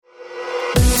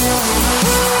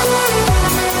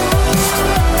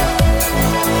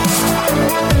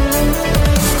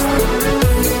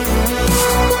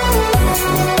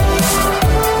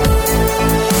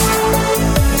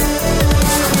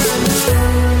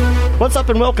What's up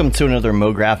and welcome to another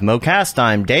MoGraph MoCast.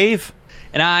 I'm Dave.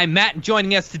 And I'm Matt.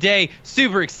 Joining us today,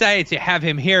 super excited to have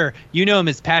him here. You know him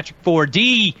as Patrick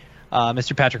 4D,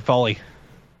 Mr. Patrick Foley.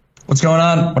 What's going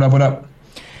on? What up?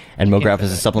 And MoGraph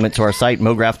is a supplement to our site,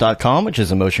 MoGraph.com, which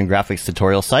is a motion graphics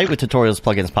tutorial site with tutorials,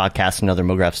 plugins, podcasts, and other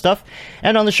MoGraph stuff.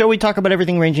 And on the show, we talk about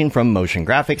everything ranging from motion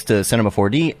graphics to Cinema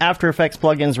 4D, After Effects,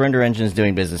 plugins, render engines,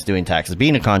 doing business, doing taxes,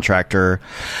 being a contractor,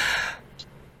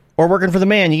 or working for the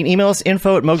man. You can email us,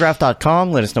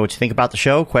 info@mograph.com. Let us know what you think about the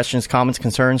show. Questions, comments,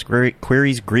 concerns,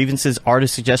 queries, grievances,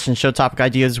 artist suggestions, show topic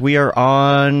ideas. We are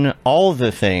on all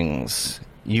the things.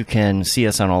 You can see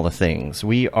us on all the things.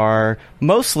 We are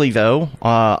mostly, though,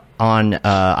 on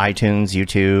iTunes,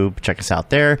 YouTube. Check us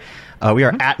out there. We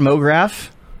are at MoGraph.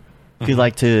 If you'd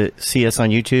like to see us on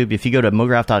YouTube, if you go to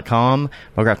mograph.com,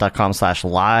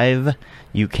 mograph.com/live,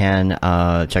 you can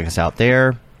check us out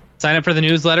there. Sign up for the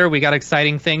newsletter. We got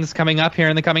exciting things coming up here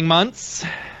in the coming months.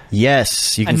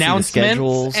 Yes, you can see the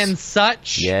schedules announcements and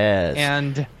such. Yes,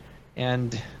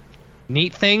 and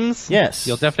neat things. Yes,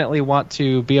 you'll definitely want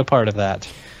to be a part of that.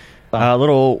 A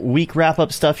little week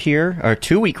wrap-up stuff here, or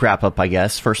 2-week wrap-up, I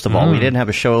guess. First of all, we didn't have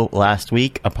a show last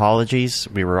week. Apologies.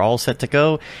 We were all set to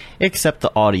go, except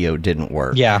the audio didn't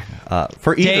work. Yeah.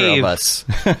 For either of us.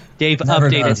 Dave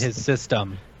updated his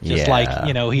system, just like,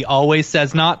 he always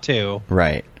says not to.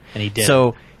 Right. And he did.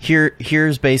 So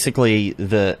here's basically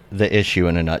the issue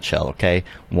in a nutshell, okay?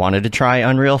 Wanted to try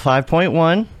Unreal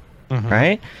 5.1,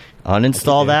 right?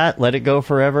 Uninstall that, let it go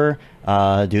forever.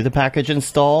 Do the package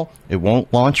install. It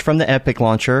won't launch from the Epic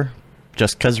launcher,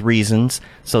 just because reasons.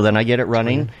 So then I get it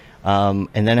running, and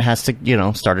then it has to,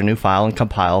 start a new file and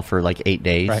compile for like 8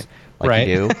 days, you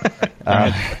do.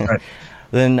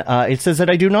 Then it says that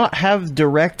I do not have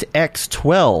DirectX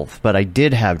 12, but I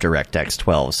did have DirectX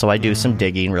 12. So I do some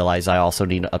digging, realize I also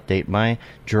need to update my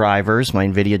drivers, my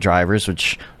NVIDIA drivers,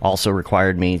 which also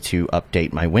required me to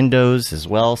update my Windows as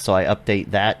well. So I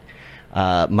update that.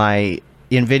 My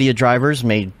NVIDIA drivers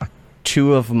made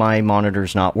 2 of my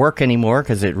monitors not work anymore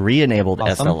because it re-enabled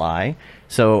SLI.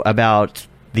 So about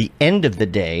the end of the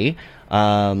day,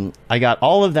 I got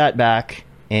all of that back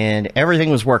and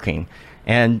everything was working.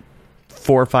 And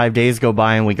 4 or 5 days go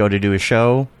by and we go to do a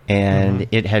show, and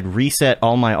it had reset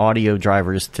all my audio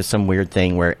drivers to some weird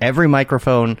thing where every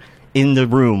microphone in the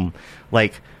room,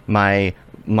 like my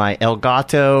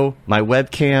Elgato, my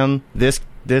webcam, this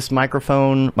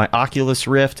microphone, my Oculus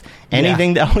Rift,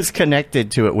 anything that was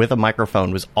connected to it with a microphone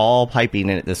was all piping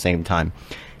in at the same time.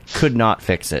 Could not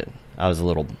fix it. I was a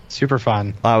little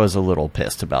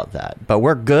pissed about that. But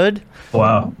we're good.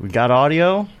 Wow. We got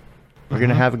audio. We're going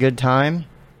to have a good time.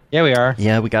 Yeah, we are.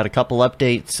 Yeah, we got a couple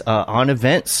updates on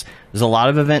events. There's a lot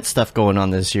of event stuff going on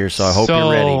this year, so I hope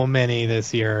you're ready. So many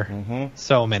this year.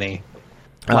 So many.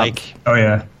 Oh,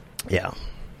 yeah. Yeah.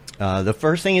 The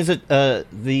first thing is that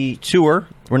the tour.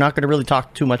 We're not going to really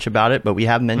talk too much about it, but we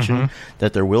have mentioned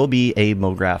that there will be a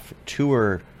MoGraph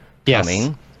tour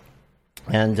coming.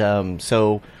 And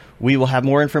so we will have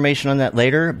more information on that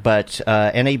later, but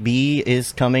NAB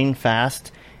is coming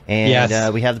fast.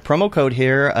 And we have the promo code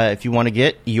here. If you want to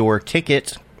get your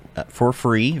ticket for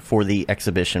free for the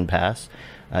exhibition pass,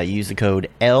 use the code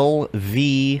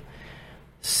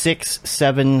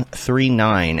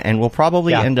LV6739. And we'll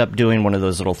probably end up doing one of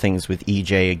those little things with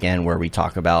EJ again where we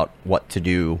talk about what to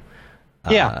do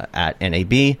at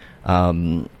NAB.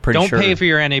 Don't pay for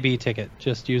your NAB ticket.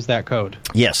 Just use that code.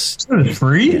 Yes. It's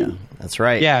free? Yeah, that's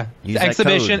right. Yeah. Use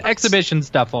Exhibition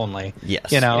stuff only. Yes.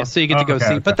 So you get to go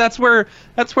see. But that's where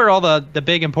all the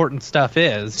big important stuff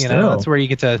is. That's where you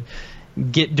get to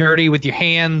get dirty with your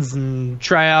hands and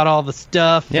try out all the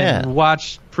stuff and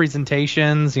watch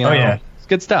presentations. It's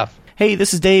good stuff. Hey,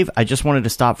 this is Dave. I just wanted to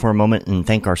stop for a moment and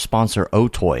thank our sponsor,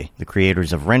 Otoy, the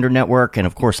creators of Render Network and,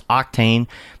 of course, Octane.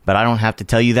 But I don't have to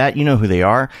tell you that. You know who they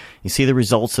are. You see the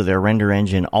results of their render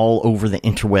engine all over the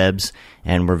interwebs,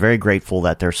 and we're very grateful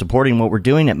that they're supporting what we're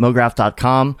doing at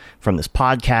MoGraph.com, from this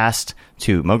podcast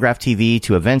to MoGraph TV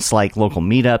to events like local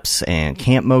meetups and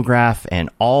Camp MoGraph and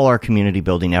all our community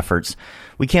building efforts.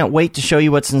 We can't wait to show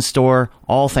you what's in store,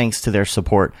 all thanks to their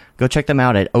support. Go check them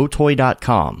out at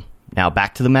otoy.com. Now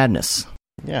back to the madness.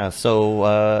 Yeah, so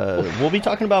we'll be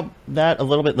talking about that a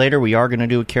little bit later. We are going to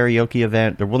do a karaoke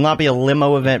event. There will not be a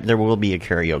limo event. There will be a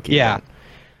karaoke event.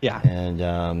 Yeah.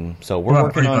 And so we're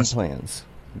working on plans.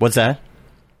 What's that?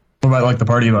 What about the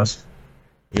party bus?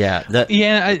 Yeah.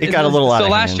 It got a little out of hand. So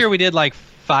last year we did 5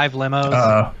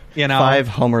 limos. 5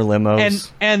 Homer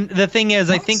limos. And the thing is,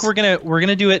 I think we're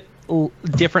gonna do it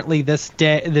differently this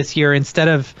year. Instead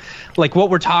of like what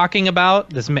we're talking about,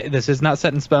 this is not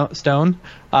set in stone.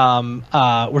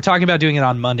 We're talking about doing it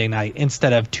on Monday night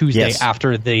instead of Tuesday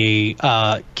after the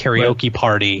karaoke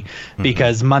party,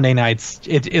 because Monday nights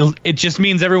it just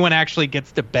means everyone actually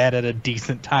gets to bed at a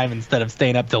decent time instead of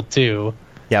staying up till 2.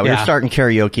 Yeah, we're starting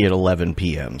karaoke at 11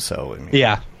 p.m. So I mean, you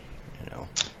know,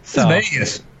 so it's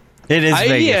Vegas. It is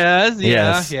Vegas.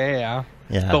 Yes. Yeah.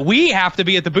 But we have to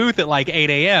be at the booth at like 8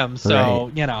 a.m.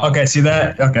 So you know. Okay, see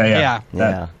that? Okay,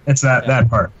 yeah. It's that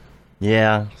part.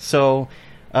 Yeah. So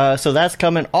that's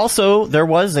coming. Also, there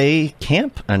was a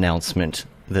camp announcement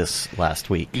this last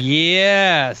week.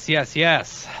 Yes.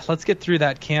 Let's get through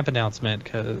that camp announcement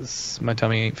because my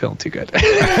tummy ain't feeling too good.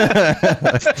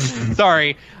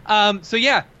 Sorry. So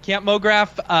yeah, Camp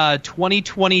MoGraph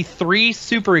 2023.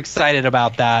 Super excited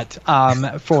about that.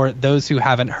 For those who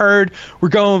haven't heard, we're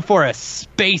going for a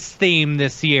space theme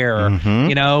this year. Mm-hmm.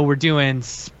 You know, we're doing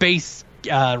space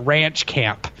ranch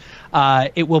camp.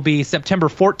 It will be September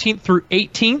 14th through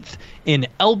 18th in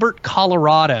Elbert,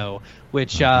 Colorado.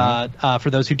 Which, for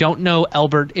those who don't know,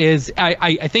 Elbert is,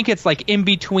 I think it's like in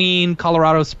between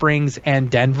Colorado Springs and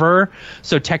Denver.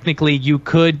 So technically, you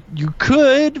could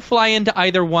fly into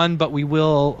either one, but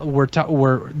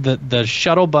the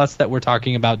shuttle bus that we're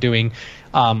talking about doing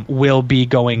will be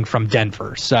going from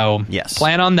Denver. So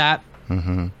plan on that.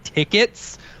 Mm-hmm.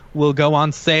 Tickets will go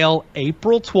on sale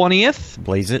April 20th.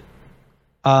 Blaze it.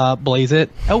 Blaze it.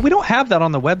 Oh, we don't have that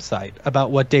on the website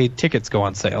about what day tickets go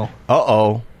on sale.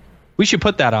 Uh-oh. We should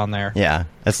put that on there. Yeah,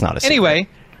 that's not a secret. Anyway,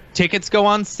 tickets go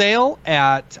on sale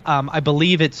at, I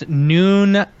believe it's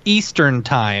noon Eastern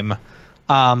time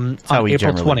on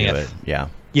April 20th.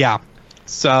 Yeah.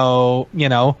 So, you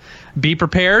know, be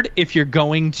prepared. If you're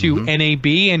going to NAB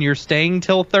and you're staying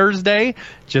till Thursday,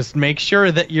 just make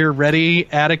sure that you're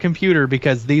ready at a computer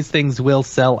because these things will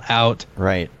sell out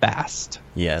fast.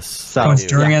 Yes. So it's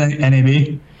during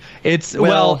NAB? It's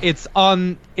it's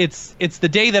the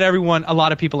day that a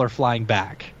lot of people are flying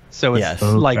back. So it's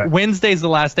like Wednesday's the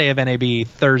last day of NAB.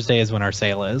 Thursday is when our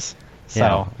sale is.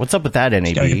 So what's up with that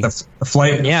NAB? The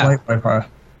flight Wi-Fi.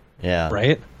 Yeah.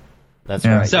 Right. That's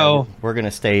right. So we're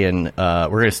gonna stay in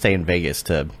Vegas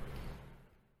to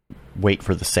wait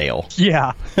for the sale.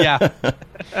 Yeah.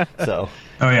 So.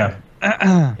 Oh yeah.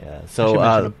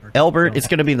 So Elbert, it's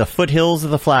going to be the foothills of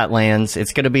the flatlands.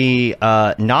 It's going to be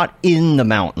not in the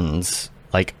mountains,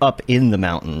 like up in the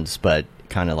mountains, but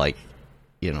kind of like,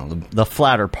 you know, the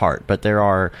flatter part. But there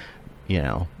are, you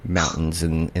know, mountains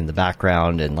in the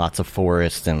background and lots of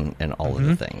forest and all of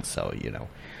the things. So, you know,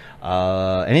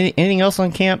 anything else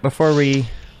on camp before we...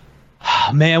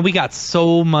 Man, we got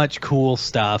so much cool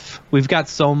stuff. We've got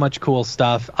so much cool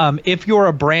stuff. If you're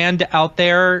a brand out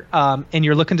there and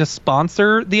you're looking to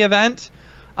sponsor the event,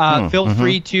 feel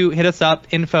free to hit us up,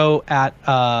 info at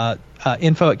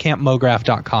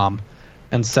campmograph.com.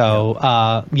 And so,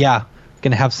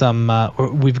 gonna have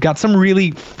some. We've got some really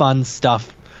fun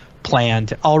stuff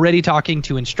planned. Already talking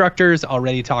to instructors.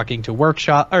 Already talking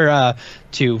to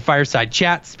to fireside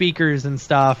chat speakers and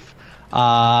stuff.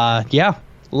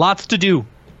 Lots to do.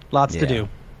 To do.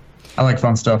 I like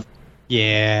fun stuff.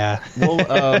 Yeah. Well,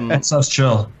 that sounds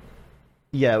chill.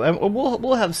 Yeah,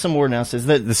 we'll have some more announcements.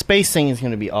 The space thing is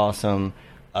going to be awesome.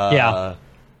 I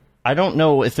don't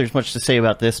know if there's much to say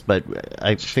about this, but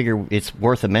I figure it's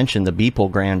worth a mention. The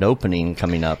Beeple grand opening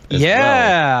coming up as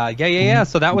well. Yeah.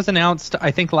 So that was announced,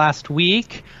 I think, last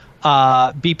week.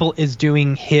 Beeple is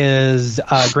doing his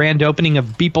grand opening of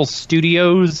Beeple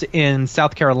Studios in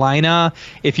South Carolina.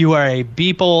 If you are a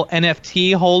Beeple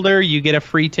NFT holder, you get a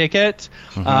free ticket.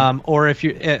 Or if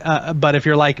you, but if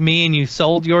you're like me and you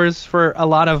sold yours for a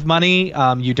lot of money,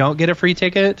 you don't get a free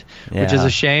ticket, which is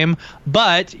a shame.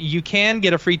 But you can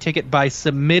get a free ticket by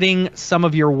submitting some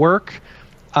of your work.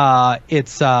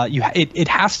 It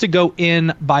has to go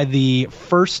in by the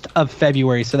 1st of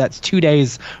February, so that's 2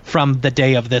 days from the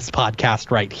day of this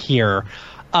podcast right here.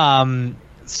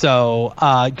 So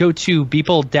go to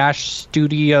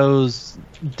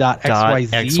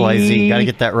beeple-studios.xyz. Gotta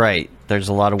get that right. There's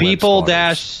a lot of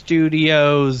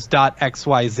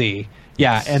beeple-studios.xyz.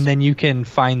 Yeah, and then you can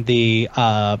find the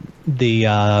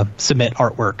submit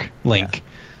artwork link.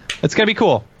 It's gonna be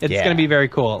cool. It's gonna be very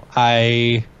cool.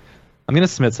 I'm going to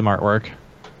submit some artwork,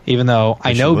 even though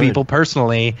I know Beeple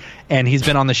personally, and he's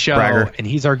been on the show, and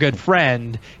he's our good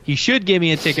friend. He should give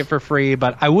me a ticket for free,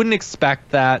 but I wouldn't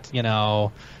expect that,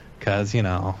 because,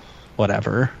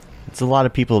 whatever. It's a lot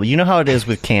of people. You know how it is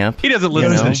with camp. He doesn't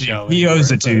listen to the show. He owes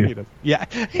it to you. Yeah.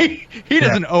 He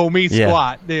doesn't owe me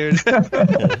squat, dude.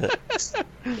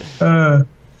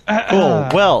 Cool.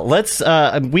 Well, let's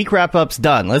week wrap up's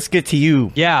done. Let's get to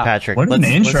you, Patrick. What an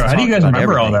intro! How do you guys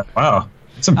remember all that? Wow,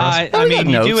 it's impressive. I mean,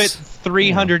 you do it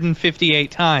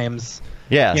 358 times.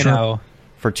 Yeah, you know,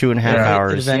 for 2.5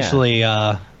 hours. It eventually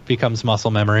becomes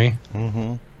muscle memory.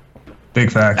 Mm-hmm.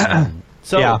 Big facts.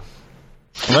 So,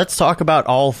 let's talk about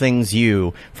all things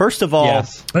you. First of all,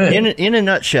 in a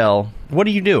nutshell, what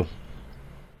do you do?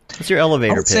 What's your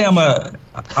elevator pitch?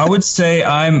 I would say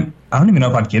I don't even know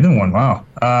if I've given one. Wow.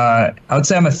 I would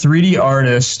say I'm a 3D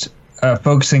artist,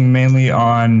 focusing mainly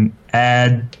on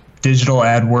digital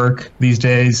ad work these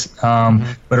days.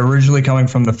 But originally coming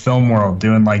from the film world,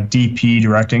 doing like DP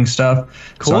directing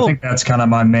stuff. Cool. So I think that's kind of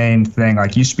my main thing.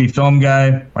 Like, used to be film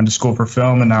guy, went to school for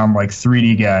film, and now I'm like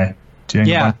 3D guy doing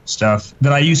a bunch of stuff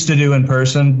that I used to do in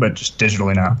person, but just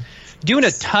digitally now. Doing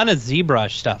a ton of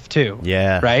ZBrush stuff too.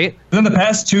 Yeah. Right? In the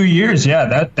past 2 years,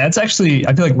 that's actually,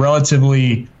 I feel like,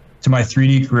 relatively to my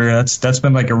 3D career, that's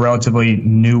been like a relatively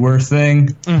newer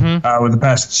thing with the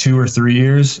past 2 or 3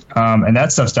 years. And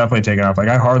that stuff's definitely taken off. Like,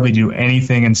 I hardly do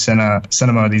anything in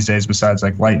cinema these days besides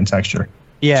like light and texture.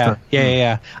 Yeah.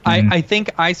 I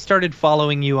think I started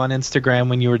following you on Instagram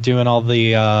when you were doing all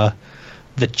the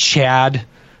Chad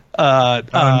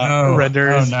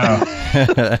renders.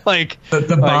 Like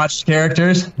the botched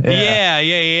characters.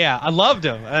 Yeah. I loved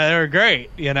them. They were great,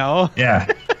 you know.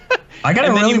 Yeah. I got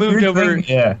and a then really you moved over. Thing.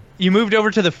 Yeah. You moved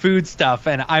over to the food stuff,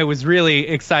 and I was really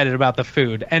excited about the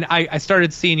food. And I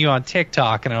started seeing you on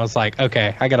TikTok, and I was like,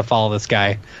 okay, I got to follow this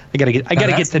guy. I got to get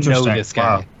to know this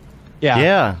guy. Wow.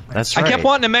 Yeah, that's right. I kept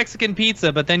wanting a Mexican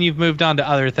pizza, but then you've moved on to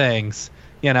other things.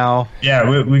 You know.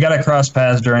 Yeah, we got to cross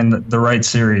paths during the right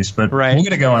series, but we'll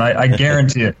get it going. I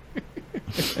guarantee it.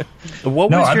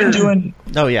 I've been doing.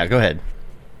 Oh yeah, go ahead.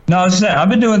 No, I was just saying, I've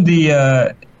been doing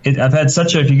I've had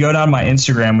if you go down my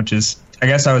Instagram, which is, I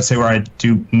guess I would say, where I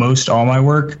do most all my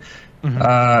work,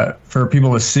 for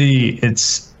people to see,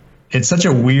 it's such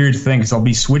a weird thing because I'll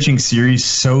be switching series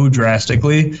so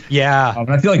drastically. Yeah.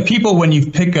 And I feel like people, when you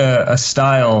pick a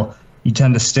style, you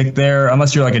tend to stick there,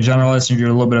 unless you're like a generalist and you're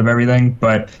a little bit of everything.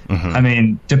 But I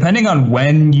mean, depending on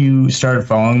when you started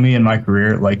following me in my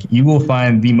career, like, you will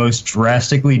find the most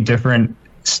drastically different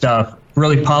stuff,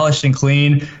 really polished and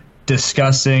clean,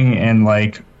 disgusting and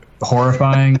like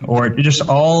horrifying, or just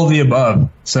all the above.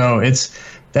 So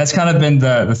that's kind of been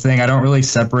the thing. I don't really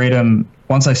separate them.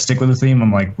 Once I stick with the theme,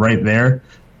 I'm like right there.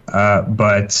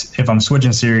 But if I'm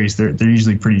switching series, they're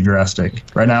usually pretty drastic.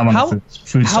 Right now, I'm on the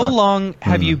food. How long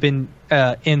have you been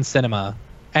in cinema?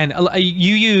 And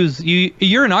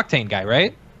you're an Octane guy,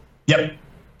 right? Yep.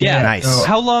 Yeah. Nice. So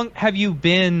how long have you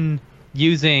been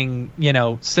using,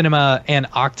 cinema and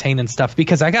Octane and stuff?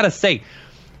 Because I gotta say,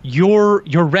 your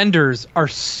renders are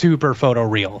super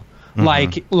photoreal.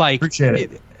 Like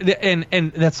appreciate it.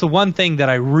 And that's the one thing that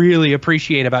I really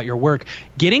appreciate about your work.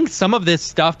 Getting some of this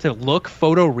stuff to look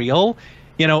photoreal,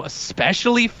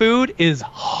 especially food, is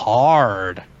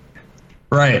hard.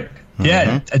 Right.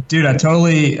 Yeah, dude, I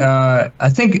totally, I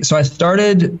think, so I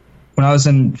started when I was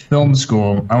in film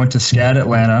school. I went to SCAD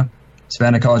Atlanta,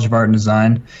 Savannah College of Art and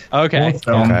Design. Okay.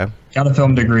 Got a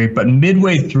film degree, but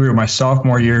midway through my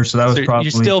sophomore year, so that was probably...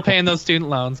 You're still paying those student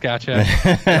loans, gotcha.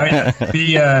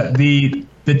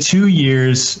 The 2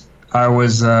 years I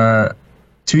was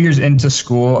 2 years into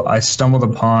school, I stumbled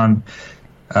upon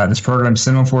this program,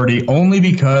 Cinema 4D, only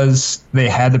because they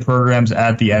had the programs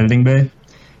at the editing bay.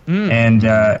 And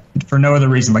for no other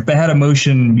reason. Like, they had a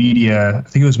motion media, I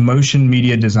think it was motion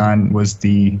media design was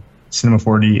the Cinema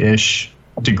 4D-ish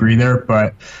degree there,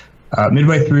 but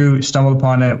midway through, stumbled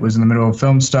upon it, was in the middle of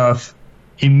film stuff.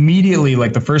 Immediately,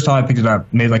 like, the first time I picked it up,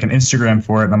 made like an Instagram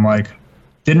for it, and I'm like,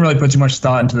 didn't really put too much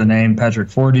thought into the name, Patrick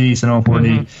 4D, Cinema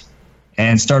 4D,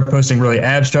 and started posting really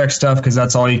abstract stuff, because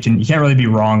that's all you can't really be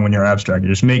wrong when you're abstract.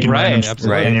 You're just making random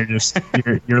stuff, and you're just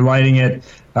you're lighting it.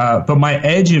 But my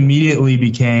edge immediately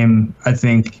became, I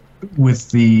think,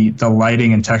 with the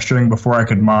lighting and texturing before I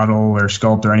could model or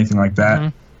sculpt or anything like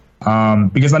that.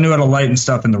 Because I knew how to light and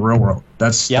stuff in the real world.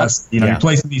 That's you're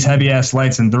placing these heavy ass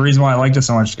lights, and the reason why I liked it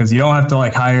so much is because you don't have to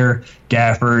like hire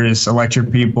gaffers,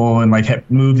 electric people, and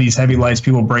like move these heavy lights,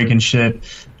 people breaking shit.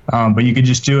 But you could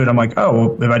just do it. I'm like, oh,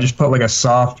 well, if I just put like a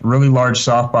really large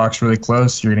soft box really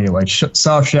close, you're gonna get like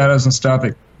soft shadows and stuff.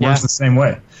 It works the same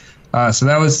way. So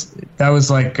that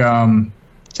was like, to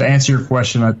answer your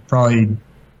question, probably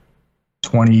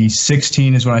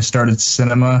 2016 is when I started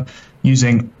cinema,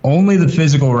 using only the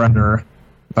physical renderer,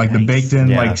 like the baked in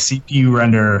like CPU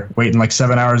render, waiting like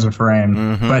 7 hours a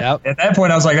frame. But at that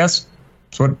point, I was like, that's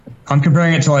what I'm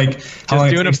comparing it to, like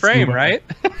just doing a frame, right?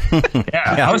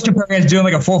 I was comparing it to doing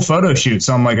like a full photo shoot.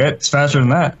 So I'm like, it's faster than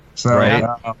that. So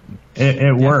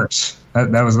it works.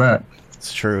 that was that.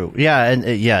 It's true. Yeah, and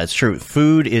it's true.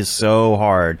 Food is so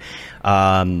hard,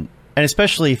 and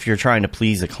especially if you're trying to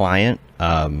please a client.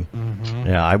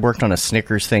 Yeah, I worked on a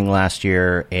Snickers thing last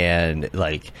year, and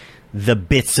like the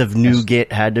bits of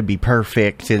nougat had to be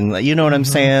perfect, and you know what I'm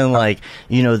saying? Like,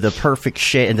 you know, the perfect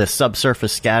shade and the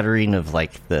subsurface scattering of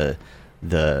like the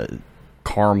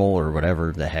caramel or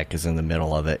whatever the heck is in the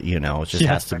middle of it. You know, it just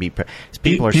has to be.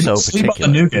 People are so sleep particular.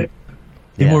 On the nougat.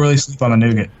 People really sleep on the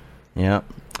nougat. Yeah,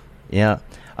 yeah.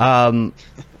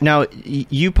 Now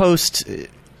you post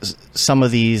some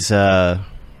of these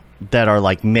that are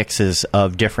like mixes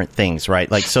of different things, right?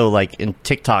 Like, so like in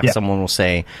TikTok, someone will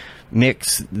say,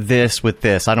 mix this with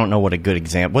this. I don't know what a good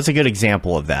example. What's a good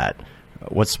example of that?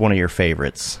 What's one of your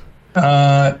favorites?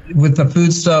 With the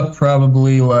food stuff,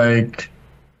 probably like,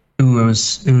 it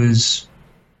was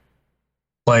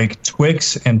like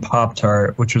Twix and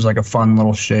Pop-Tart, which was like a fun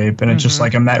little shape. And it's just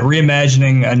like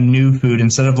reimagining a new food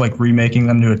instead of like remaking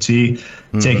them to a T,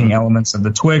 taking elements of the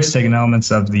Twix, taking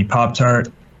elements of the Pop-Tart,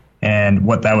 and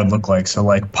what that would look like. So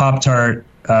like Pop-Tart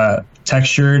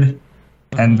textured,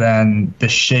 and then the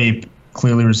shape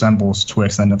clearly resembles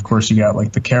Twix. And of course you got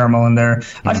like the caramel in there.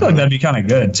 I feel like that'd be kind of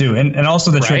good too. And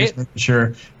also the trick is making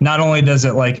sure not only does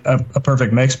it like a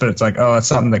perfect mix, but it's like, oh, it's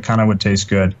something that kind of would taste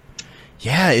good.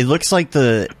 Yeah, it looks like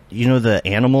the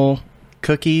animal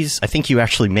cookies. I think you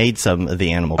actually made some of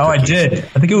the animal cookies. Oh, I did.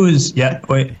 I think it was, there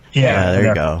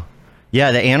you go.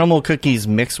 Yeah, the animal cookies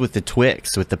mixed with the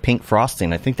Twix with the pink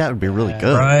frosting. I think that would be really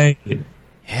good. Right.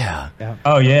 Yeah.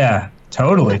 Oh, yeah,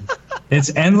 totally.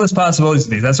 It's endless possibilities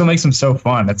of these. That's what makes them so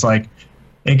fun. It's like,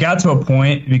 it got to a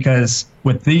point because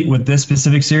with this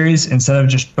specific series, instead of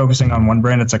just focusing on one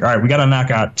brand, it's like, all right, we got to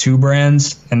knock out 2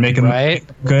 brands and make them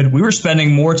good. We were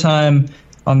spending more time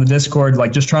on the Discord,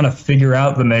 like just trying to figure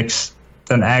out the mix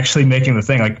than actually making the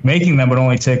thing. Like making them would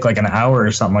only take like an hour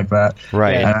or something like that.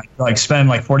 Right. And I like spend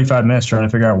like 45 minutes trying to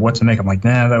figure out what to make. I'm like,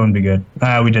 nah, that wouldn't be good.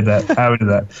 We did that. We did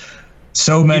that.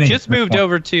 So many. You just moved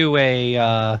over to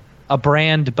a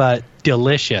brand, but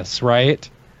delicious, right?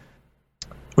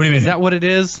 What do you mean? Is that what it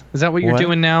is? Is that what you're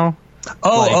doing now?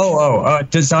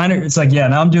 Designer. It's like,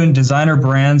 now I'm doing designer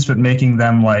brands, but making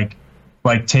them like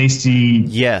tasty.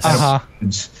 Yes.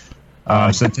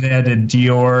 So today I did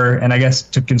Dior, and I guess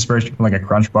took inspiration from like a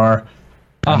Crunch Bar.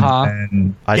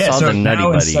 And I saw the Nutty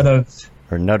Buddy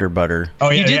or Nutter Butter. Oh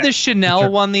yeah, you did the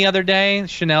Chanel one the other day,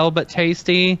 Chanel but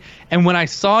tasty. And when I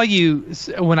saw it,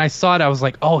 I was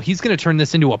like, oh, he's gonna turn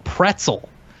this into a pretzel.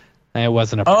 And it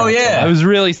wasn't a pretzel. Oh yeah, I was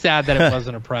really sad that it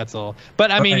wasn't a pretzel. But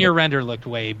I mean, your render looked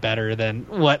way better than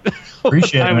what I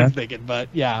was thinking. But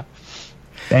yeah.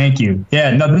 Thank you.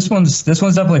 Yeah, no, this one's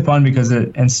definitely fun because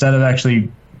instead of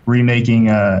actually remaking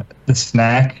the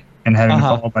snack and having to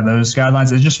follow by those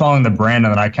guidelines, it's just following the brand,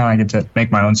 and then I kind of get to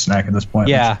make my own snack at this point.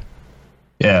 Yeah.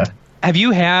 Yeah. Have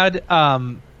you had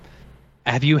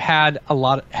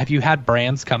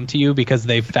brands come to you because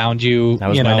they've found you,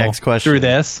 my next question. Through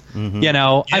this? You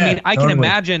know, I mean, I can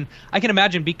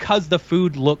imagine because the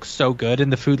food looks so good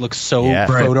and the food looks so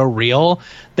photo real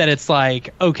that it's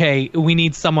like, okay, we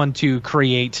need someone to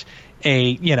create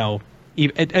a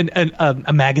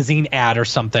magazine ad or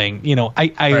something. You know,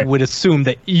 I would assume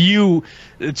that you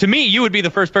would be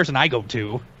the first person I go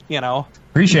to, you know.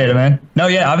 Appreciate it, man. No,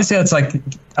 yeah, obviously that's like,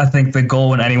 I think the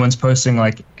goal when anyone's posting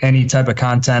like any type of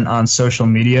content on social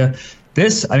media.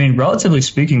 This, I mean, relatively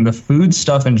speaking, the food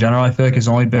stuff in general, I feel like has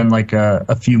only been like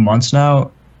a few months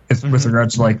now with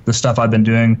regards to like the stuff I've been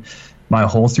doing my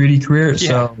whole 3D career. Yeah.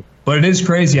 So, but it is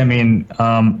crazy. I mean,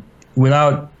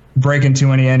 without breaking too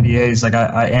many NDAs, like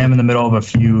I am in the middle of a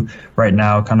few right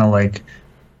now, kind of like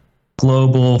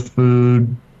global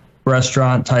food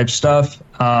restaurant type stuff.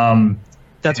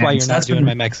 That's why you're not doing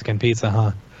my Mexican pizza,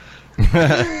 huh?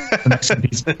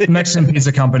 Mexican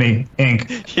Pizza Company,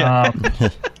 Inc. Yeah.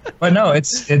 But no,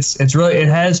 it's really, it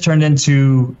has turned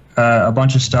into a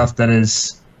bunch of stuff that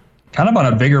is kind of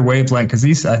on a bigger wavelength, because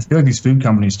I feel like these food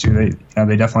companies too,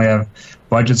 they definitely have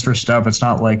budgets for stuff. It's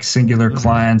not like singular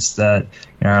clients that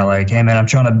are like, hey man, I'm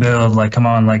trying to build, like, come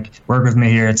on, like work with me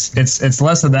here. It's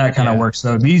less of that kind of work.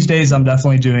 So these days I'm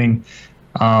definitely doing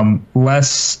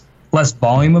less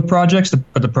volume of projects,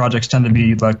 but the projects tend to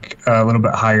be like a little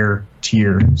bit higher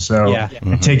tier. So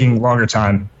taking longer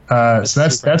time. So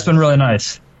that's been really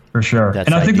nice for sure.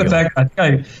 And I think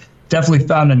I definitely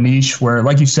found a niche where,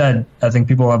 like you said, I think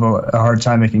people have a hard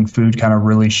time making food kind of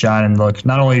really shine and look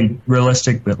not only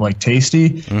realistic but like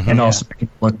tasty, and also making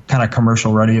it look kind of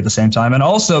commercial ready at the same time, and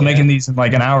also making these in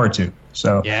like an hour or two.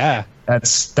 So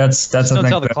that's don't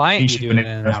tell the client you do it in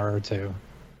an hour or two.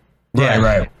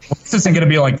 Right. This isn't going to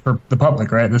be like for the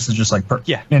public, right? This is just like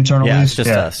internal. Yeah, it's just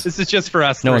us. This is just for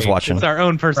us. No one's watching. It's our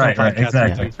own personal podcast.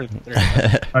 Exactly.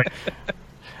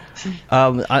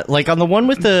 Like on the one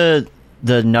with the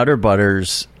Nutter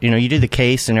Butters, you do the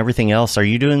case and everything else. Are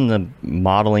you doing the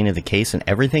modeling of the case and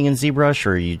everything in ZBrush,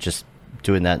 or are you just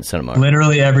doing that in Cinema?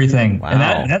 Literally everything. Wow.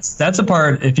 And that's a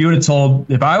part. If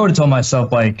I would have told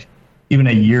myself like even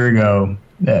a year ago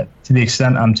that to the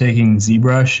extent I'm taking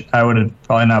ZBrush, I would have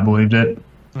probably not believed it.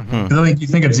 Because like you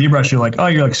think of ZBrush, you're like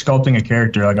sculpting a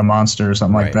character like a monster or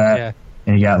something like that,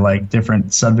 and you got like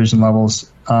different subdivision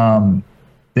levels.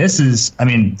 This is,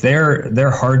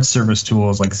 their hard surface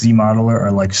tools like ZModeler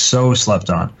are like so slept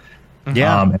on.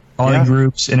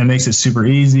 Polygroups, and it makes it super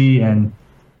easy, and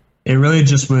it really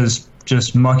just was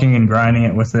just mucking and grinding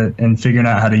it with it and figuring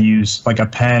out how to use like a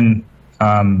pen.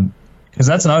 Because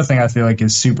that's another thing I feel like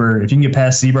is super. If you can get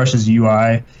past ZBrush's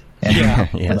UI and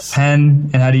a pen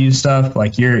and how to use stuff,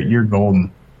 like you're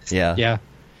golden. Yeah.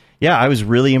 I was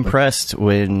really impressed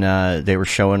when they were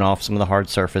showing off some of the hard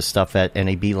surface stuff at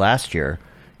NAB last year,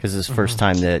 because it's the first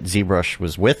time that ZBrush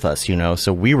was with us,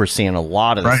 so we were seeing a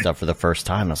lot of this stuff for the first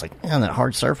time. I was like, man, that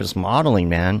hard surface modeling,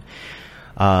 man.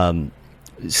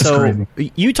 So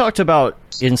you talked about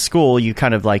in school, you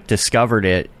kind of like discovered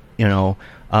it,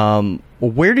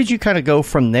 where did you kind of go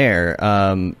from there?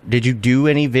 Did you do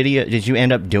any video? Did you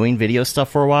end up doing video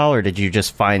stuff for a while, or did you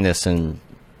just find this and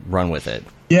run with it?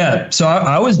 Yeah, so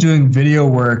I was doing video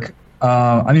work.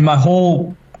 My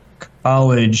whole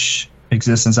college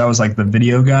existence, I was like the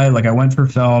video guy. Like I went for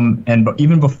film, and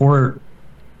even before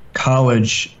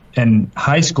college and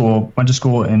high school, went to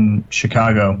school in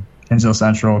Chicago, Hinsdale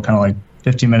Central, kind of like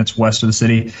 15 minutes west of the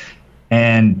city.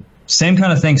 And same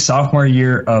kind of thing, sophomore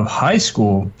year of high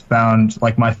school, found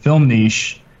like my film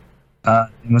niche,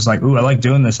 and was like, ooh, I like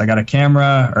doing this. I got a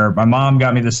camera, or my mom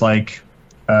got me this like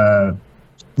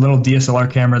little DSLR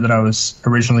camera that I was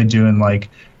originally doing like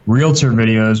realtor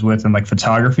videos with and like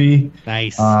photography.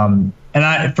 Nice.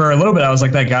 And for a little bit, I was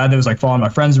like that guy that was like following my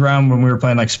friends around when we were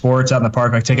playing like sports out in the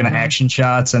park, like taking action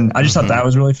shots. And I just thought that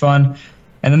was really fun.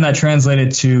 And then that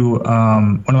translated to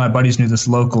one of my buddies knew this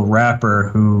local rapper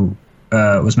who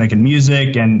was making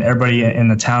music, and everybody in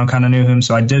the town kind of knew him.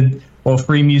 So I did a little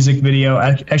free music video.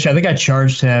 Actually, I think I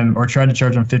charged him, or tried to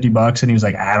charge him $50, and he was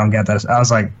like, I don't get this. I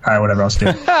was like, all right, whatever, I'll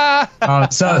stick.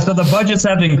 So the budgets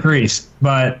have increased,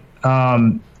 but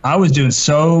I was doing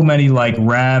so many like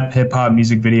rap, hip hop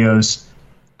music videos.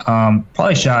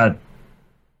 Probably shot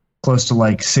close to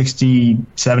like 60,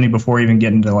 70 before even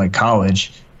getting to like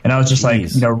college. And I was just like,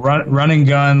 run and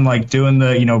gun, like doing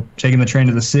the, taking the train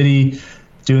to the city,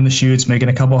 doing the shoots, making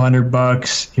a couple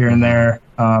 $100 here and there.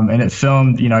 And it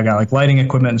filmed, I got like lighting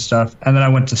equipment and stuff. And then I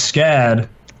went to SCAD,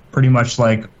 pretty much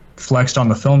like flexed on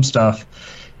the film stuff.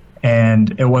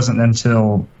 And it wasn't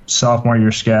until sophomore year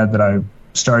SCAD that I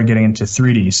started getting into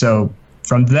 3D. So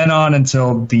from then on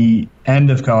until the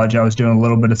end of college, I was doing a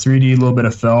little bit of 3D, a little bit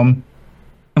of film.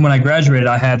 And when I graduated,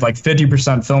 I had like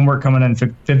 50% film work coming in,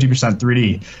 50%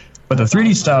 3D. But the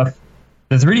 3D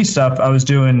stuff I was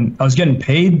getting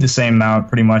paid the same amount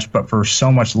pretty much, but for so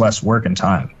much less work and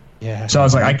time. Yeah. So I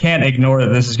was like, I can't ignore that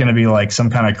this is going to be like some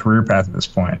kind of career path at this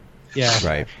point. Yeah.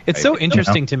 Right. It's so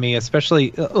interesting to me,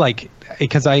 especially like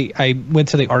because I went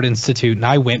to the Art Institute and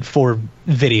I went for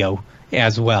video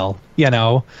as well,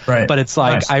 Right. But it's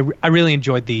like I really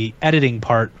enjoyed the editing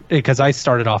part because I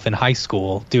started off in high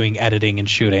school doing editing and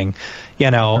shooting,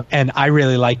 and I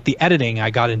really liked the editing. I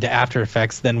got into After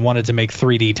Effects, then wanted to make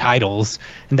 3D titles,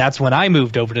 and that's when I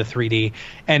moved over to 3D.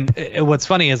 And what's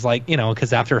funny is like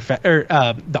because After Effects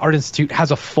the Art Institute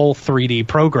has a full 3D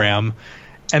program.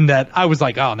 And that I was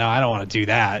like, oh no, I don't want to do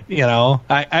that.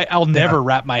 I'll never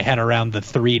wrap my head around the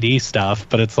 3D stuff,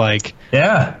 but it's like,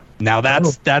 now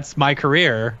that's my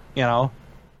career,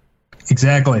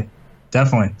 Exactly.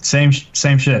 Definitely. Same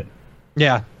shit.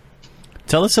 Yeah.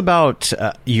 Tell us about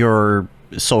your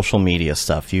social media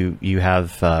stuff. You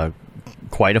have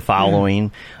quite a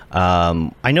following.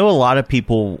 I know a lot of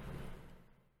people,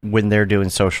 when they're doing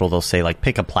social, they'll say like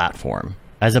pick a platform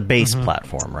as a base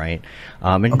platform, right?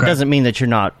 It doesn't mean that you're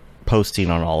not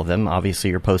posting on all of them. Obviously,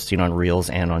 you're posting on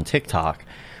Reels and on TikTok.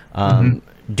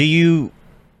 Do you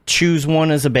choose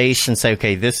one as a base and say,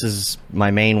 okay, this is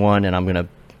my main one, and I'm going to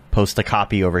post a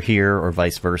copy over here, or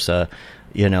vice versa?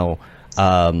 And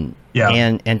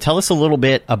tell us a little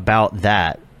bit about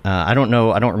that. I don't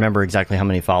know. I don't remember exactly how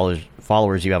many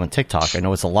followers you have on TikTok. I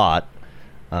know it's a lot.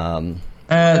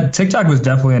 TikTok was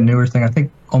definitely a newer thing. I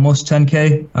think almost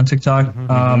 10K on TikTok.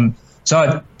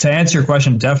 So to answer your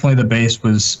question, definitely the base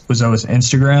was always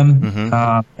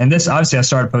Instagram. And this, obviously, I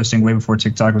started posting way before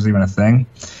TikTok was even a thing.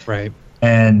 Right.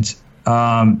 And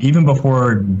even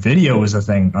before video was a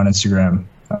thing on Instagram,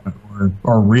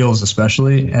 or Reels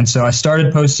especially. And so I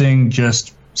started posting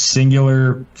just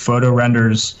singular photo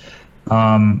renders.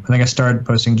 I think I started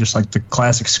posting just like the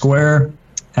classic square,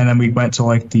 and then we went to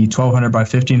like the 1200 by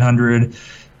 1500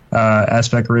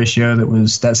 aspect ratio.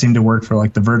 That seemed to work for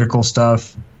like the vertical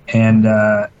stuff. And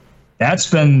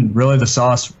that's been really the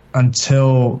sauce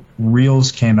until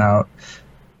Reels came out.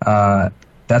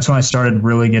 That's when I started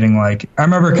really getting like, I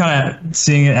remember kind of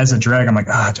seeing it as a drag. I'm like,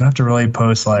 do I have to really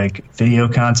post like video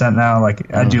content now?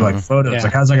 Like I do like photos. Yeah.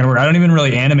 Like how's that going to work? I don't even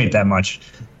really animate that much.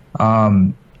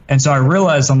 And so I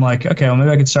realized I'm like, okay, well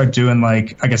maybe I could start doing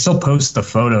like, I can still post the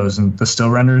photos and the still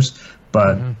renders,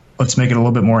 but let's make it a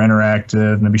little bit more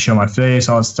interactive, maybe show my face,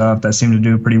 all that stuff. That seemed to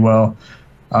do pretty well.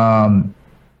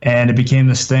 And it became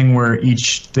this thing where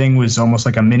each thing was almost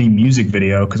like a mini music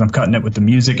video because I'm cutting it with the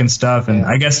music and stuff. And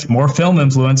I guess more film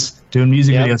influence doing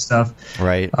music video stuff.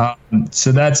 Right.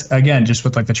 So that's, again, just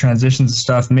with like the transitions and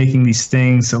stuff, making these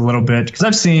things a little bit. Because I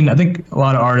think a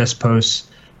lot of artists post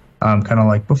kind of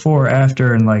like before or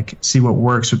after and like see what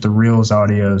works with the Reels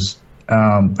audios.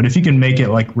 But if you can make it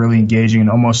like really engaging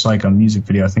and almost like a music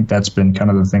video, I think that's been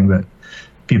kind of the thing that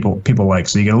people like.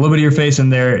 So you get a little bit of your face in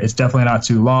there. It's definitely not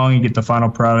too long. You get the final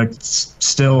product. It's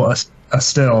still a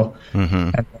still.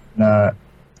 And,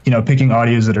 picking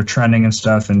audios that are trending and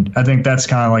stuff. And I think that's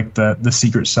kind of like the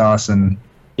secret sauce and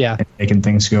making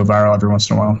things go viral every once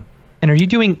in a while. And are you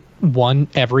doing one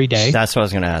every day? That's what I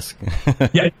was going to ask.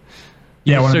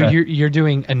 Yeah. So you're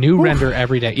doing a new render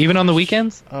every day, even on the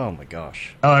weekends? Oh my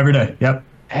gosh. Oh, every day. Yep.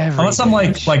 Unless I'm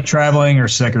like traveling or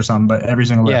sick or something, but every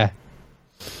single day. Yeah.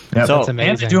 Yep. So, that's amazing.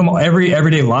 And they do them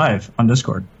every day live on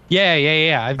Discord.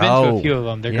 Yeah. I've been to a few of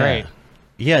them. They're great.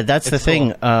 Yeah, that's the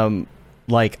thing.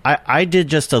 Like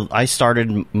I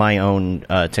started my own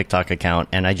TikTok account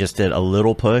and I just did a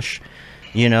little push,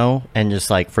 and just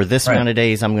like for this amount of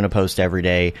days, I'm going to post every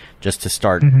day just to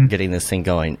start getting this thing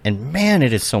going. And man,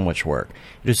 it is so much work.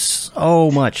 It is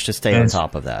so much to stay on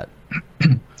top of that.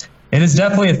 It is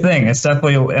definitely a thing. It's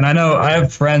definitely, and I know I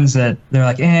have friends that they're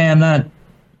like, I'm not.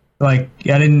 Like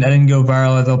I didn't go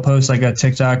viral. They'll post like a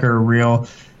TikTok or a reel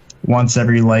once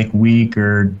every like week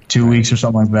or 2 weeks or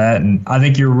something like that. And I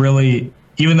think you're really,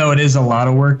 even though it is a lot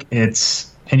of work, and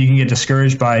you can get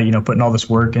discouraged by putting all this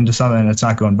work into something and it's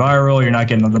not going viral. You're not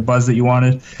getting the buzz that you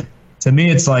wanted. To me,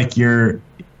 it's like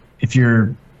if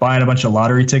you're buying a bunch of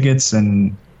lottery tickets or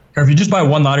if you just buy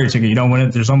one lottery ticket, you don't win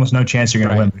it. There's almost no chance you're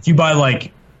going to win. If you buy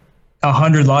like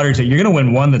 100 lottery tickets, you're going to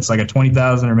win one that's like a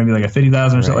 20,000 or maybe like a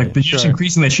 50,000 or something. Like you're just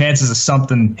increasing the chances of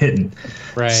something hitting.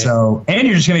 Right. So, and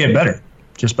you're just going to get better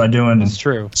just by doing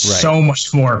so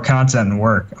much more content and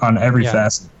work on every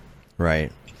facet.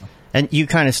 Right. And you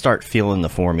kind of start feeling the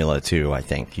formula too, I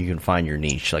think. You can find your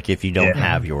niche. Like if you don't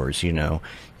have yours, you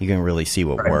can really see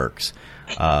what works.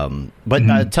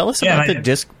 But tell us about the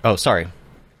disc. Oh, sorry.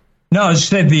 No, I was just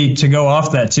saying to go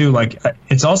off that too. Like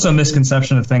it's also a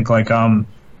misconception to think like,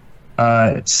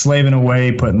 slaving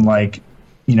away, putting like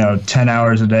 10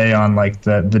 hours a day on like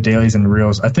the dailies and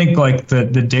reels. I think like the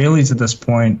dailies at this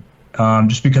point,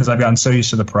 just because I've gotten so used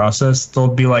to the process, they'll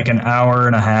be like an hour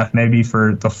and a half maybe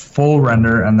for the full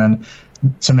render, and then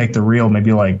to make the reel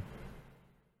maybe like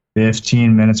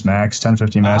 15 minutes max,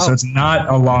 10-15 minutes. So it's not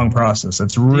a long process.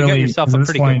 It's really, you got yourself a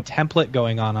pretty good template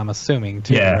going on, I'm assuming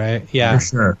too, right? Yeah, for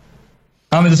sure.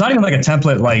 It's not even like a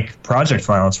template like project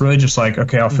file. It's really just like,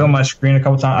 okay, I'll film my screen a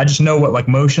couple times. I just know what like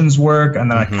motions work, and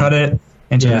then I cut it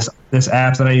into this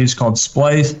app that I use called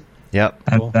Splice. Yep.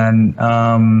 And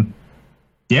then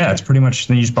it's pretty much,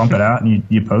 then you just bump it out and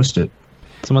you post it.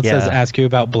 Someone says ask you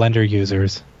about Blender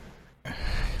users.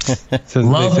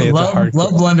 Love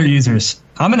Blender users.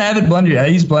 I'm an avid Blender. I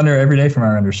use Blender every day for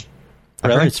my renders.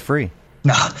 Really? It's free.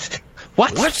 No.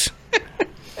 What?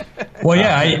 Well,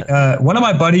 yeah, one of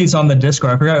my buddies on the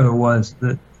Discord, I forgot who it was.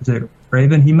 Is it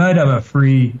Raven? He might have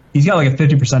he's got like a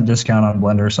 50% discount on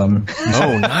Blender or something.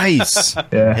 Oh, nice.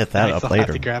 Yeah. Hit that up later. I'll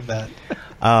have to grab that.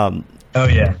 Oh,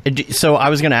 yeah. So I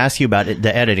was going to ask you about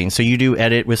the editing. So you do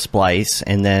edit with Splice,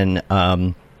 and then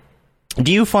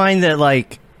do you find that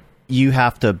like you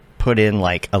have to put in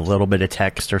like a little bit of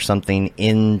text or something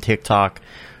in TikTok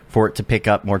for it to pick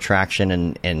up more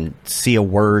traction and see a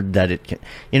word that it can,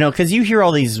 because you hear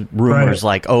all these rumors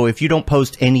like, oh, if you don't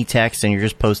post any text and you're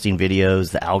just posting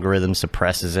videos, the algorithm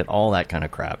suppresses it, all that kind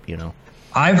of crap,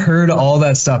 I've heard all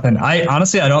that stuff, and I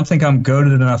don't think I'm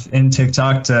goated enough in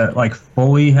TikTok to like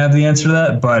fully have the answer to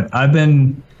that, but I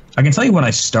can tell you when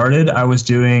I started, I was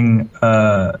doing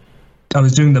the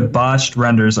botched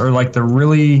renders, or like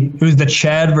it was the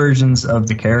Chad versions of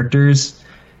the characters.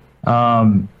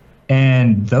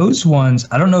 And those ones,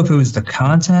 I don't know if it was the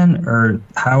content or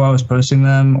how I was posting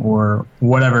them or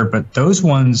whatever, but those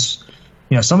ones,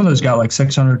 you know, some of those got like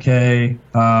 600K,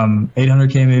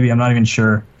 800K maybe, I'm not even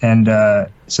sure. And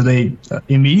so they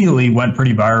immediately went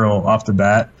pretty viral off the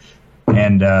bat.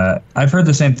 And I've heard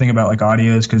the same thing about like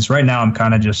audios, because right now I'm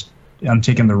kind of I'm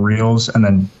taking the reels and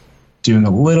then doing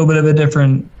a little bit of a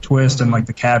different twist and like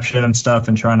the caption and stuff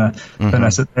and trying to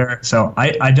finesse it there. So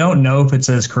I don't know if it's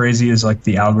as crazy as like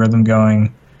the algorithm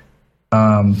going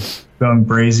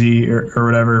brazy or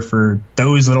whatever for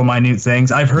those little minute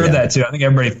things. I've heard that too. I think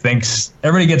everybody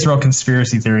gets real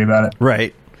conspiracy theory about it.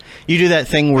 Right. You do that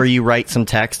thing where you write some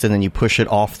text and then you push it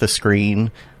off the screen,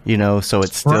 you know, so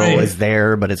it still is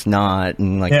there, but it's not.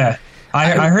 And like, yeah.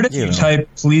 I heard if you type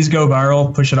 "please go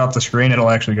viral," push it off the screen, it'll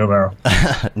actually go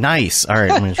viral. Nice. All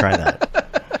right, I'm going to try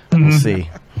that. We'll see.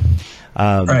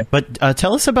 Right. But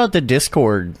tell us about the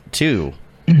Discord too.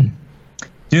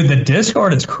 Dude, the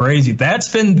Discord is crazy. That's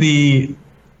been the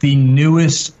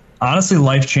newest, honestly,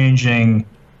 life-changing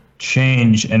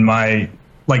change in my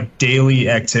like daily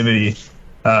activity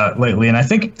lately. And I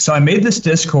think so. I made this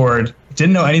Discord,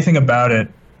 didn't know anything about it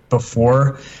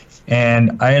before,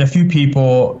 and I had a few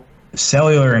people,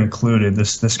 Cellular included,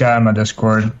 this guy on my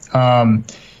Discord.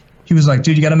 He was like,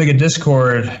 dude, you got to make a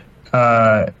Discord.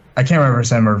 I can't remember his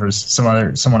name or if it was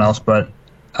someone else, but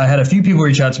I had a few people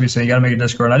reach out to me saying, you got to make a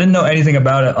Discord. I didn't know anything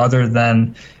about it other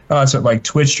than, it's what like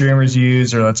Twitch streamers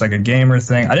use, or that's like a gamer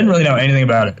thing. I didn't really know anything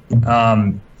about it.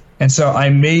 And so I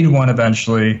made one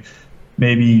eventually,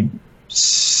 maybe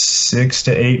 6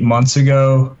 to 8 months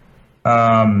ago.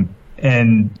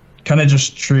 And kind of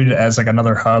just treat it as like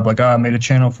another hub, like, I made a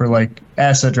channel for like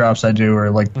asset drops I do, or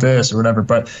like this or whatever.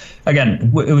 But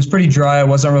again, it was pretty dry. I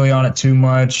wasn't really on it too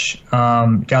much.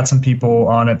 Got some people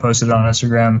on it, posted it on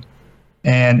Instagram.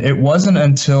 And it wasn't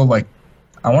until like,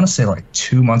 I want to say like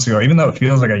 2 months ago, even though it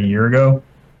feels like a year ago,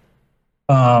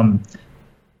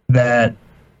 that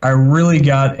I really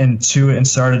got into it and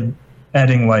started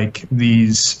adding like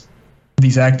these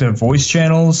active voice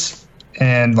channels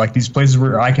and like these places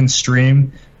where I can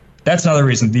stream. That's another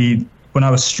reason. When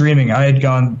I was streaming, I had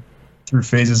gone through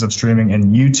phases of streaming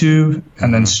in YouTube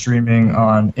and then streaming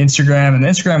on Instagram. And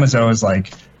Instagram was always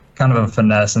like kind of a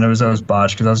finesse, and it was always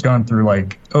botched because I was going through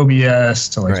like OBS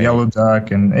to like Yellow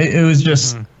Duck, and it was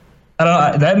just I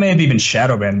don't know. That may have even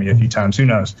shadow banned me a few times. Who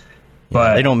knows?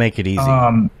 But they don't make it easy.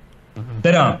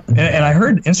 They don't. And I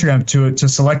heard Instagram to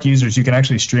select users, you can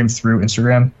actually stream through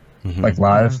Instagram like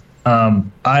live.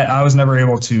 I was never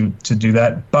able to do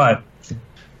that, but.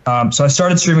 So I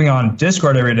started streaming on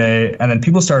Discord every day, and then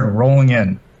people started rolling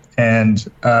in. And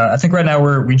I think right now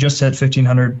we just hit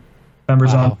 1,500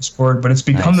 members on Discord, but it's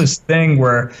become this thing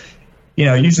where, you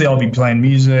know, usually I'll be playing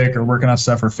music or working on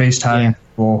stuff or FaceTiming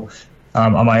people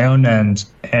on my own end.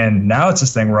 And now it's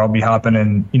this thing where I'll be hopping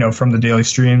in, you know, from the daily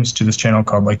streams to this channel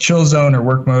called like Chill Zone or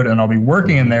Work Mode, and I'll be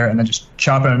working in there and then just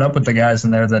chopping it up with the guys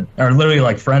in there that are literally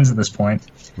like friends at this point.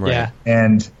 Right. Yeah.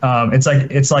 And it's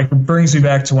like it brings me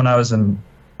back to when I was in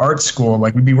art school.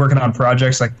 Like we'd be working on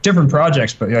projects, like different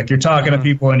projects, but like you're talking to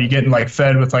people and you're getting like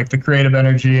fed with like the creative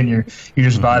energy, and you're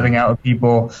just vibing out with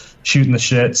people, shooting the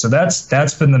shit. So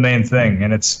that's been the main thing.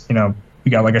 And it's, you know, we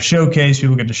got like a showcase,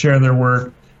 people get to share their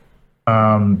work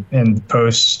and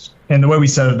post. And the way we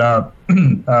set it up,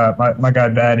 my guy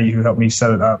Batty, who helped me set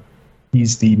it up,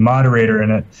 he's the moderator in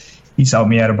it. He's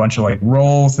helped me add a bunch of like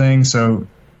role things. So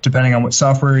depending on what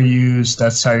software you use,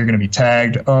 that's how you're going to be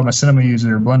tagged. Oh, I'm a Cinema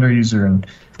user, Blender user, and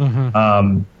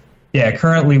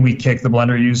currently we kick the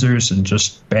Blender users and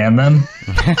just ban them.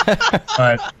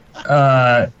 But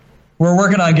we're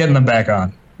working on getting them back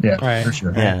on. Yeah, for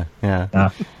sure. Yeah.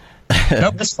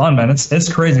 Nope, it's fun, man.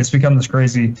 It's crazy. It's become this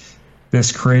crazy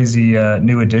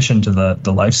new addition to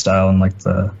the lifestyle and like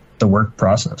the work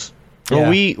process. Well,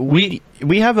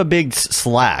 we have a big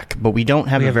Slack, but we don't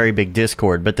have a very big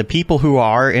Discord. But the people who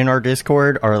are in our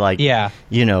Discord are like,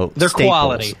 you know, they're staples.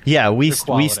 Quality. Yeah, we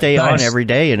stay on every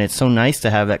day, and it's so nice to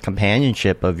have that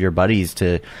companionship of your buddies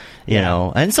to, you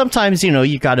know. And sometimes, you know,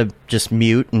 you got to just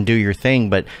mute and do your thing.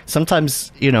 But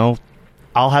sometimes, you know,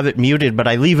 I'll have it muted, but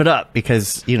I leave it up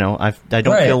because, you know, I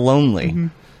don't feel lonely. You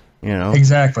know,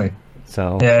 exactly.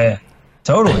 So yeah,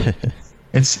 totally.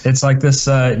 It's like this.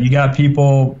 You got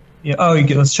people.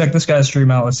 Let's check this guy's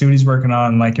stream out. Let's see what he's working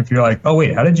on. Like, if you're like, oh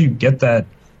wait, how did you get that?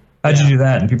 How'd you do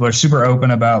that? And people are super open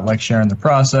about like sharing the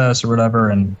process or whatever.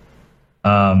 And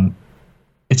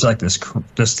it's like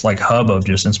this like hub of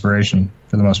just inspiration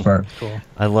for the most part. Cool.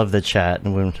 I love the chat,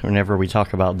 and whenever we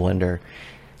talk about Blender.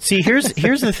 See,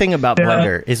 here's the thing about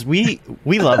Blender is we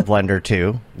love Blender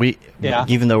too.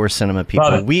 Even though we're cinema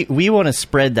people, we want to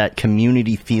spread that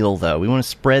community feel though. We want to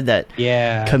spread that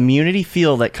community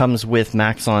feel that comes with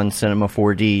Maxon Cinema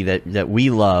 4D that we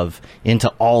love into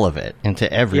all of it,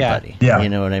 into everybody. You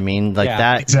know what I mean? Like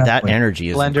that energy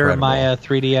is Blender, incredible. Maya,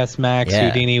 3ds Max,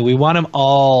 Houdini. We want them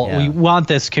all. We want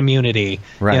this community,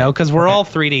 you know, because we're all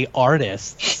 3D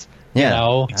artists. You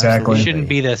know, exactly. There shouldn't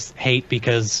be this hate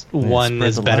because one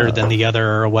is better than the other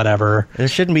or whatever. There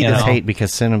shouldn't be this hate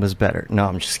because cinema's better. No,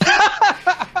 I'm just kidding.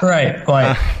 Right.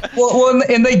 Like, well,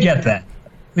 and they get that.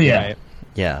 Yeah. Right.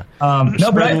 Yeah.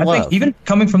 No, but I think even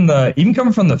coming from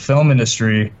the film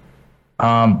industry,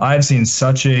 I've seen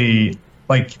such a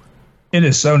it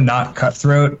is so not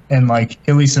cutthroat, and like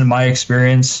at least in my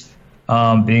experience,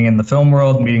 being in the film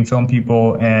world, meeting film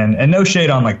people, and no shade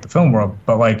on like the film world,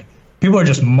 but like. People are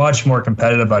just much more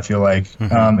competitive, I feel like,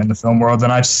 in the film world than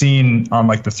I've seen on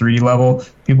like the 3D level.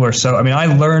 People are so. I mean, I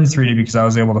learned 3D because I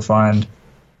was able to find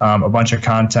a bunch of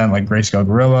content like Grayscale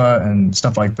Gorilla and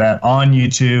stuff like that on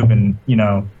YouTube, and you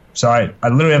know, so I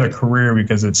literally have a career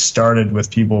because it started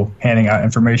with people handing out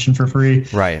information for free,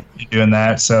 right? Doing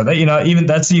that, so that even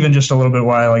that's just a little bit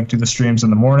why I like do the streams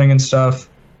in the morning and stuff,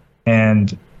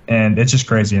 and it's just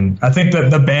crazy. And I think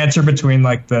that the banter between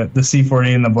like the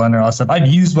C4D and the Blender, all that stuff, I've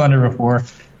used Blender before.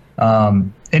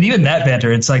 And even that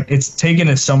banter, it's like, it's taken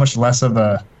as so much less of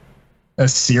a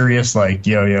serious, like,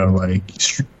 yo, like,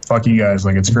 fuck you guys.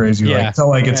 Like, it's crazy. Yeah. Like, so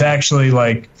like, it's actually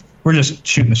like, we're just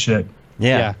shooting the shit.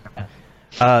 Yeah.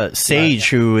 Sage,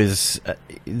 who is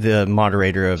the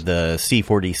moderator of the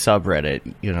C4D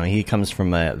subreddit, you know, he comes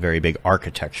from a very big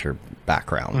architecture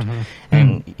background.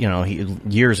 And, you know,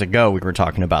 years ago we were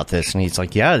talking about this, and he's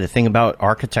like, yeah, the thing about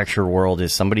architecture world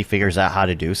is somebody figures out how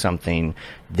to do something,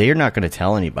 they're not going to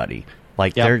tell anybody.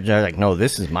 Like, they're like, no,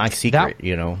 this is my secret,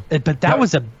 you know. But that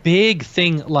was a big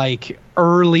thing, like,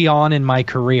 early on in my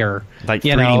career. Like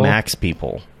 3D Max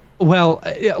people. Well,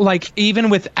 like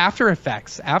even with After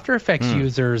Effects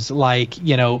users, like,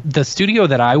 you know, the studio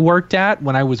that I worked at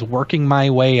when I was working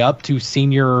my way up to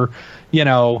senior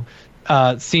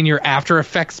After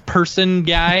Effects person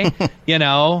guy, you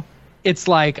know, it's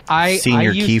like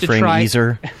senior I used keyframe to try,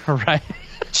 user, right?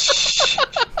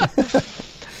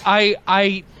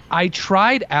 I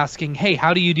tried asking, hey,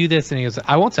 how do you do this? And he goes,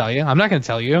 I won't tell you. I'm not going to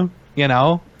tell you. You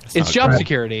know, it's job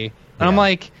security. And I'm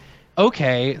like,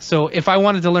 okay, so if I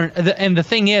wanted to learn, and the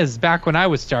thing is, back when I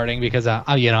was starting, because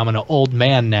I'm an old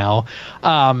man now,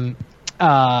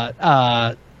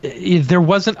 there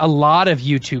wasn't a lot of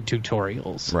YouTube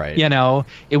tutorials, right? You know,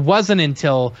 it wasn't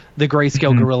until the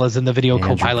Grayscale Gorillas and the Video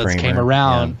Copilots came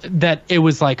around that it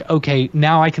was like, okay,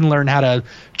 now I can learn how to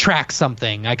track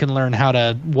something. I can learn how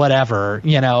to whatever,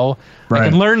 you know. Right. I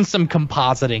can learn some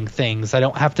compositing things. I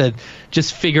don't have to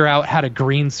just figure out how to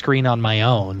green screen on my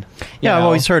own. Yeah, I've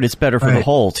always heard it's better for the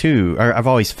whole too. I've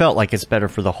always felt like it's better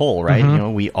for the whole, right? You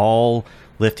know, we all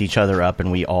lift each other up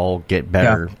and we all get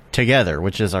better together,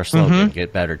 which is our slogan,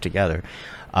 get better together.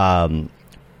 I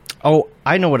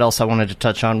know what else I wanted to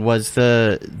touch on was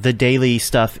the daily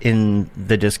stuff in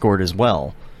the Discord as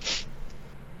well.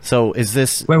 So is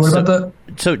this... Wait, what about that?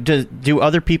 So do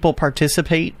other people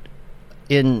participate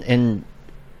in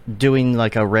doing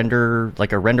like a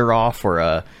render off or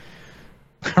a...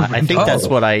 I think that's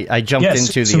what I jumped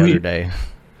into the other day.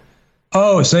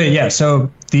 Oh, so yeah.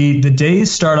 So the days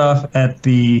start off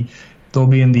they'll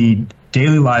be in the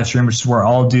daily live stream, which is where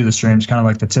I'll do the streams, kind of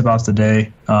like the tip off the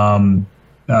day,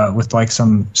 with like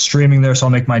some streaming there. So I'll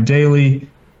make my daily,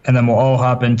 and then we'll all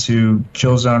hop into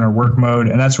chill zone or work mode,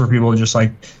 and that's where people just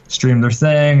like stream their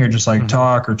thing or just like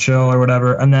talk or chill or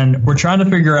whatever. And then we're trying to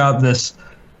figure out this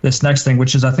next thing,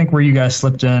 which is I think where you guys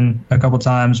slipped in a couple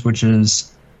times, which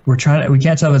is we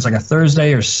can't tell if it's like a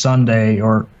Thursday or Sunday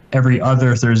or every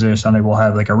other Thursday or Sunday we'll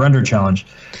have like a render challenge.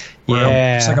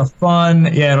 It's like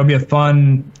it'll be a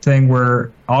fun thing where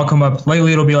I'll come up,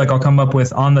 lately it'll be like I'll come up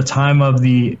with on the time of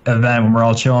the event when we're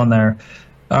all chilling there,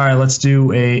 all right, let's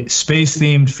do a space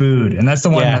themed food. And that's the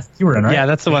one that you were in, right? Yeah,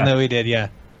 that's the one that we did, Yeah.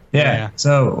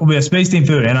 So it'll be a space themed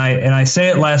food. And I say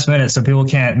it last minute so people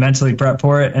can't mentally prep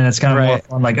for it, and it's kind of more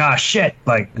fun, like, shit,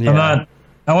 like I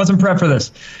wasn't prepped for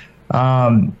this.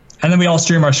 And then we all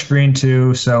stream our screen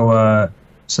too, so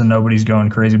nobody's going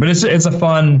crazy. But it's a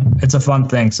fun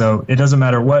thing. So it doesn't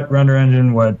matter what render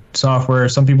engine, what software.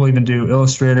 Some people even do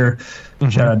Illustrator.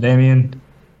 Shout out Damien,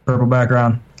 purple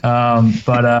background. It's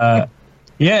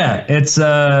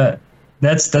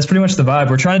that's pretty much the vibe.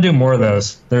 We're trying to do more of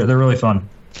those. They're really fun.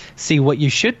 See, what you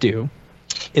should do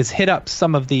is hit up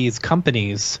some of these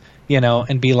companies, you know,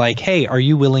 and be like, hey, are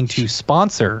you willing to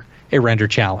sponsor a render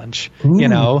challenge. You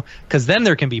know, because then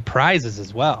there can be prizes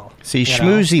as well. See,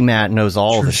 Schmoozy Matt knows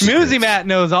all the Schmoozy Matt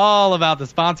knows all about the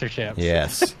sponsorships.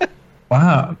 Yes.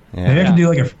 Wow. Yeah. Maybe I can do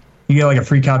like you get like a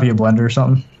free copy of Blender or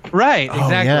something. Right,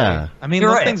 exactly. Oh, yeah. I mean,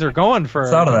 those things are going for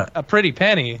a pretty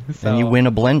penny. So. And you win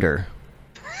a blender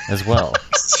as well.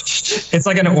 It's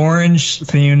like an orange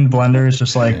themed blender. It's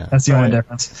just like, that's the only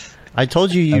difference. I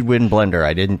told you you'd win blender.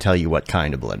 I didn't tell you what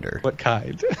kind of blender. What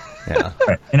kind? Yeah.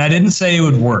 Right. And I didn't say it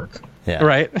would work. Yeah.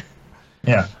 Right.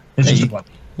 Yeah. It's just a blender.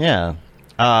 Yeah.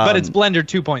 But it's Blender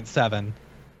 2.7.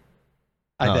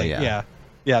 I think.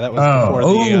 Yeah, that was before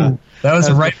the... that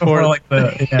was right before like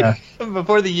the...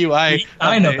 before the UI.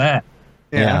 I know that.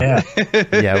 Yeah.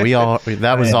 Yeah, we all...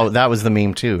 That was the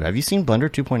meme, too. Have you seen Blender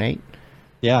 2.8?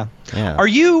 Yeah. Are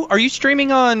you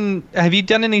streaming on... Have you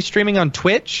done any streaming on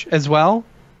Twitch as well?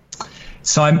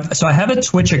 So I have a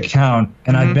Twitch account,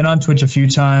 and I've been on Twitch a few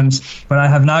times, but I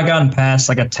have not gotten past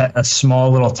like a small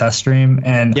little test stream,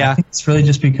 and I think it's really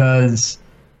just because...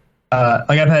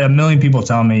 like I've had a million people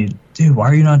tell me, dude, why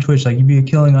are you not on Twitch? Like, you'd be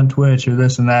killing on Twitch or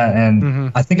this and that.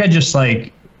 And I think I just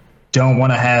like don't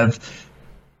want to have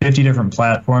 50 different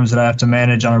platforms that I have to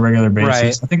manage on a regular basis.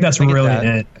 Right. I think that's really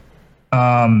it.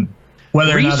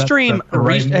 Whether Restream,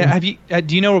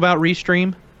 do you know about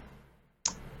Restream?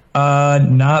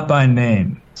 Not by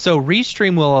name. So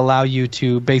Restream will allow you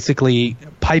to basically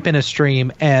pipe in a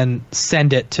stream and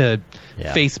send it to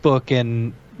Facebook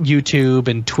and YouTube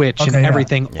and Twitch and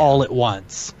everything all at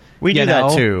once. We do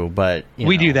that too, but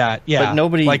we do that. Yeah, but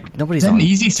nobody's an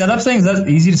easy setup thing. Is that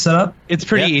easy to set up? It's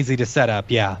pretty easy to set up.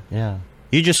 Yeah. Yeah.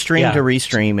 You just stream to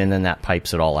Restream, and then that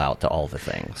pipes it all out to all the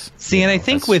things. See, and I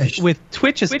think with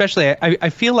Twitch especially,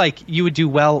 I feel like you would do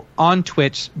well on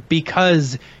Twitch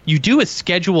because you do a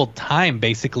scheduled time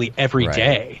basically every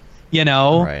day. You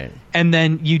know, and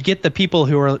then you'd get the people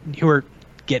who are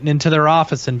getting into their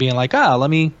office and being like, let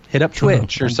me hit up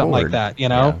Twitch or something like that, you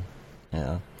know?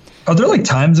 Yeah. Are there like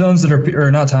time zones that are,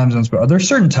 or not time zones, but are there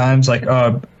certain times like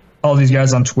all these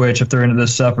guys on Twitch, if they're into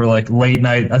this stuff, or like late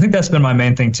night? I think that's been my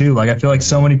main thing too. Like I feel like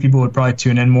so many people would probably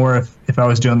tune in more if I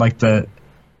was doing like the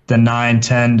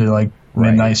 9-10 to like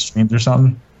midnight streams or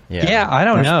something. Yeah, I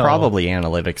don't know. There's probably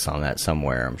analytics on that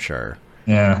somewhere, I'm sure.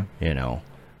 Yeah. You know,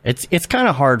 it's kind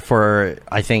of hard for,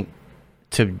 I think,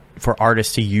 for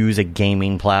artists to use a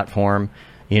gaming platform,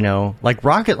 you know, like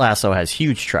Rocket Lasso has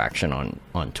huge traction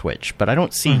on Twitch, but I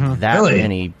don't see that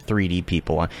many 3D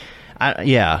people on.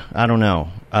 I don't know.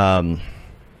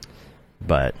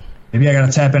 But maybe I got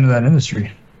to tap into that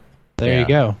industry. There you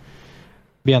go.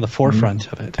 Be on the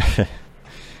forefront of it.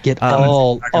 Get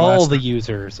all the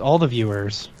users, all the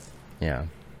viewers. Yeah.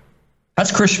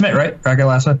 That's Chris Schmidt, right? Rocket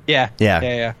Lasso? Yeah.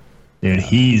 Dude,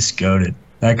 he's goated.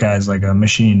 That guy's like a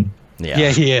machine.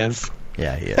 Yeah, he is.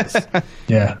 Yeah, he is.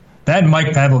 Yeah. That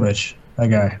Mike Pavlovich,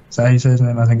 that guy. Is that how you say his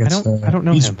name? I think it's... I don't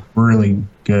know he's him. He's really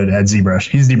good at ZBrush.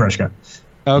 He's the ZBrush guy.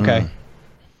 Okay.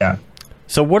 Yeah.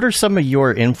 So what are some of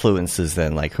your influences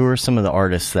then? Like, who are some of the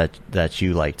artists that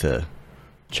you like to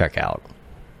check out?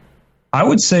 I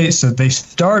would say, so they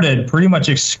started pretty much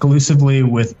exclusively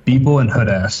with Beeple and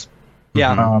Hoodass.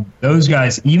 Yeah. Those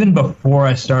guys, even before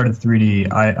I started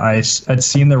 3D, I'd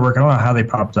seen their work. I don't know how they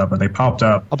popped up, but they popped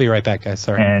up. I'll be right back, guys.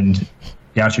 Sorry. And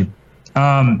got you.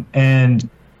 And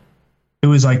it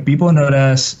was like Beeple and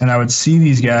Hoodass, and I would see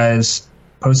these guys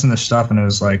posting this stuff, and it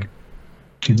was like,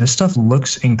 dude, this stuff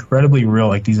looks incredibly real.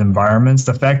 Like these environments,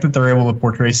 the fact that they're able to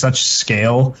portray such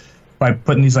scale by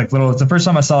putting these like little. It's the first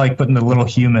time I saw like putting the little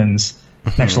humans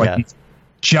next to like these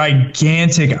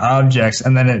gigantic objects,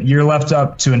 and then you're left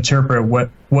up to interpret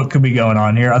what could be going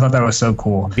on here. I thought that was so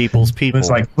cool. People's people. It's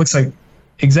like looks like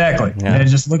exactly, and it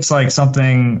just looks like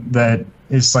something that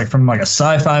is like from like a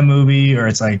sci-fi movie, or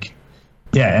it's like.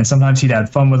 Yeah, and sometimes he'd have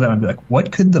fun with it and be like,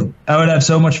 I would have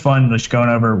so much fun just going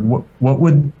over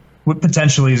what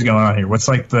potentially is going on here? What's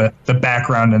like the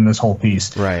background in this whole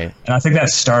piece? Right. And I think that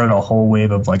started a whole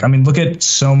wave of like, I mean, look at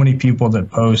so many people that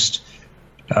post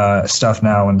stuff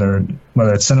now when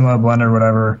whether it's Cinema, Blender,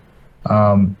 whatever.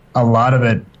 A lot of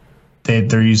it,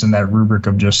 they're using that rubric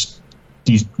of just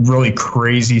these really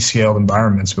crazy scaled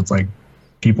environments with like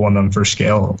people in them for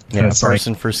scale. Yeah,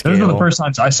 person for scale. Those were the first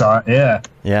times I saw it. Yeah.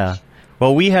 Yeah.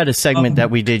 Well, we had a segment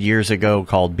that we did years ago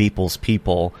called Beeple's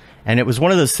People, and it was one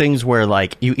of those things where,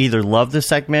 like, you either loved the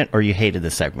segment or you hated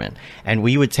the segment. And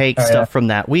we would take stuff from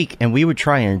that week, and we would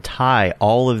try and tie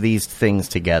all of these things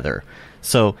together.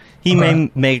 So he may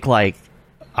make, like,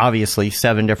 obviously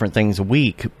 7 different things a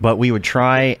week, but we would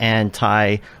try and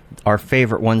tie our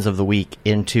favorite ones of the week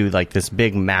into, like, this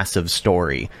big, massive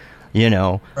story. You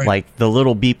know, like the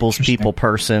little Beeple's People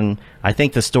person. I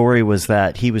think the story was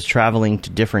that he was traveling to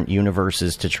different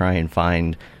universes to try and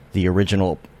find the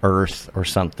original Earth or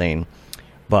something.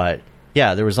 But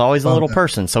yeah, there was always a little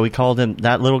person, so we called him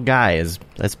that little guy.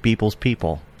 That's Beeple's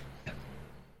People.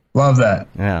 Love that.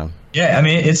 Yeah. Yeah, I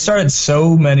mean, it started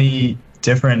so many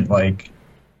different, like,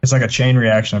 it's like a chain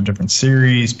reaction of different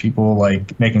series, people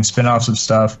like making spin-offs of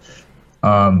stuff.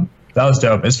 That was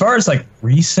dope. As far as like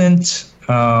recent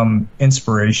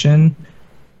inspiration,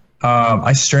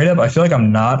 I feel like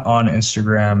I'm not on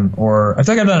Instagram, or I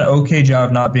feel like I've done an okay job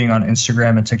of not being on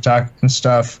Instagram and TikTok and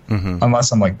stuff,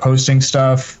 unless I'm like posting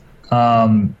stuff.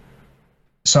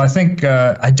 So I think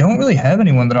I don't really have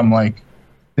anyone that I'm like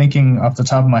thinking off the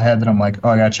top of my head that I'm like, oh,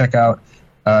 I gotta check out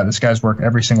this guy's work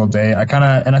every single day.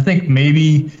 And I think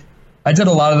maybe I did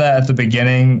a lot of that at the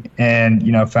beginning, and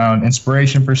found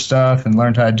inspiration for stuff and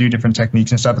learned how to do different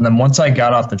techniques and stuff. And then once I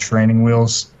got off the training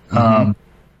wheels,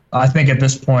 I think at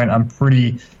this point I'm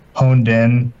pretty honed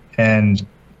in, and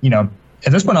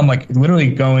at this point I'm like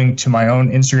literally going to my own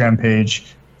Instagram page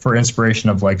for inspiration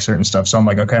of like certain stuff. So I'm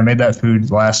like, okay, I made that food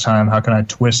last time. How can I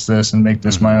twist this and make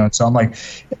this my own? So I'm like,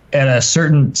 in a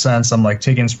certain sense, I'm like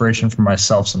taking inspiration from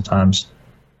myself sometimes.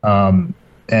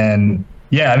 And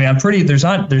yeah, I mean, I feel like there's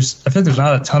not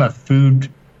a ton of 3D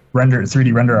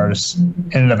render artists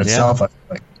in and of itself. I feel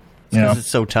like, it's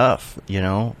so tough, it's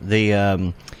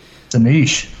a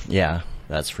niche. Yeah,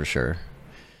 that's for sure.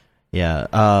 Yeah.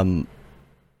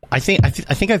 I think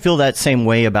I feel that same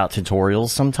way about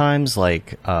tutorials sometimes.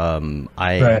 Like,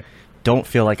 I don't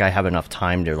feel like I have enough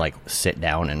time to like sit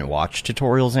down and watch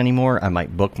tutorials anymore. I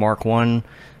might bookmark one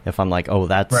if I'm like, oh,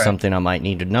 that's something I might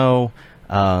need to know.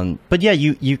 But yeah,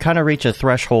 you kind of reach a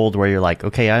threshold where you're like,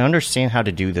 okay, I understand how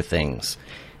to do the things.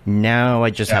 Now I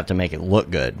just have to make it look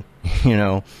good,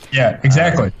 Yeah,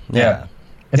 exactly. Yeah.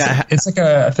 It's like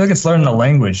I feel like it's learning a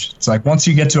language. It's like once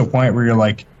you get to a point where you're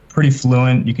like pretty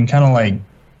fluent, you can kind of like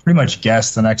pretty much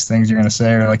guess the next things you're going to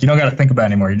say, or like you don't got to think about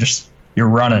it anymore. You're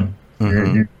running.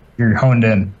 You're honed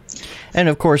in. And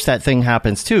of course that thing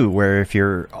happens too, where if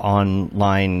you're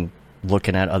online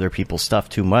looking at other people's stuff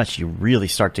too much, you really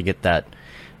start to get the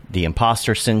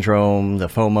imposter syndrome, the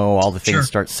FOMO, all the things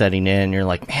start setting in. You're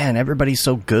like, man, everybody's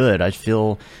so good. I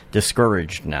feel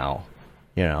discouraged now.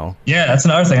 Yeah, that's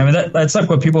another thing. I mean, that's like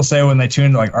what people say when they tune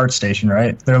into like ArtStation,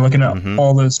 right? They're looking at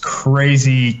all those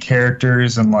crazy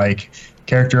characters and like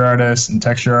character artists and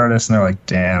texture artists, and they're like,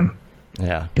 damn.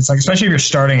 Yeah. It's like, especially if you're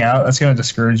starting out, that's going to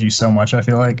discourage you so much, I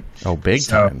feel like. Oh, big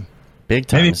time. Big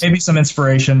time. Maybe some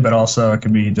inspiration, but also it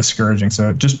can be discouraging.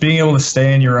 So just being able to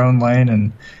stay in your own lane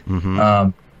and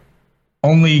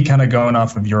only kind of going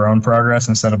off of your own progress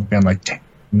instead of being like, damn,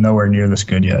 nowhere near this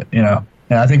good yet, And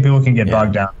I think people can get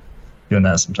bogged down doing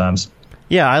that sometimes.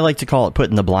 Yeah, I like to call it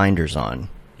putting the blinders on,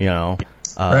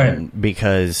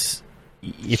 because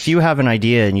if you have an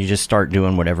idea and you just start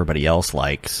doing what everybody else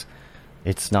likes,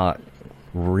 it's not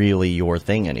really your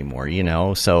thing anymore,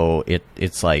 So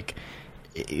it's like,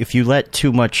 if you let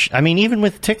too much, I mean, even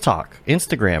with TikTok,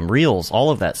 Instagram, Reels, all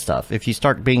of that stuff, if you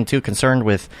start being too concerned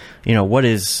with, what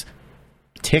is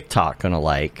TikTok gonna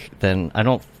like, then I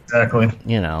don't exactly.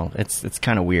 It's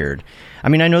kind of weird. I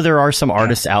mean, I know there are some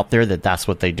artists out there that's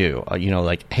what they do.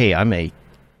 Like, hey, I'm a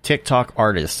TikTok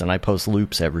artist and I post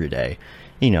loops every day.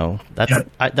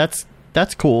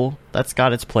 That's cool. That's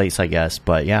got its place, I guess.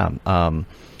 But yeah,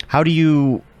 how do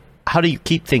you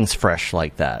keep things fresh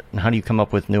like that? And how do you come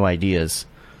up with new ideas?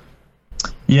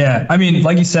 Yeah, I mean,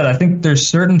 like you said, I think there's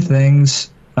certain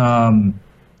things.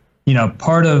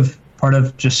 Part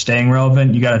of just staying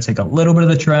relevant, you got to take a little bit of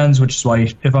the trends, which is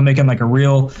why if I'm making like a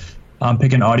reel, I'm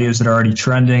picking audios that are already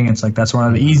trending. It's like that's one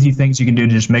of the easy things you can do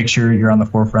to just make sure you're on the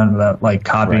forefront without like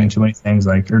copying too many things,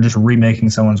 or just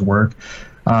remaking someone's work.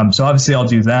 So obviously I'll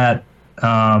do that,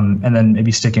 and then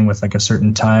maybe sticking with like a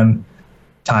certain time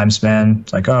span.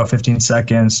 It's like 15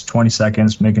 seconds, 20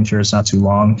 seconds, making sure it's not too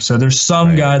long. So there's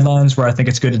some guidelines where I think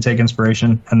it's good to take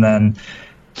inspiration, and then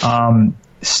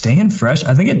staying fresh.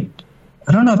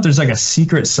 I don't know if there's like a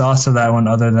secret sauce to that one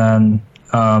other than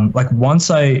like once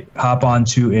I hop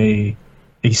onto a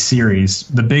series,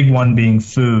 the big one being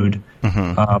food.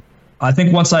 I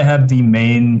think once I have the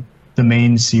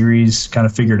main series kind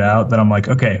of figured out, that I'm like,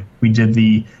 okay, we did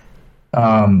the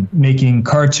making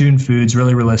cartoon foods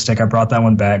really realistic. I brought that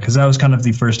one back because that was kind of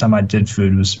the first time I did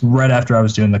food. It was right after I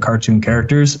was doing the cartoon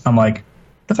characters. I'm like,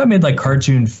 what if I made like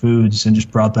cartoon foods and just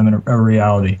brought them in a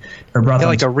reality, or brought them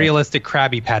like a realistic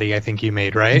Krabby Patty? I think you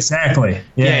made, right? Exactly.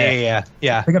 Yeah.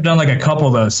 I think I've done like a couple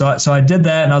of those. So I did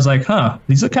that, and I was like,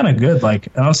 these look kind of good. Like,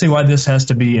 I don't see why this has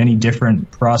to be any different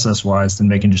process wise than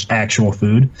making just actual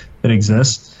food that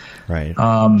exists. Right.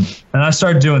 And I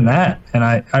started doing that, and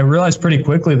I realized pretty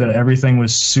quickly that everything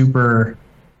was super.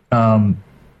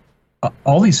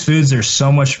 All these foods are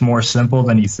so much more simple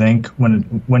than you think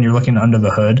when you're looking under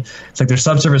the hood. It's like there's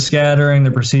subsurface scattering,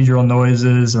 the procedural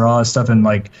noises, or all that stuff, and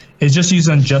like it's just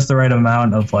using just the right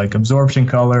amount of like absorption,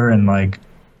 color, and like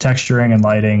texturing and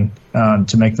lighting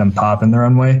to make them pop in their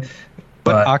own way.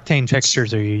 But Octane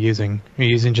textures are you using? Are you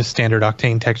using just standard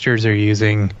Octane textures? Or are you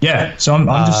using? Yeah, so I'm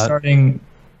just starting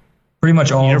pretty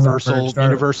much all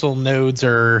universal nodes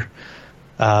are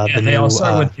the they all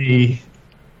start with the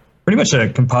pretty much a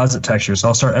composite texture. So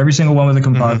I'll start every single one with a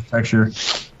composite texture.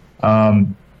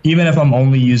 Even if I'm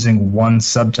only using one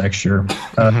subtexture,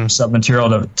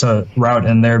 submaterial to route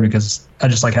in there, because I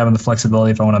just like having the flexibility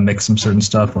if I want to mix some certain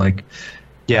stuff, like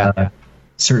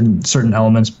certain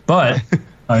elements. But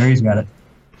he's got it.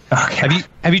 Okay.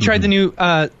 Have you tried the new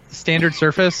standard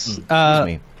surface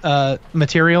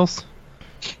materials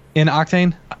in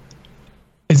Octane?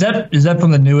 Is that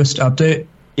from the newest update?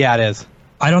 Yeah, it is.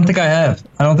 I don't think I have.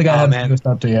 I have the newest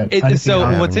update yet.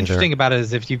 So what's interesting about it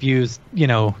is if you've used,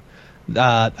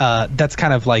 that's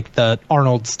kind of like the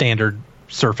Arnold standard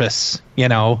surface,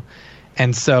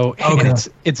 and so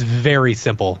it's very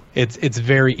simple. It's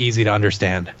very easy to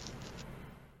understand.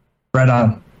 Right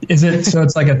on. Is it so?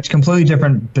 It's like a completely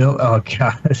different build. Oh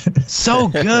god, so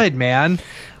good, man.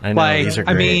 I know, these are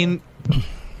great. I mean,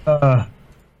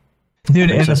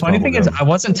 dude, and the funny thing is, I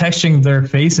wasn't texturing their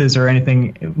faces or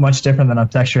anything much different than I'm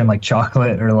texturing like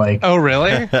chocolate or like. Oh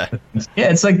really? Yeah,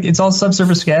 it's like it's all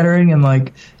subsurface scattering and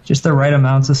like just the right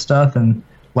amounts of stuff and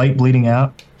light bleeding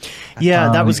out. Yeah,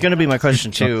 that was going to be my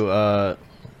question too.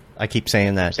 I keep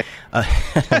saying that.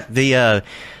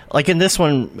 Like in this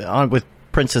one with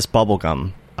Princess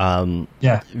Bubblegum.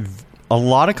 A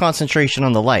lot of concentration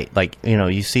on the light. Like,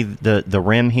 you see the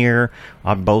rim here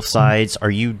on both sides.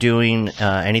 Are you doing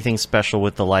anything special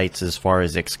with the lights as far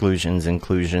as exclusions,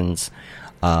 inclusions?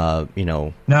 No.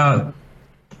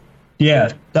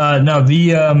 Yeah. No,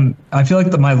 I feel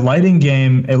like my lighting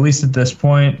game, at least at this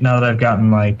point, now that I've gotten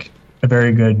like a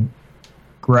very good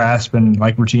grasp and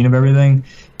like routine of everything,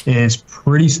 is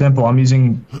pretty simple. I'm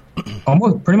using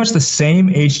almost pretty much the same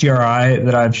HDRI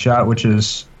that I've shot, which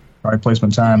is product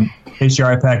placement time,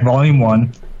 HDRI pack volume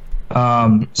 1.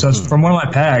 So it's from one of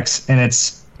my packs, and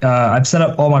it's I've set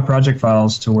up all my project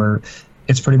files to where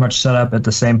it's pretty much set up at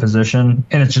the same position,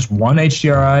 and it's just one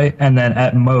HDRI and then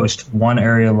at most one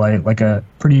area light, like a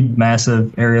pretty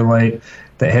massive area light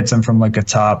that hits them from like a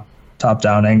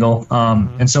top-down angle.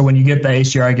 And so when you get the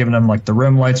HDRI giving them like the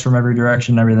rim lights from every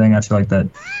direction and everything, I feel like that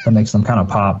makes them kind of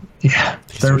pop. Yeah,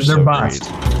 they're so boxed.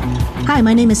 Hi,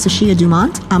 my name is Sashia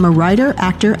Dumont. I'm a writer,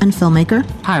 actor, and filmmaker.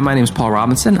 Hi, my name is Paul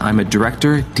Robinson. I'm a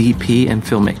director, DP, and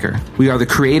filmmaker. We are the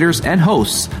creators and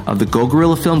hosts of the Go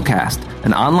Gorilla Filmcast,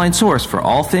 an online source for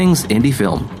all things indie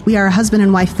film. We are a husband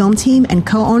and wife film team and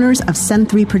co-owners of Send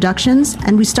 3 Productions,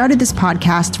 and we started this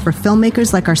podcast for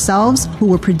filmmakers like ourselves who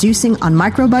were producing on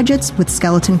micro budgets with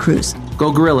skeleton crews.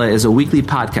 Go Gorilla is a weekly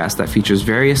podcast that features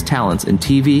various talents in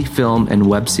TV, film, and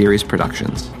web series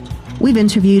productions. We've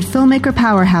interviewed filmmaker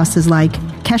powerhouses like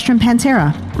Kestrin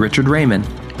Pantera, Richard Raymond,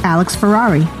 Alex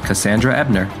Ferrari, Cassandra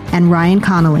Ebner, and Ryan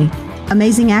Connolly.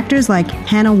 Amazing actors like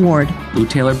Hannah Ward, Lou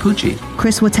Taylor Pucci,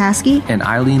 Chris Wataski, and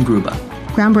Eileen Gruba.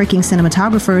 Groundbreaking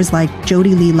cinematographers like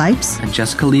Jody Lee Lipes, and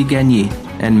Jessica Lee Gagné,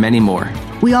 and many more.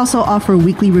 We also offer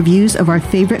weekly reviews of our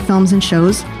favorite films and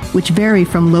shows, which vary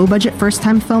from low-budget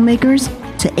first-time filmmakers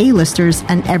to A-listers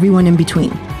and everyone in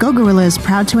between. Go Gorilla is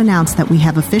proud to announce that we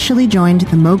have officially joined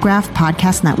the MoGraph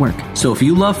Podcast Network. So if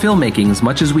you love filmmaking as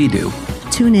much as we do,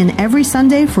 tune in every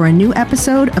Sunday for a new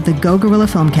episode of the Go Gorilla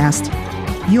Filmcast.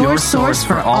 Your source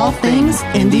for all things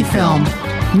indie film.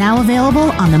 Now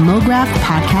available on the MoGraph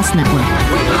Podcast Network.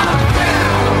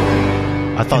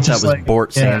 I thought that was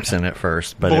Bort Sampson at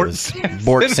first, but it was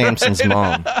Bort Sampson's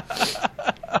mom.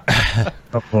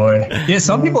 Oh boy. Yeah,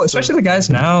 some people, especially the guys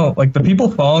now, like the people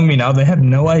following me now, they have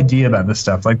no idea about this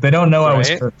stuff. Like they don't know I was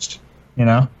cursed,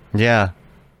 Yeah.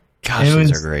 Gosh,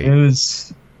 those are great. It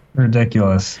was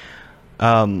ridiculous.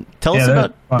 Tell us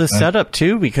about the setup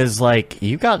too, because like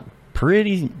you got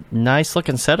pretty nice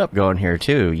looking setup going here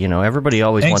too. Everybody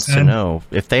always wants to know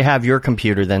if they have your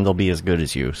computer, then they'll be as good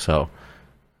as you. So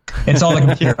it's all the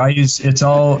computer I use.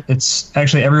 It's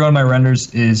actually every one of my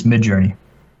renders is Midjourney.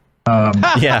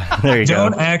 Yeah, there you go.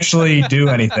 Don't actually do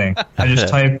anything. I just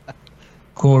type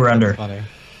cool render. Funny.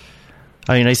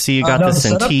 I mean, I see you got the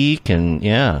Cintiq and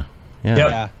yeah.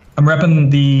 I'm repping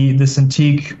the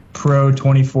Cintiq Pro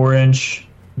 24-inch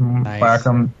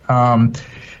Wacom.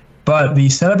 But the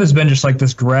setup has been just like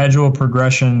this gradual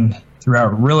progression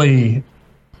throughout. Really,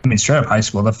 straight up high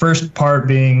school. The first part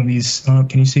being these,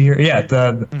 can you see here? Yeah,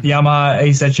 the Yamaha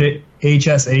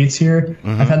HS8s here.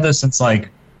 I've had those since like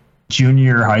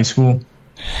junior high school.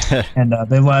 And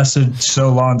they lasted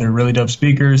so long. They're really dope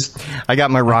speakers. I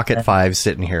got my Rocket 5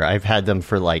 sitting here. I've had them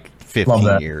for like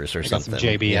 15 years or something. Some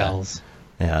JBLs.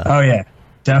 Yeah. Oh, yeah.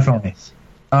 Definitely.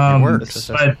 It works.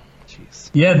 But,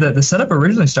 yeah, the setup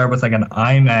originally started with like an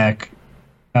iMac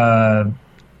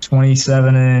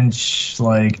 27-inch,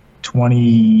 like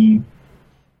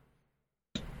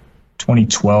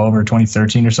 2012 or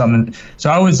 2013 or something. So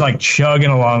I was like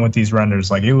chugging along with these renders.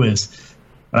 Like it was...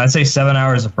 When I'd say 7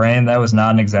 hours a frame, that was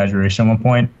not an exaggeration at one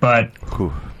point. But,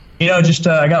 just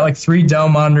I got like 3 Dell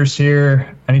monitors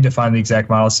here. I need to find the exact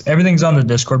models. Everything's on the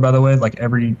Discord, by the way, like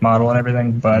every model and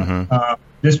everything. But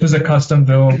this was a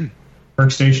custom-built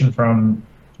workstation from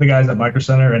the guys at Micro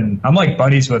Center. And I'm like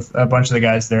buddies with a bunch of the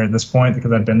guys there at this point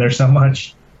because I've been there so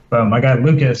much. But my guy,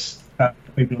 Lucas,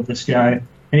 we built this guy.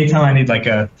 Anytime I need like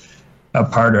a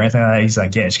part or anything like that, he's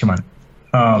like, yeah, just come on.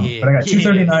 But I got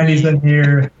 23090s in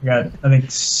here. I got, I think,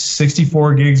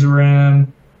 64 gigs of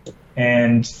RAM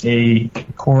and a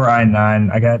Core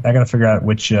i9. I got to figure out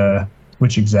which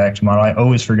exact model. I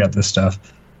always forget this stuff.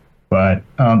 But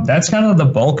that's kind of the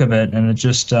bulk of it. And it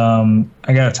just, I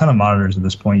got a ton of monitors at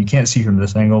this point. You can't see from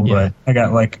this angle, but I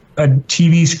got like a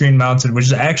TV screen mounted, which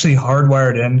is actually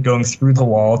hardwired in, going through the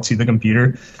wall to the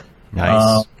computer.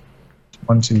 Nice.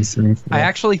 1, 2, 3, 4. I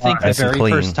actually think the very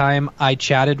first time I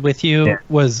chatted with you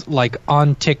was like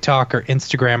on TikTok or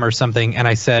Instagram or something, and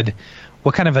I said,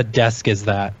 "What kind of a desk is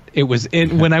that?" It was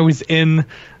when I was in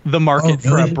the market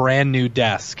for a brand new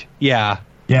desk. Yeah.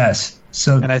 Yes.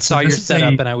 And I saw your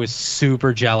setup, and I was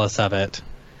super jealous of it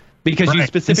because you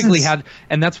specifically had,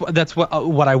 and that's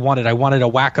what I wanted. I wanted a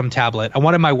Wacom tablet. I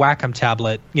wanted my Wacom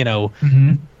tablet, in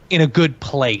a good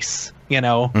place.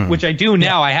 Which I do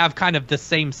now. I have kind of the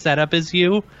same setup as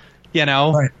you,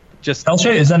 just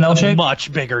L-shape. Is that an L-shape?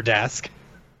 Much bigger desk.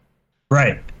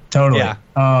 Right. Totally. Yeah.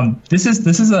 This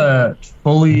is a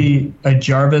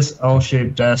Jarvis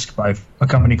L-shaped desk by a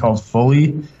company called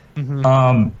Fully.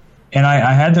 And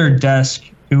I had their desk.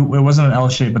 It wasn't an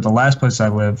L-shape, but the last place I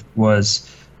lived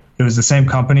was the same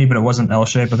company, but it wasn't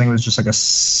L-shape. I think it was just like a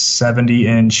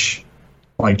 70-inch,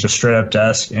 like just straight up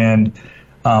desk. And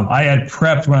I had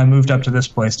prepped when I moved up to this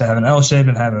place to have an L-shape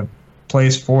and have a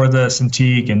place for the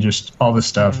Cintiq and just all this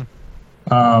stuff.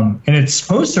 And it's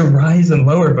supposed to rise and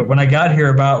lower, but when I got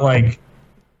here about like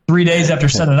 3 days after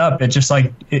setting it up, it just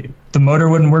like the motor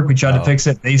wouldn't work. We tried to fix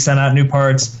it. They sent out new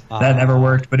parts. That never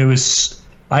worked. But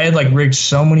I had like rigged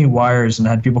so many wires and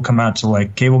had people come out to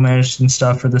like cable manage and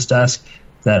stuff for this desk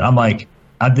that I'm like,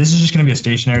 this is just going to be a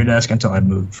stationary desk until I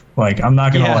move. Like, I'm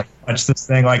not going to like touch this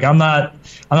thing. Like, I'm not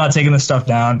taking this stuff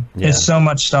down. Yeah. There's so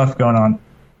much stuff going on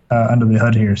under the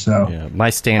hood here. So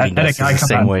my standing desk is the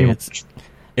same way.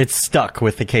 It's stuck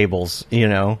with the cables,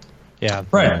 Yeah.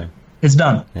 Right. Yeah. It's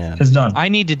done. Yeah. It's done. I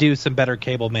need to do some better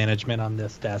cable management on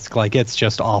this desk. Like, it's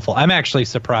just awful. I'm actually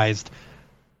surprised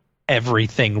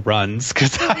everything runs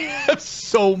because I have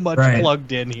so much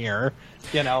plugged in here.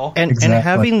 And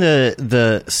having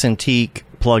the Cintiq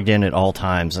plugged in at all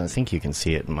times, and I think you can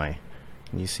see it in my.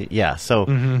 Can you see? Yeah. So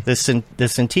the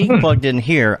Cintiq plugged in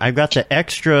here. I've got the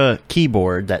extra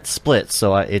keyboard that splits,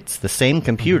 so it's the same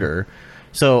computer.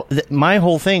 So my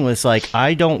whole thing was like,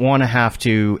 I don't want to have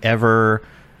to ever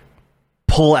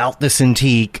pull out the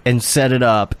Cintiq and set it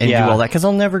up and do all that because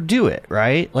I'll never do it.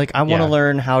 Right? Like I want to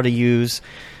learn how to use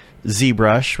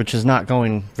ZBrush, which is not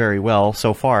going very well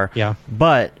so far. Yeah.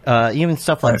 But even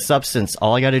stuff like Substance,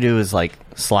 all I got to do is like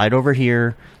slide over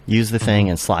here, use the thing,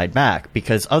 and slide back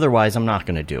because otherwise I'm not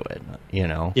going to do it.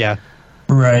 Yeah.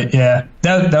 Right. Yeah.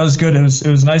 That was good. It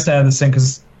was nice to have this thing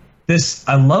because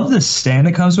I love this stand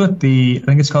it comes with. I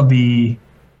think it's called the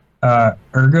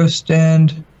Ergo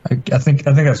stand. I think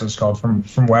that's what it's called from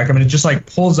Wacom. And it just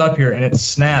like pulls up here and it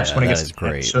snaps when it gets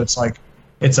great. So it's like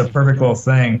it's a perfect little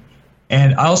thing.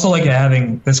 And I also like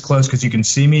having this close because you can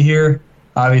see me here,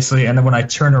 obviously. And then when I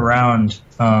turn around,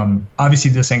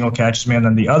 obviously this angle catches me. And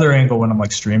then the other angle when I'm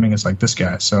like streaming is like this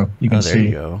guy. So you can see. There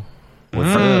you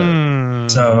go.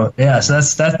 So, yeah. So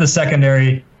that's the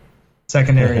secondary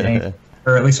angle.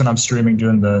 Or at least when I'm streaming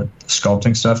doing the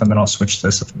sculpting stuff. And then I'll switch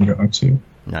this if I'm going to.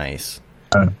 Nice.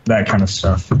 That kind of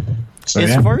stuff. So,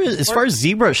 as far as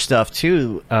ZBrush stuff,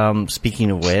 too,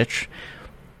 speaking of which...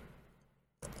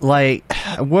 Like,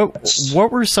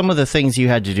 what were some of the things you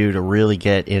had to do to really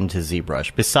get into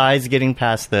ZBrush besides getting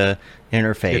past the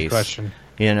interface? Good question.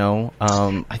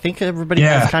 I think everybody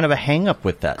has kind of a hang up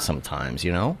with that sometimes.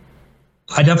 I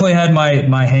definitely had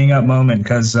my hang up moment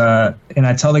because, and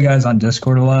I tell the guys on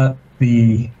Discord a lot,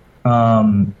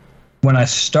 when I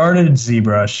started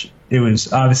ZBrush, it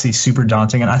was obviously super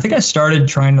daunting, and I think I started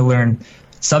trying to learn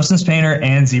Substance Painter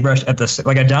and ZBrush at the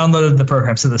I downloaded the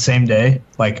programs the same day,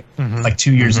 like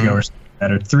 2 years ago or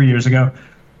something, or 3 years ago.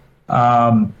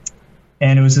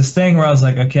 And it was this thing where I was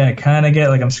like, okay, I kind of get,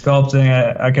 like, I'm sculpting.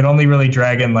 I could only really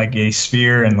drag in, like, a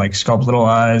sphere and, like, sculpt little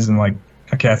eyes and, like,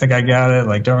 okay, I think I got it.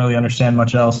 Like, don't really understand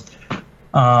much else.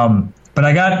 But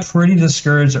I got pretty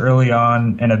discouraged early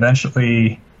on, and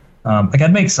eventually, like,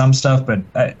 I'd make some stuff, but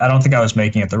I don't think I was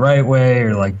making it the right way,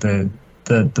 or, like, the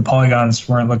polygons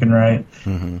weren't looking right.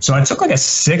 So I took, like, a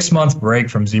 6-month break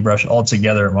from ZBrush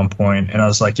altogether at one point, and I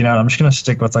was like, I'm just going to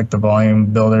stick with, like, the volume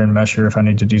builder and mesher if I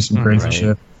need to do some crazy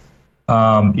shit.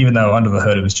 Even though under the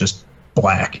hood it was just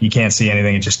black. You can't see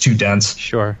anything. It's just too dense.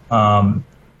 Sure.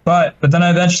 But then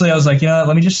I was like,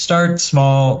 let me just start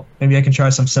small. Maybe I can try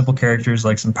some simple characters,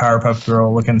 like some Powerpuff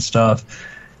Girl looking stuff.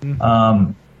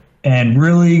 And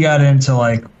really got into,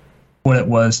 like, what it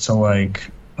was to,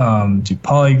 like, do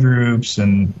polygroups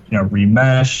and,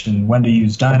 remesh and when to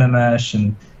use Dynamesh.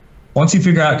 And once you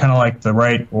figure out kind of, like, the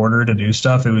right order to do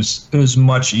stuff, it was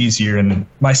much easier. And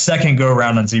my second go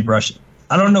around on ZBrush,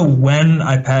 I don't know when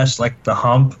I passed, like, the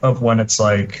hump of when it's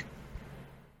like,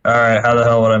 all right, how the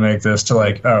hell would I make this, to,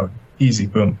 like, oh, easy,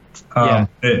 boom. That's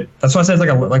why I said it's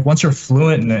like once you're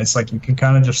fluent in it, it's like you can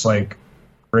kind of just, like,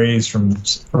 raise from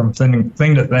thing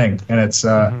to thing. And it's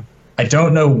I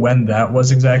don't know when that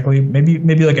was exactly.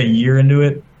 Maybe like a year into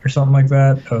it or something like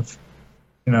that.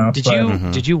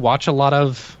 Did you watch a lot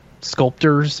of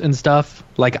sculptors and stuff?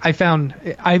 Like, I've done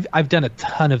a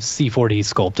ton of C4D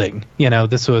sculpting.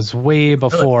 This was way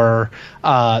before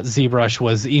ZBrush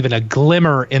was even a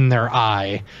glimmer in their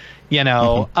eye.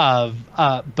 But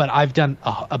I've done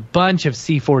a bunch of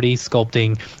C4D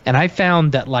sculpting, and I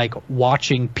found that, like,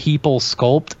 watching people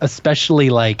sculpt,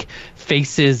 especially, like,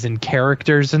 faces and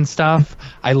characters and stuff,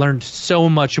 I learned so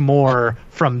much more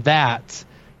from that.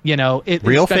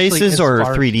 Real faces or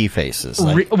 3D faces?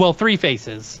 Well, 3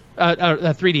 faces.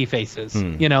 3D faces,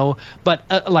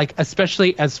 but like,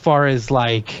 especially as far as,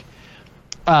 like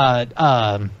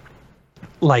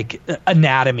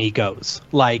anatomy goes,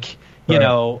 like,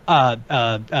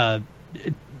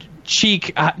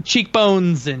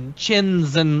 cheekbones and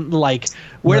chins and, like,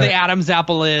 where the Adam's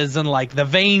apple is and, like, the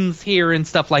veins here and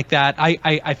stuff like that.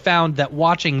 I found that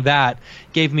watching that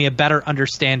gave me a better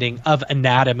understanding of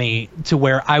anatomy, to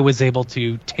where I was able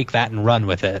to take that and run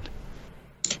with it.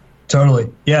 Totally.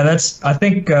 Yeah, I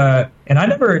think, and I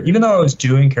never, even though I was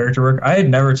doing character work, I had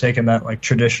never taken that, like,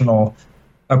 traditional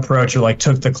approach, or, like,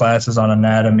 took the classes on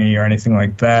anatomy or anything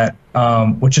like that,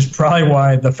 which is probably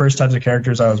why the first types of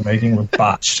characters I was making were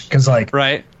botched. Because, like,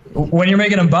 when you're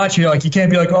making them botched, you're like, you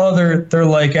can't be like, oh, they're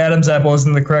like Adam's apple is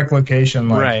in the correct location.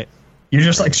 Like, you're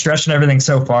just, like, stretching everything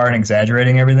so far and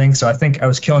exaggerating everything. So I think I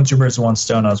was killing two birds with one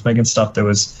stone. I was making stuff that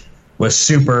was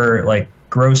super, like,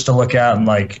 gross to look at and,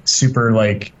 like, super,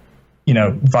 like,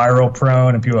 viral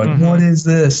prone, and people are like, what is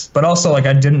this? But also, like,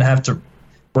 I didn't have to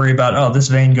worry about, oh, this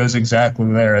vein goes exactly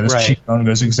there, this cheekbone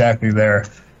goes exactly there.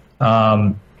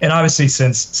 And obviously,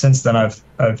 since then, I've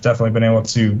definitely been able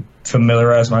to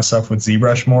familiarize myself with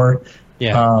ZBrush more.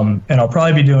 And I'll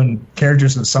probably be doing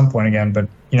characters at some point again. But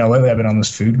lately I've been on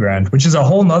this food grind, which is a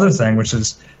whole nother thing.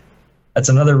 That's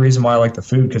another reason why I like the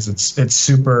food, because it's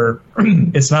super.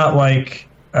 It's not like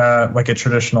a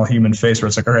traditional human face where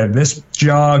it's like, all right, this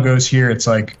jaw goes here. It's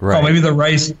like, oh, maybe the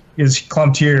rice is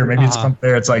clumped here, maybe it's clumped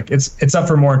there. It's like it's up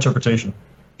for more interpretation.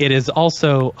 It is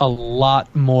also a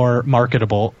lot more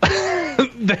marketable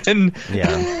than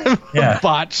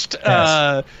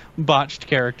botched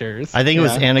characters. I think it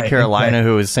was Anna Carolina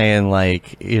who was saying,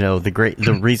 like,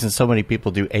 the reason so many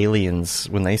people do aliens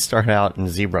when they start out in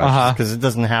ZBrush is because it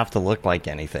doesn't have to look like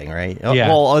anything, right?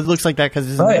 Well, it looks like that because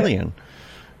it's an alien.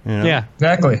 Yeah,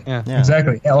 exactly. Yeah.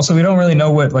 Exactly. Yeah, also, we don't really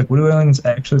know what do aliens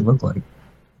actually look like.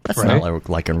 That's not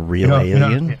like a real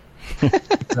alien.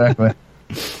 Exactly.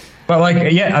 But, like,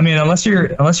 I mean, unless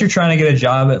you're trying to get a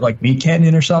job at, like, Meat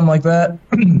Canyon or something like that,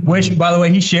 which, by the way,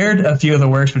 he shared a few of the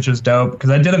works, which was dope, because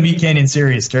I did a Meat Canyon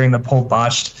series during the whole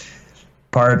botched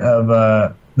part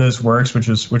of those works, which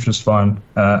was fun.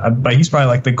 But he's probably,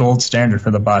 like, the gold standard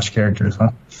for the botched characters, huh?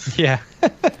 Yeah.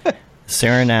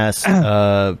 Saren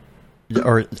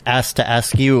asked to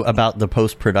ask you about the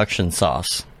post-production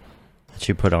sauce that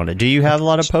you put on it. Do you have a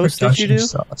lot of posts that you do?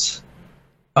 Sauce.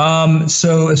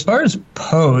 So as far as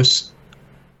posts,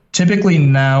 typically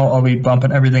now I'll be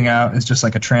bumping everything out as just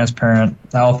like a transparent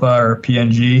alpha or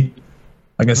PNG,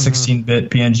 like a 16-bit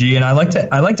PNG, and I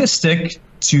like to stick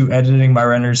to editing my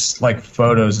renders like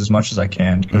photos as much as I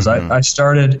can, because I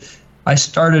started I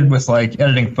started with like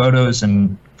editing photos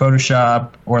in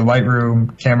Photoshop or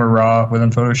Lightroom, Camera Raw within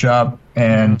Photoshop.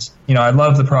 And, you know, I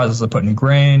love the process of putting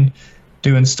grain,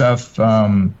 doing stuff,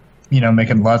 you know,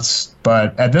 making LUTs.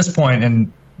 But at this point,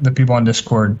 and the people on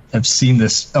Discord have seen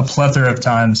this a plethora of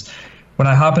times, when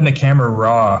I hop into Camera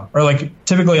Raw, or like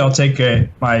typically I'll take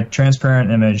my transparent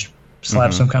image,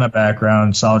 slap some kind of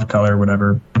background, solid color,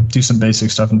 whatever, do some basic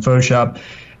stuff in Photoshop,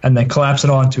 and then collapse it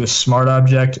all into a smart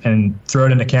object and throw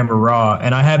it into Camera Raw.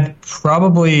 And I have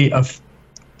probably I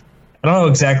don't know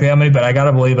exactly how many, but I got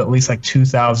to believe at least like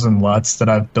 2,000 LUTs that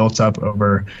I've built up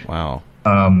over. Wow.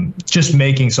 Just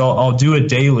making. So I'll do it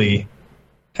daily,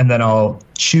 and then I'll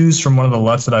choose from one of the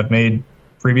LUTs that I've made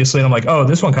previously. And I'm like, oh,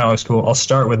 this one kind of looks cool. I'll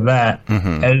start with that,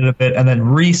 edit a bit, and then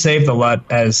resave the LUT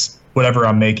as whatever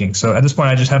I'm making. So at this point,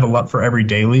 I just have a LUT for every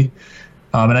daily.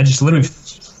 And I just literally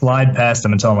slide past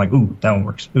them until I'm like, ooh, that one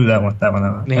works. Ooh, that one.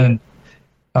 Man.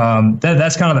 And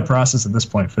that's kind of the process at this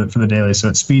point for the daily. So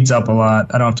it speeds up a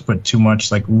lot. I don't have to put too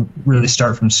much, like really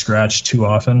start from scratch too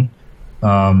often.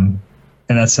 And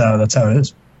that's how it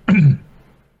is.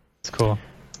 It's cool.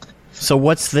 So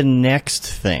what's the next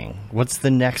thing? What's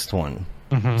the next one?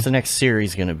 What's the next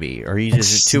series going to be? Or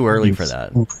is it too early for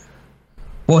that?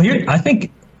 Well, here, I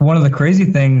think one of the crazy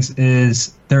things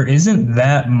is there isn't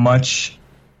that much,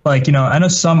 like, you know, I know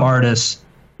some artists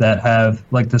that have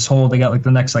like this whole, they got like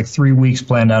the next like 3 weeks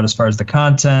planned out as far as the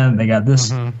content. They got this,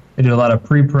 they do a lot of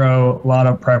pre-pro, a lot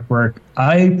of prep work.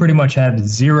 I pretty much have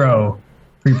zero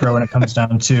pre-pro when it comes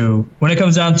down to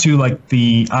like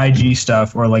the IG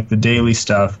stuff or like the daily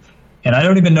stuff. And I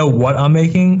don't even know what I'm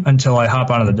making until I hop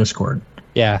onto the Discord.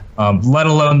 Yeah. Let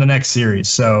alone the next series.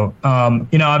 So,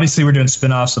 you know, obviously we're doing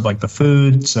spin-offs of like the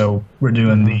food. So we're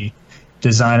doing the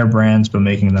designer brands, but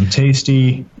making them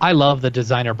tasty. I love the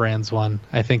designer brands one.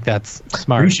 I think that's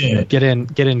smart. Appreciate it. Get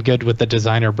in good with the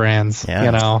designer brands. Yeah.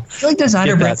 You know, I feel like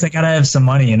designer brands, they gotta have some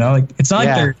money. You know, like it's not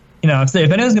like they're, you know, if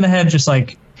anyone's gonna have just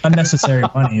like unnecessary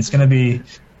money, it's gonna be,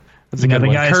 that's a good the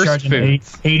one. guy's charging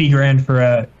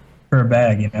 $80,000 for a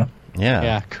bag. You know. Yeah.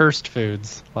 Yeah. Cursed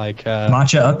foods like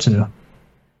matcha up to.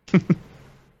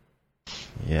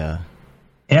 Yeah.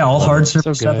 Yeah, all hard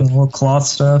surface stuff and little cloth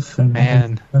stuff. And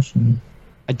man,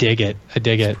 I dig it.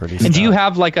 And do you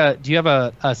have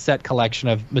a set collection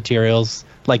of materials,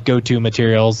 like go-to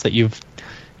materials that you've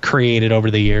created over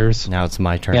the years? Now it's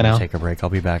my turn to take a break. I'll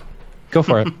be back. Go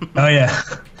for it. Oh yeah.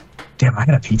 Damn, I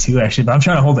got a P2 actually, but I'm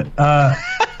trying to hold it.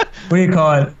 What do you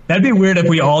call it? That'd be weird if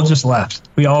we all just left.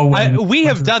 We all went. We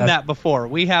have done that before.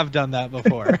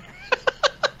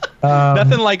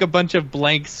 Nothing like a bunch of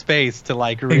blank space to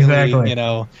like really, you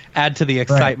know, add to the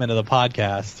excitement of the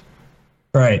podcast.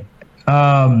 Right.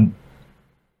 No,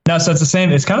 so it's the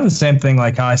same. It's kind of the same thing.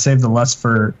 Like how I saved the LUTs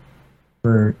for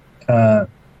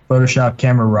Photoshop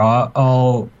Camera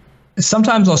Raw.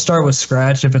 Sometimes I'll start with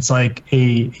scratch if it's like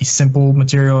a simple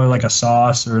material or like a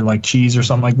sauce or like cheese or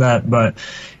something like that. But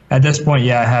at this point,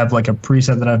 I have like a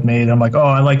preset that I've made. I'm like, oh,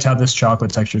 I liked how this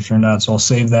chocolate texture turned out, so I'll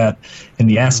save that in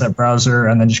the asset browser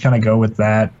and then just kind of go with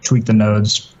that, tweak the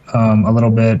nodes a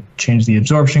little bit, change the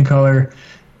absorption color.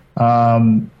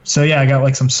 So I got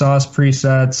like some sauce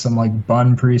presets, some like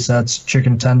bun presets,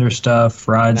 chicken tender stuff,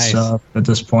 fried stuff at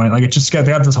this point. Like it just got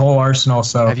this whole arsenal.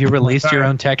 So have you released your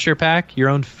own texture pack, your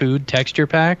own food texture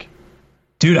pack?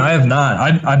 Dude, I have not.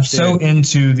 I'm so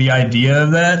into the idea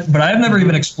of that, but I've never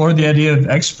even explored the idea of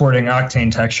exporting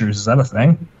Octane textures. Is that a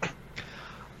thing?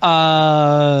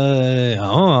 I don't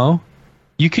know.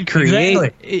 You could create.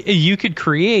 Exactly. You could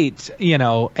create. You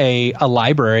know, a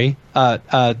library, a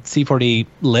C4D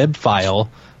lib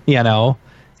file. You know,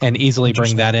 and easily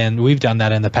bring that in. We've done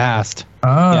that in the past. You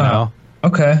know.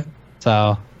 Okay.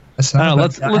 So. I don't know,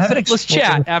 let's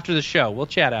chat after the show. We'll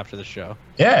chat after the show.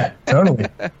 Yeah, totally.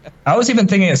 I was even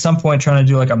thinking at some point trying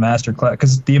to do like a master class,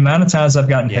 because the amount of times I've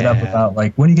gotten hit up about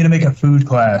like, when are you going to make a food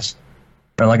class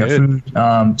or like a food?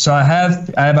 So I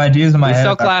have ideas in my head. We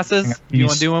sell classes. You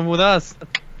want to do one with us?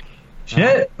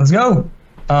 Shit, let's go.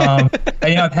 And,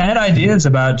 I've had ideas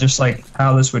about just like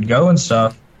how this would go and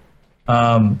stuff.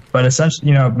 But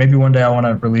essentially, maybe one day I want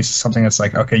to release something that's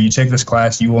like, okay, you take this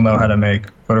class, you will know how to make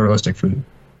photorealistic food.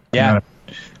 Yeah.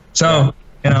 So,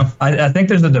 I think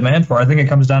there's a demand for it. I think it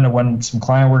comes down to when some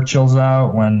client work chills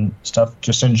out, when stuff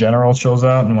just in general chills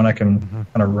out, and when I can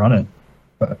kind of run it.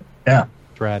 But yeah.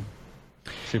 It's rad.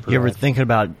 Super you ever think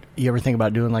about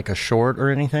doing like a short or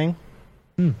anything?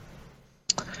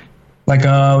 Like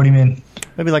what do you mean?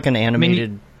 Maybe like an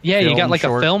animated you got like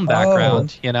short. A film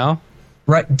background,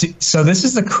 Right. So this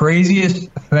is the craziest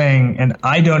thing, and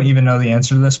I don't even know the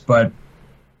answer to this, but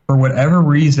for whatever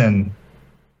reason,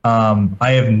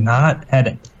 I have not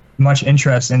had much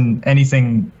interest in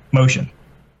anything motion.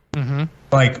 Mm-hmm.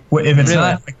 Like if it's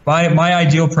not like my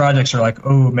ideal projects are like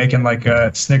making like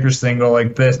a Snickers thing go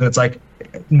like this, and it's like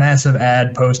massive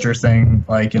ad poster thing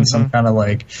like in some kind of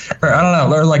like, or I don't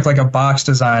know, or like a box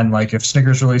design, like if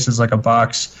Snickers releases like a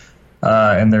box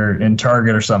and they're in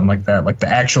Target or something like that, like the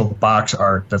actual box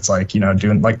art that's like, you know,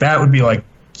 doing like that would be like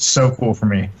so cool for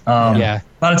me. A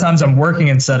lot of times I'm working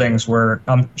in settings where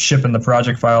I'm shipping the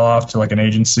project file off to like an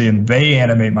agency and they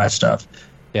animate my stuff.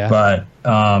 Yeah. But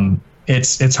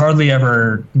it's hardly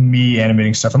ever me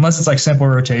animating stuff unless it's like simple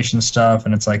rotation stuff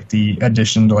and it's like the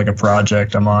addition to like a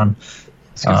project I'm on.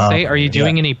 I was gonna say, are you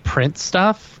doing any print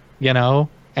stuff? You know,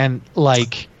 and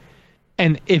like,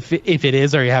 and if it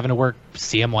is, are you having to work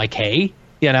CMYK?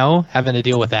 You know, having to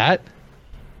deal with that?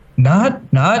 Not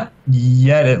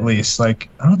yet, at least. Like,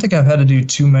 I don't think I've had to do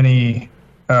too many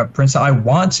prints. I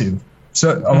want to.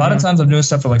 So a lot of times I'm doing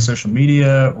stuff for like social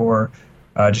media or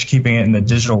just keeping it in the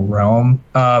digital realm.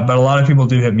 But a lot of people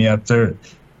do hit me up.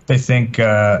 They think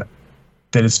that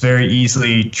it's very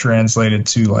easily translated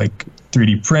to like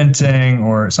 3D printing,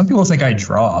 or some people think I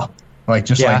draw, like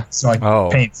just like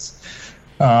paints.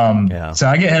 So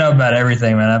I get hit up about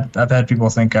everything, man. I've had people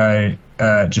think I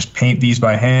just paint these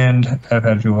by hand. I've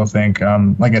had people think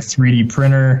like a 3D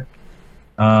printer.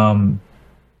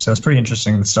 So it's pretty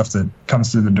interesting, the stuff that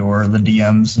comes through the door, the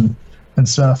DMs and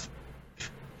stuff.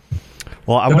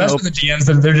 Well, the best of the DMs,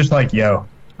 they're just like, "Yo,"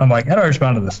 I'm like, "How do I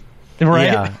respond to this?"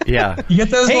 Right? Yeah. You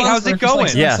get those? Hey, how's it going?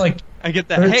 Like, like, I get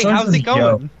that. Hey, how's it going?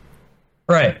 Yo.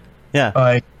 Right. Yeah.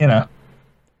 Like, you know.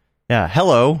 Yeah.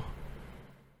 Hello.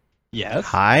 Yes.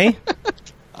 Hi.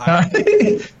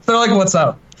 They're like, "What's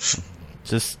up?"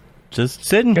 Just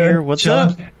sitting here. What's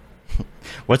up?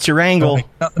 What's your angle? Like,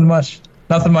 nothing much.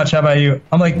 How about you?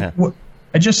 I'm like,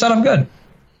 I just said I'm good.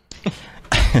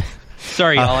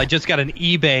 Sorry, y'all. I just got an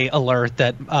eBay alert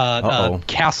that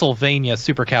Castlevania,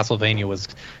 Super Castlevania was,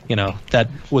 that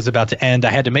was about to end.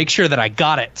 I had to make sure that I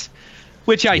got it,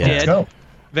 which I did.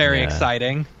 Very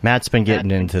exciting. Matt's been getting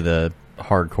into the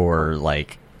hardcore,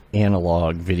 like,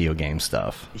 analog video game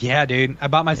stuff. Yeah, dude. I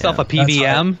bought myself a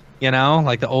PVM,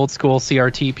 like the old school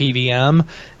CRT PVM.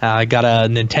 I got a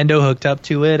Nintendo hooked up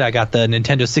to it. I got the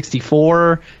Nintendo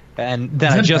 64, and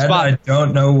then I just bought... I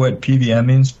don't know what PVM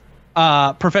means.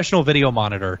 Professional video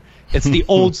monitor. It's the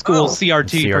old school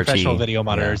CRT professional video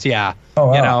monitors. Yeah. Oh,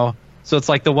 wow. So it's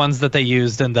like the ones that they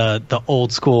used in the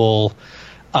old school,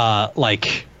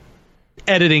 like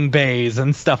editing bays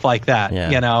and stuff like that.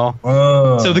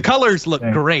 Whoa. So the colors look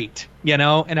great.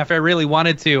 And if I really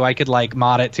wanted to, I could like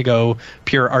mod it to go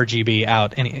pure RGB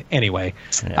out. Anyway,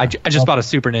 I just bought a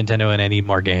Super Nintendo and I need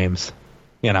more games.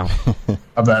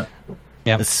 Of that.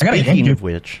 Yeah. Speaking of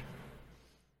which.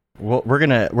 Well, we're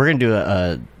gonna do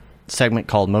a segment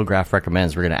called MoGraph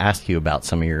Recommends. We're gonna ask you about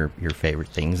some of your favorite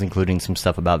things, including some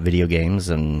stuff about video games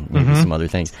and maybe some other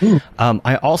things.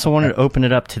 I also wanted to open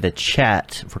it up to the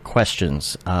chat for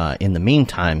questions in the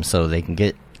meantime, so they can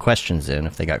get questions in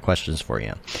if they got questions for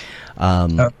you.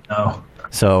 No.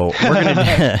 So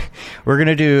we're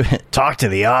gonna do talk to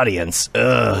the audience.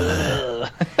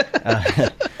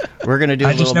 We're gonna do.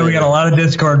 I just know we got a lot of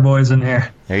Discord boys in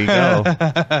here. There you go.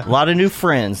 A lot of new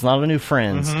friends. Here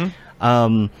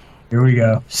we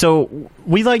go. So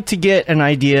we like to get an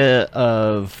idea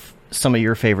of some of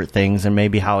your favorite things and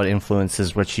maybe how it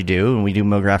influences what you do. And we do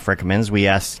MoGraph Recommends. We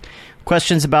ask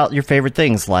questions about your favorite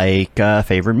things, like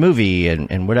favorite movie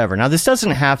and whatever. Now, this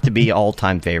doesn't have to be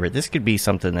all-time favorite. This could be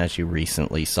something that you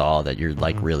recently saw that you're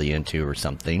like really into or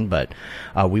something. But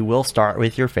we will start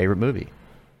with your favorite movie.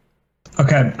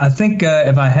 Okay, I think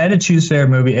if I had to choose favorite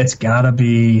movie, it's gotta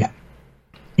be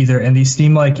either, and these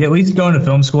seem like, at least going to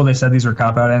film school, they said these were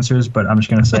cop-out answers, but I'm just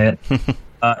gonna say it.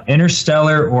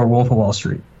 Interstellar or Wolf of Wall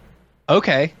Street.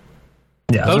 Okay.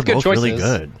 Yeah, those both are good both choices. Really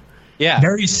good. Yeah.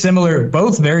 Very similar,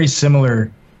 both very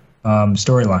similar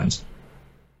storylines.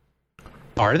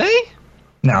 Are they?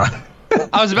 No.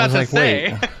 I was about to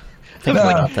say.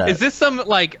 Is this some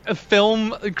like a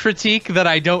film critique that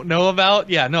I don't know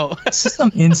about? Yeah, no. It's just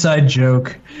some inside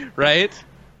joke, right?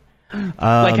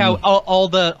 Like how all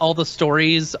the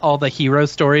stories, all the hero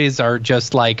stories are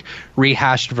just like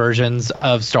rehashed versions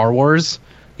of Star Wars.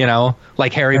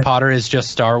 Like Harry Potter is just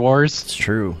Star Wars. It's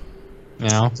true.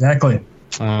 Exactly.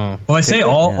 Well, I say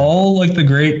all like the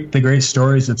great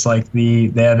stories. It's like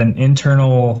they have an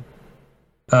internal.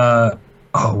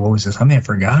 What was this? I may have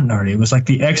forgotten already. It was like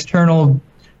the external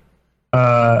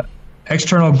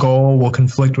goal will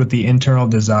conflict with the internal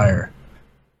desire.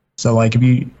 So like if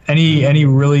you any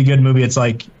really good movie, it's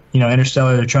like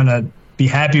Interstellar. They're trying to be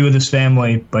happy with his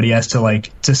family, but he has to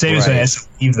to save his family, he has to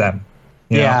leave them.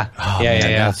 Yeah. Oh,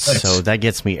 man, so that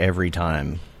gets me every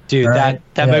time. Dude, right?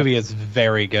 that movie is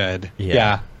very good.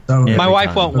 Yeah. So my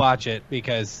wife won't watch it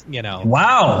because,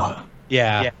 Wow.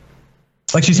 Yeah.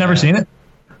 Like she's never seen it?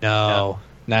 No.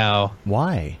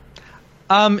 Why?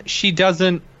 She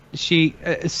doesn't.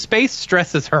 Space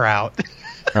stresses her out.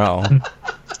 Oh.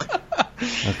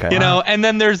 Okay. And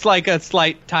then there's like a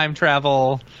slight time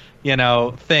travel,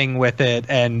 thing with it,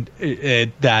 and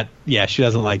she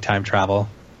doesn't like time travel.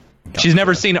 Gotcha. She's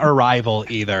never seen Arrival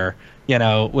either,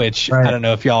 which I don't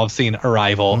know if y'all have seen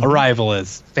Arrival. Mm-hmm. Arrival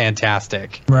is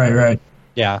fantastic. Right.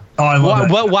 Yeah. Oh, I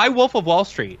love it. Why Wolf of Wall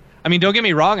Street? I mean, don't get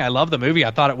me wrong. I love the movie.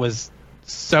 I thought it was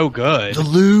so good. The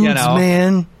lewds,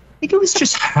 man. I think it was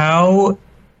just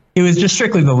it was just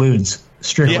strictly the lewds.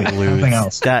 Strictly nothing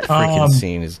else. That freaking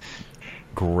scene is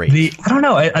great. I don't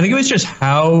know. I think it was just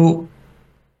how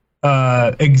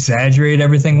exaggerated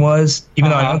everything was,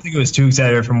 even though I don't think it was too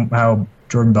exaggerated from how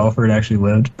Jordan Belfort actually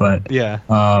lived. But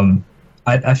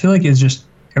I feel like it's just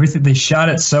everything. They shot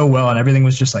it so well, and everything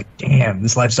was just like, damn,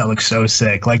 this lifestyle looks so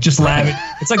sick. Like just laughing.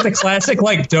 It's like the classic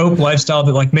like dope lifestyle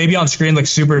that like maybe on screen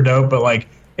looks super dope, but like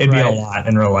it'd be a lot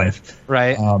in real life.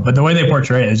 Right. But the way they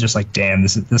portray it is just like, damn,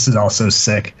 this is all so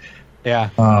sick. Yeah.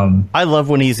 I love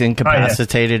when he's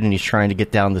incapacitated and he's trying to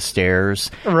get down the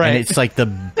stairs. Right. And it's like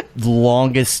the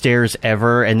longest stairs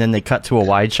ever, and then they cut to a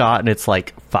wide shot and it's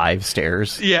like 5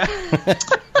 stairs. Yeah.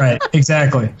 Right.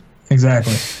 Exactly.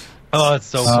 Oh, it's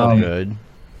so good.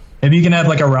 Maybe you can have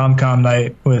like a rom-com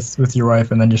night with your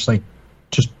wife and then just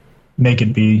make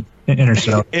it be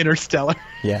Interstellar. Interstellar.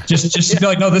 Yeah. Just be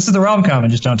like, no, this is the rom-com,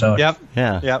 and just don't tell her. Yep.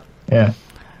 Yeah. Yeah.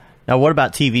 Now, what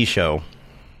about TV show?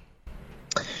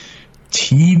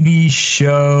 TV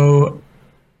show.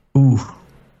 Ooh.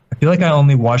 I feel like I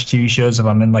only watch TV shows if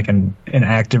I'm in like an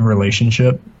active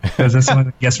relationship, because that's something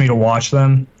that gets me to watch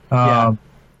them. So,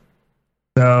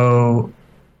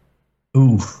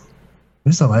 what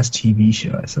was the last TV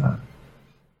show I saw?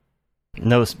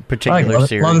 No particular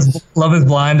series. Love is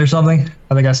Blind or something.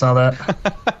 I think I saw that.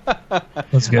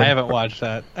 That's good. I haven't watched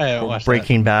that.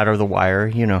 Breaking Bad or The Wire.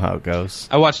 You know how it goes.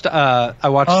 I watched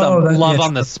some Love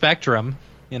on the Spectrum.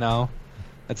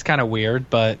 That's kind of weird,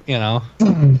 but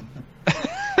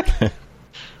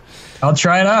I'll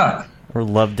try it out. Or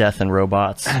Love, Death, and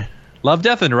Robots. Love,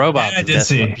 Death, and Robots. Yeah, I did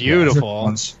see. Beautiful.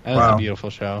 That was a beautiful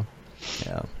show.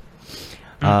 Yeah.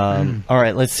 All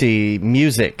right, let's see.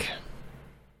 Music.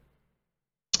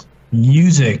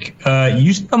 Usually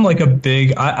I'm like a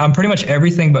big. I'm pretty much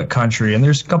everything but country, and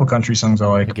there's a couple country songs I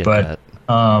like, but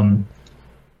that.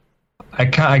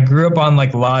 I grew up on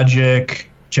like Logic,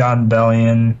 John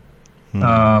Bellion.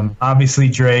 Obviously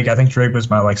Drake. I think Drake was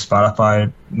my like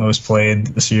Spotify most played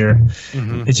this year.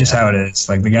 Mm-hmm. It's just how it is.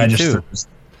 Like the guy just throws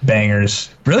bangers.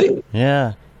 Really?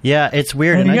 Yeah. It's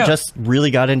weird. And I just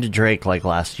really got into Drake like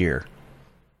last year.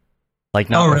 Like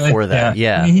not before that.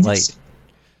 Yeah. I mean,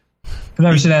 I've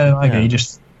never seen anything like it. He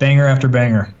just banger after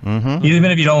banger. Mm-hmm.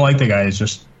 Even if you don't like the guy, it's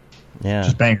just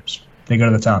bangers. They go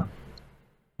to the top.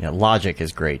 Yeah, Logic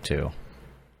is great too.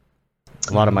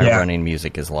 A lot of my running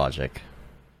music is Logic.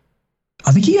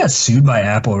 I think he got sued by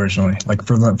Apple originally, like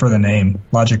for the name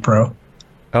Logic Pro.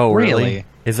 Oh, really?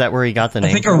 Is that where he got the name?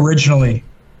 I think originally.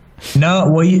 No,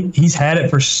 well, he's had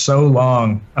it for so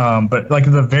long, but like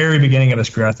at the very beginning of his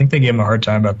career, I think they gave him a hard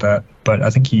time about that. But I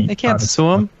think they can't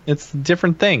sue him. It's a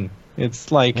different thing.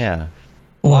 It's like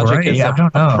Logic is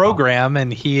a program,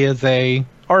 and he is a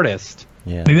artist.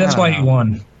 Yeah, maybe that's why he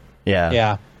won.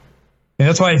 Yeah. And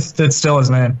that's why it's still his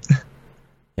name.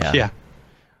 Yeah.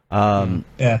 Now,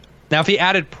 if he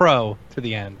added Pro to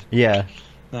the end. Yeah.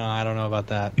 No, I don't know about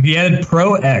that. If he added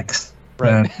Pro X,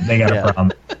 then they got a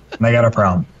problem. They got a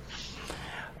problem.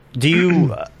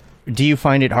 Do you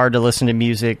find it hard to listen to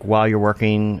music while you're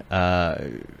working?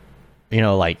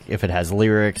 Like if it has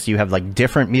lyrics, do you have like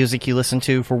different music you listen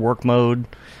to for work mode?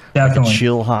 Definitely. Like a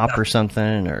chill hop or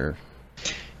something, or...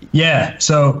 Yeah,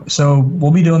 so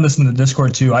we'll be doing this in the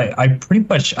Discord too. I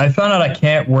found out I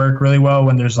can't work really well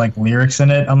when there's like lyrics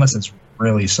in it, unless it's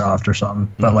really soft or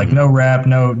something. But like no rap,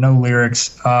 no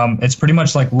lyrics. It's pretty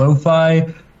much like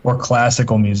lo-fi or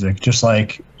classical music. Just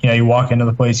like you walk into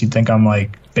the place, you'd think I'm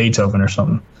like Beethoven or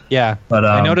something. Yeah, but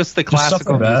I noticed the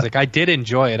classical music. I did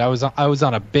enjoy it. I was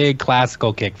on a big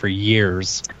classical kick for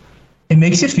years. It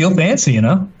makes you feel fancy,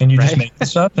 and you just make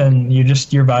stuff and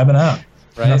you're vibing out.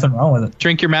 Right. Nothing wrong with it.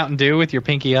 Drink your Mountain Dew with your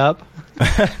pinky up.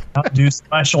 Mountain Dew,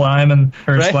 splash of lime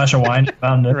splash of wine.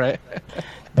 Mountain Dew. Right.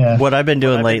 Yeah. What I've been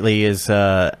doing lately is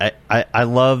I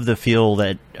love the feel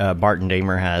that Martin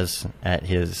Damer has at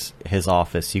his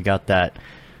office. You got that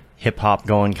hip hop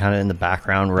going kind of in the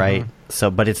background, right?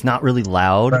 but it's not really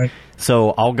loud. Right.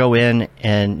 So I'll go in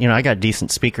and, I got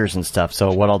decent speakers and stuff.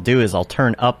 So what I'll do is I'll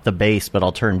turn up the bass, but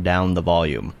I'll turn down the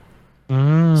volume.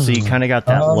 So you kind of got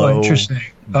that low. Interesting.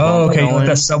 Oh, okay. Like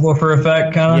that subwoofer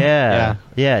effect, kind of.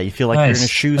 Yeah. You feel like you're in a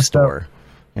shoe store.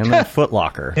 I'm in a Foot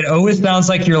Locker. It always sounds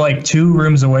like you're like 2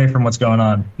 rooms away from what's going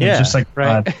on. It's just like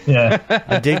right. Yeah.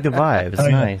 I dig the vibe. It's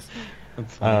nice.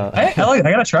 I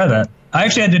gotta try that. I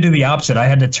actually had to do the opposite. I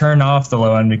had to turn off the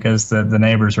low end because the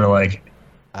neighbors were like,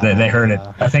 they heard it.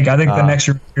 I think the next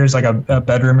room here is like a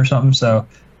bedroom or something. So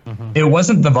it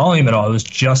wasn't the volume at all. It was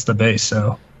just the bass.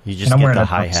 So you just get the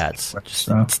hi hats.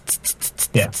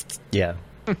 Yeah.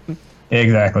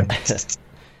 Exactly.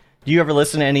 Do you ever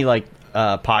listen to any like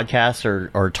podcasts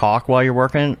or talk while you're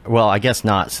working? Well, I guess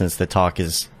not, since the talk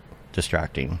is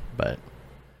distracting. But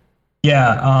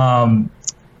yeah,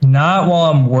 not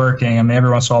while I'm working. I mean, every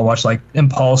once in a while I'll watch like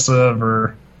Impulsive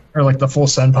or like the Full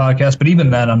Send podcast. But even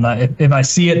then, I'm not. If I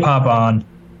see it pop on,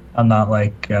 I'm not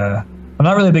like I'm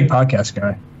not really a big podcast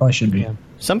guy. Probably should be. Yeah.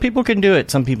 Some people can do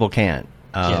it. Some people can't.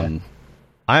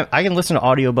 I can listen to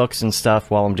audiobooks and stuff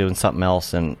while I'm doing something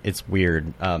else, and it's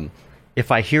weird. If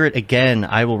I hear it again,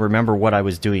 I will remember what I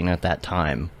was doing at that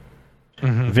time.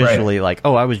 Visually, like,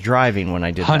 oh, I was driving when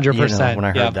I did 100%. that. When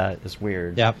I heard that, it's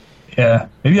weird. Yep. Yeah.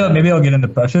 Maybe I'll get into.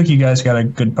 I feel like you guys got a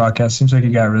good podcast. Seems like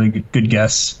you got really good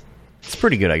guests. It's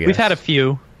pretty good, I guess. We've had a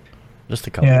few. Just a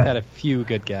couple. We've had a few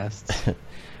good guests.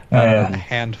 A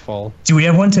handful. Do we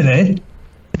have one today?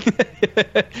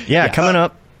 Yeah, coming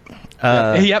up.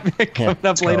 Coming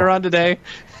up later on today.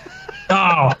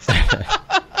 Oh.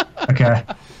 Okay.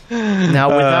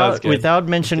 Now, without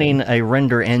mentioning a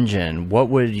render engine, what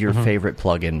would your favorite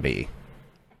plugin be?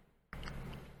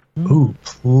 Ooh,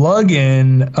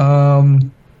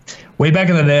 plugin. Way back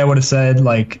in the day, I would have said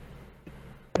like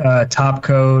Top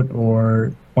Coat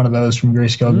or one of those from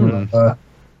Grayscale.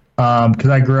 Because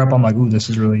I grew up, I'm like, ooh, this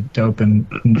is really dope and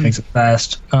makes it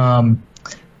fast. Without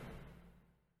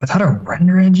a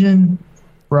render engine,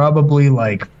 probably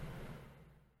like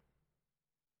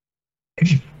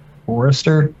maybe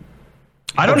Forester.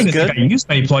 I don't even think I use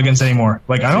many plugins anymore.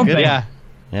 Like I don't think. Yeah.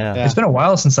 It's been a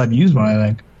while since I've used one, I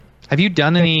think. Have you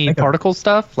done any particle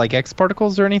stuff, like X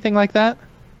Particles or anything like that?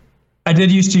 I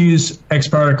did used to use X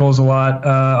Particles a lot.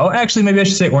 Actually, maybe I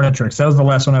should say Ornatrix. That was the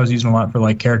last one I was using a lot for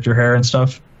like character hair and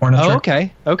stuff.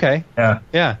 Ornatrix. Oh, okay.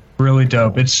 Yeah. Really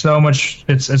dope. It's so much.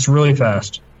 It's really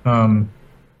fast. And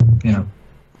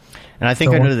I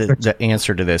think I know the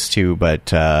answer to this too,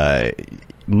 but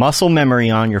muscle memory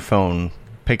on your phone.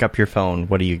 Pick up your phone.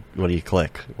 What do you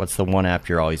click? What's the one app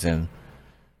you're always in?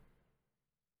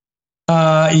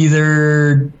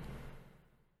 Either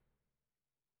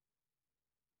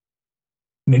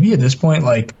maybe at this point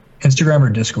like Instagram or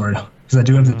Discord, because I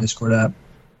do have the Discord app.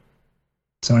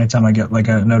 So anytime I get like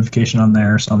a notification on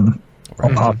there or something, I'll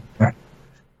pop there.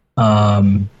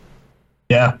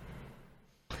 Yeah.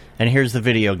 And here's the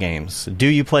video games. Do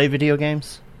you play video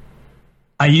games?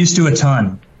 I used to a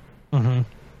ton. Okay.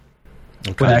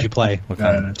 What did you play?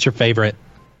 What's your favorite?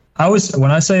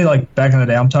 When I say like back in the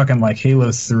day, I'm talking like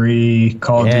Halo 3,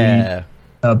 Call of Duty,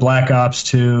 Black Ops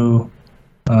 2.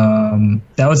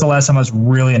 That was the last time I was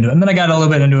really into it. And then I got a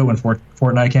little bit into it when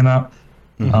Fortnite came out.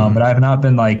 But I have not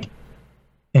been like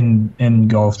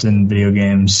engulfed in video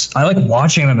games. I like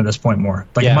watching them at this point more.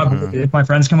 Like if my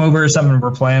friends come over or something and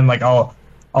we're playing, like I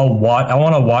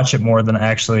want to watch it more than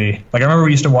actually. Like I remember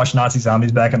we used to watch Nazi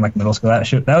Zombies back in like middle school.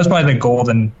 That was probably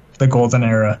the golden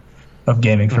era of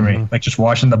gaming for me. Like just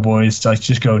watching the boys like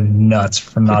just go nuts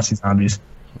from Nazi Zombies.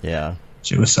 Yeah,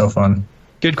 it was so fun.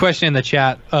 Good question in the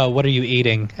chat. What are you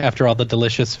eating after all the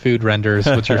delicious food renders?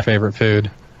 What's your favorite food?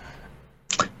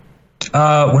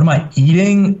 What am I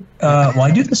eating? Well, I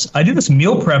do this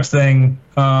meal prep thing.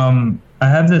 I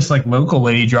have this like local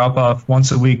lady drop off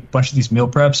once a week, bunch of these meal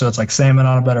preps. So it's like salmon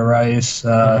on a bed of rice,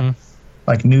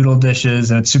 like noodle dishes,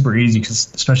 and it's super easy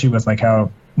because especially with like how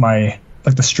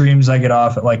the streams I get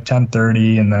off at like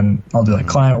 10:30, and then I'll do like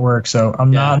client work. So I'm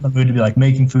not in the mood to be like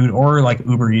making food or like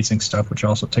Uber Eating stuff, which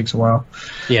also takes a while.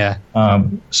 Yeah.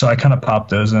 So I kind of pop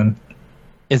those in.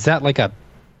 Is that like a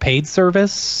paid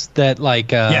service that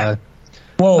like? Well,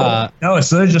 no,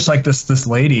 it's literally just like this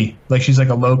lady. Like she's like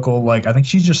a local, like I think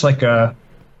she's just like a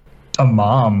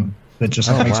mom that just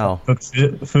makes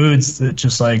foods that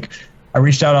just like. I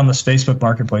reached out on this Facebook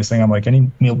Marketplace thing. I'm like,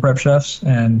 any meal prep chefs?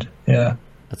 And yeah.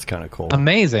 That's kind of cool.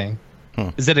 Amazing.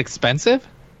 Is it expensive?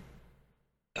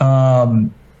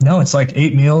 No, it's like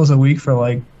 8 meals a week for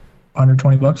like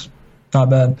 $120. Not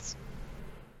bad.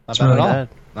 Not bad at all.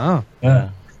 Oh.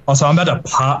 Yeah. Also, I'm about to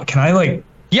pop. Can I like?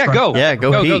 Yeah, go. Yeah,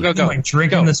 go. I'm like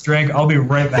drinking this drink. I'll be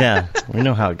right back. Yeah, we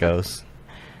know how it goes.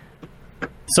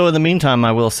 So in the meantime,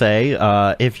 I will say,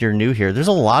 if you're new here, there's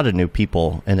a lot of new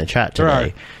people in the chat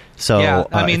today. So yeah,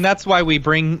 I mean, that's why we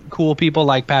bring cool people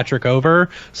like Patrick over,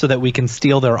 so that we can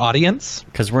steal their audience.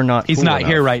 Because we're not. He's cool not enough.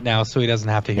 here right now, so he doesn't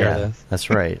have to hear this. That's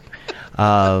right.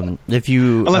 If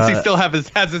you unless he still has his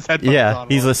headphones on. Yeah,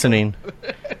 he's listening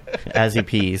as he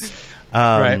pees.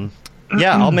 Right.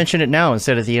 Yeah, I'll mention it now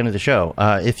instead at the end of the show.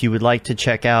 If you would like to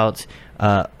check out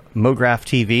MoGraph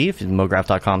TV,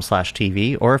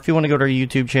 MoGraph.com/TV, or if you want to go to our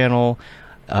YouTube channel,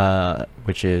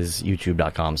 which is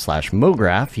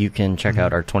youtube.com/MoGraph, you can check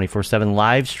out our 24/7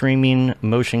 live streaming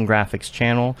motion graphics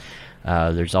channel.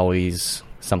 There's always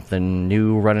something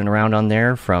new running around on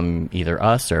there from either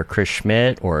us or Chris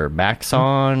Schmidt or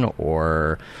Maxon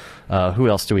or who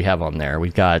else do we have on there?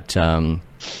 We've got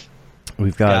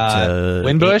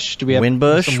Winbush. Do we have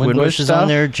Winbush is on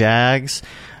there. Jags.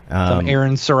 Some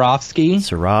Aaron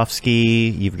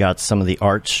Sorofsky. You've got some of the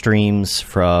art streams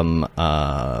from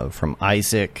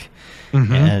Isaac.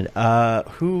 And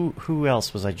who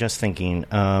else was I just thinking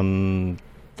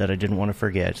that I didn't want to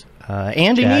forget?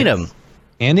 Andy Needham.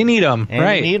 Andy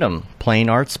Needham. Plain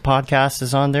Arts Podcast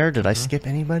is on there. Did I skip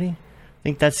anybody? I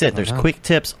think that's it. There's quick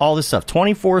tips, all this stuff.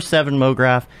 24/7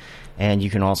 MoGraph. And you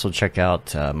can also check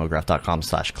out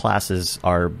MoGraph.com/classes.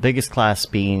 Our biggest class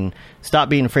being Stop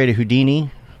Being Afraid of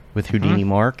Houdini with Houdini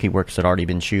Mark. He works at Already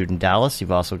Been Chewed in Dallas.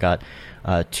 You've also got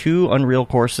 2 Unreal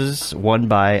courses, one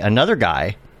by another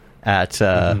guy at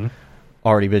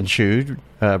Already Been Chewed,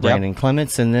 Brandon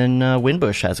Clements, and then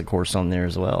Winbush has a course on there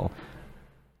as well.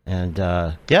 And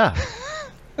yeah,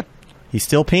 he's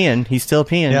still peeing.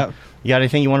 Yep. You got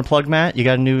anything you want to plug, Matt? You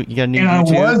got a new YouTube?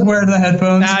 I was wearing the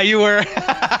headphones. Nah, you were.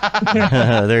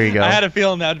 There you go. I had a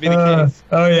feeling that would be the case.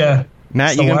 Oh yeah,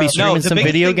 Matt, you gonna be streaming some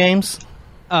video games?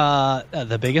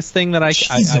 The biggest thing that I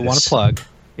want to plug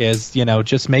is,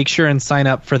 just make sure and sign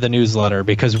up for the newsletter,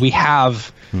 because we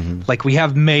have we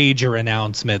have major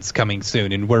announcements coming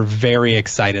soon, and we're very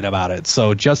excited about it.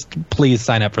 So just please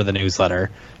sign up for the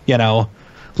newsletter. I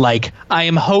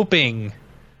am hoping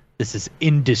this is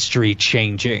industry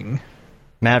changing.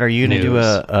 Matt, are you going to do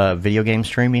a video game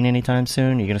streaming anytime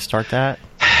soon? Are you going to start that?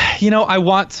 I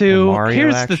want to.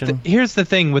 Here's the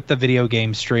thing with the video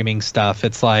game streaming stuff.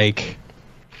 It's like,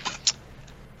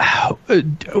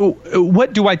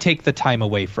 what do I take the time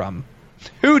away from?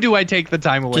 Who do I take the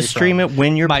time away from? Just stream it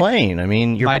when you're playing. I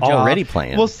mean, you're already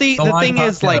playing. Well, see, the thing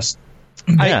is,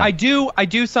 I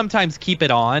do sometimes keep it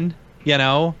on,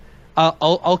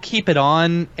 I'll keep it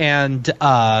on, and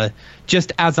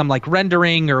just as I'm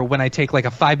rendering, or when I take a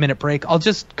 5-minute break, I'll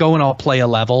just go and I'll play a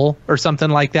level or something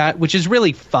like that, which is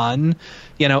really fun,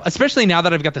 especially now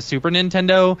that I've got the Super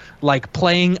Nintendo.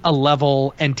 Playing a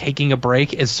level and taking a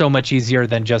break is so much easier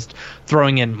than just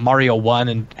throwing in Mario 1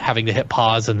 and having to hit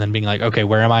pause and then being like, okay,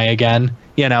 where am I again?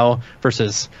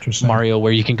 Versus Mario,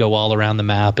 where you can go all around the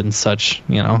map and such.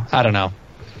 I don't know.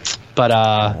 But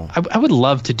I would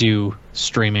love to do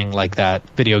streaming like that,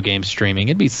 video game streaming.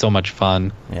 It'd be so much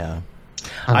fun. Yeah.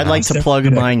 I'd like to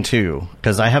plug mine too,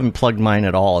 because I haven't plugged mine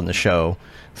at all in the show.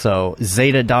 So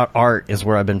Zeta.art is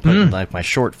where I've been putting my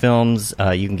short films.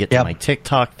 You can get to my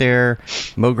TikTok there,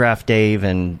 MoGraph Dave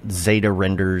and Zeta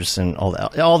Renders, and all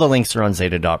that. All the links are on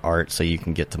Zeta.art, so you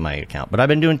can get to my account. But I've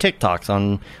been doing TikToks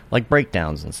on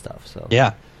breakdowns and stuff. So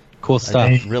yeah, cool stuff.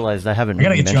 I realized I haven't. I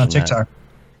gotta get you on TikTok.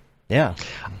 Yeah.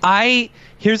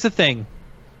 Here's the thing.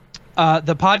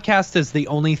 The podcast is the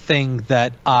only thing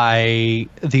that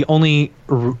the only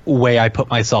way I put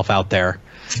myself out there.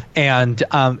 And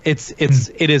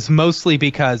it is mostly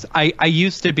because I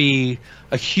used to be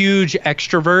a huge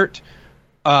extrovert,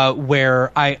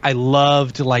 where I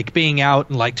loved being out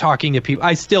and talking to people.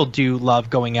 I still do love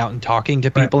going out and talking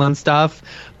to people and stuff,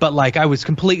 but I was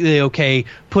completely okay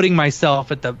putting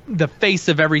myself at the face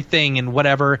of everything and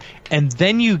whatever. And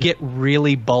then you get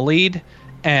really bullied,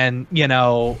 and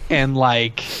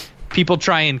people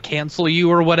try and cancel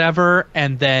you or whatever,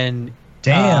 and then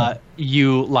I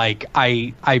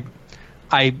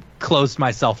closed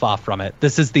myself off from it.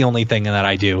 This is the only thing that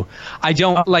I do. I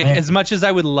don't as much as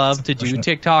I would love to do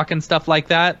TikTok and stuff like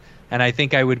that, and I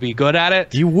think I would be good at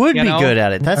it. You would be good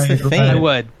at it. That's the thing. I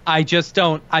would. I just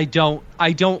don't. I don't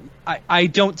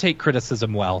take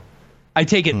criticism well. I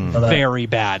take it very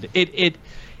bad.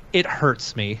 It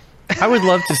hurts me. I would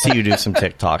love to see you do some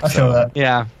TikToks. I feel that.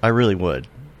 Yeah, I really would.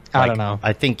 I don't know.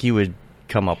 I think you would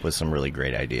come up with some really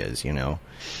great ideas. Yeah.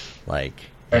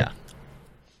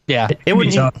 Yeah. It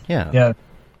would. Yeah.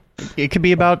 It could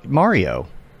be about Mario.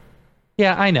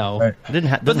 Yeah, I know. Right.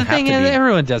 But the thing is,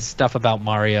 everyone does stuff about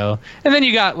Mario, and then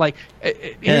you got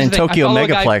and Tokyo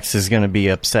Megaplex is going to be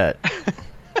upset.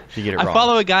 You get it I wrong.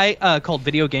 follow a guy called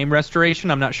Video Game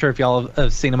Restoration. I'm not sure if y'all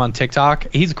have seen him on TikTok.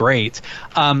 He's great.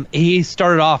 He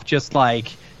started off just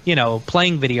like,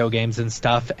 playing video games and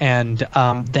stuff, and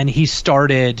then he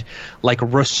started like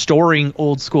restoring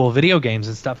old school video games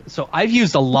and stuff. So I've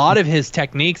used a lot of his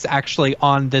techniques actually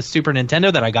on this Super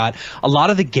Nintendo that I got. A lot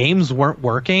of the games weren't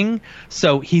working,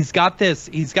 so he's got this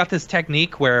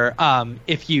technique where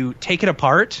if you take it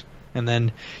apart and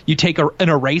then you take an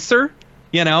eraser,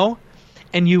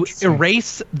 and you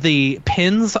erase the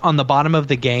pins on the bottom of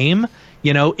the game,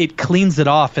 it cleans it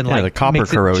off and the copper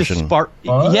makes corrosion. It just spark.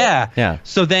 Yeah.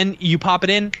 So then you pop it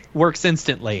in, works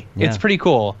instantly. Yeah. It's pretty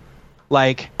cool.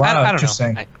 Like, wow, I don't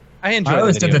know. I enjoy it. I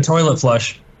always did the toilet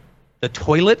flush. The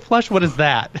toilet flush? What is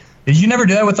that? Did you never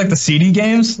do that with like the CD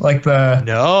games?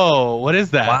 No. What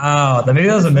is that? Wow. Maybe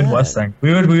that was a Midwest thing.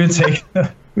 We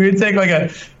would take like a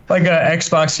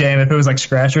Xbox game, if it was like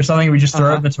Scratch or something, we just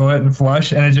throw it in the toilet and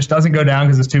flush, and it just doesn't go down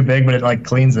because it's too big, but it like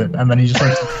cleans it, and then you just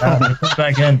like put it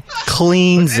back in.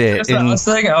 Cleans it. I was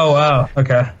thinking, oh wow,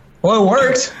 okay. Well, it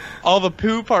worked. All the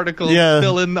poo particles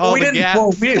fill in all the gaps.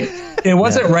 Well, it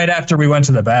wasn't right after we went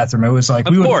to the bathroom. It was like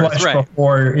we would flush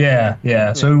before.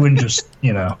 Yeah. So we wouldn't just,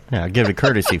 Yeah, give it a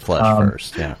courtesy flush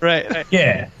first. Yeah. Right.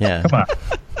 Yeah. Come on.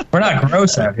 We're not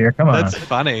gross out here. Come on. That's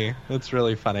funny. That's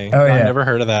really funny. Oh, yeah. I've never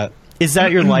heard of that. Is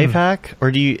that your life hack, or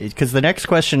do you? Because the next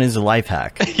question is a life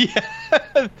hack.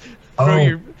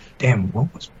 Damn!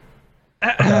 What was?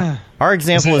 Our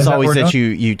example is always that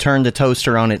you turn the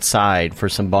toaster on its side for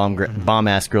some bomb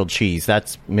ass grilled cheese.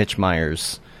 That's Mitch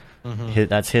Myers.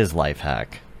 That's his life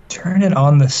hack. Turn it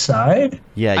on the side?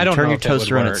 Yeah, you turn your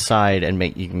toaster on its side and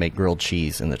you can make grilled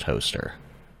cheese in the toaster.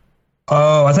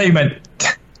 Oh, I thought you meant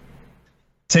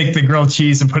take the grilled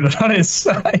cheese and put it on its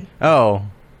side. Oh.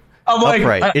 I'm like,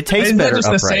 upright. It tastes better just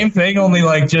upright. The same thing, only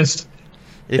like just...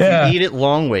 If you eat it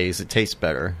long ways, it tastes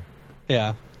better.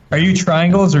 Yeah. Are you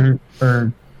triangles or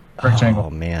rectangle? Oh,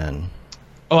 man.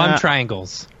 Oh, I'm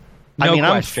triangles. No question.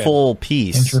 I'm full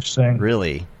piece. Interesting.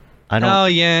 Really. I don't... Oh,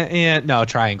 yeah. No,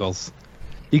 triangles.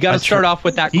 You got to start off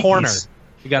with that corner.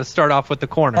 You got to start off with the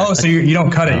corner. Oh, so you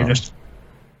don't cut it, you just...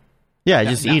 Yeah,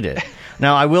 just eat it.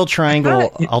 Now, I will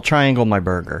triangle... I'll triangle my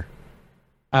burger.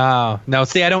 Oh, no.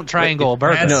 See, I don't triangle a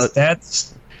burger.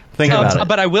 Think about it.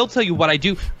 But I will tell you what I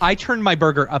do. I turn my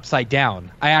burger upside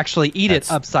down. I actually eat it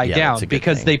upside down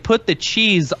because they put the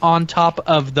cheese on top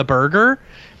of the burger.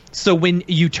 So when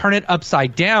you turn it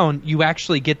upside down, you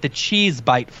actually get the cheese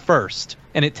bite first,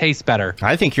 and it tastes better.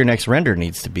 I think your next render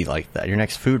needs to be like that. Your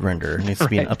next food render needs to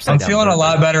be an upside down. I'm feeling a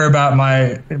lot better about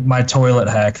my toilet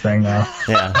hack thing now.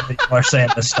 Yeah. People are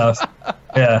saying this stuff.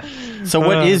 Yeah. So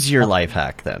what is your life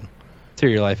hack then?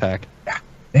 Your life hack.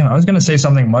 Damn, I was going to say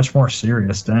something much more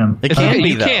serious. Damn. It can be,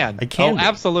 you though. It can.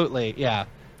 Absolutely. Yeah.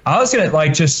 I was going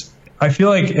to I feel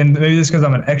like, and maybe this because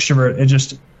I'm an extrovert, it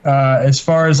just, as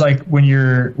far as like when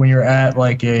you're at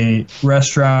like a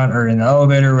restaurant or in the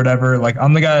elevator or whatever, like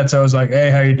I'm the guy that's always like,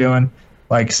 hey, how you doing?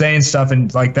 Like saying stuff,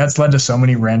 and like that's led to so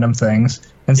many random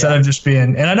things instead of just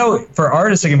being, and I know for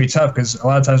artists it can be tough because a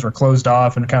lot of times we're closed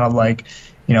off and kind of like,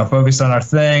 focused on our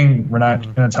thing. We're not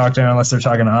going to talk to them unless they're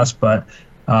talking to us. But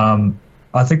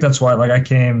I think that's why, like,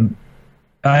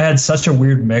 I had such a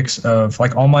weird mix of,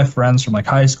 like, all my friends from, like,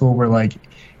 high school were, like,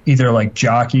 either, like,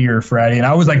 jockey or fratty. And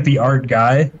I was, like, the art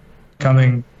guy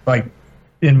coming, like,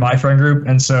 in my friend group.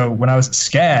 And so when I was at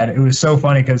SCAD, it was so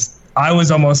funny because I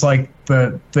was almost, like,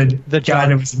 the guy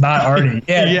that was not arty.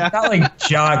 Yeah, not, like,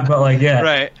 jock, but, like, yeah.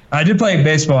 Right. I did play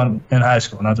baseball in high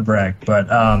school, not to brag. But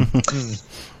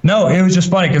no, it was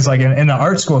just funny because, like, in the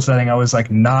art school setting, I was,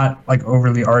 like, not, like,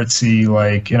 overly artsy,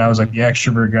 like, and I was, like, the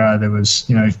extrovert guy that was,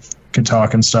 could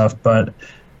talk and stuff. But,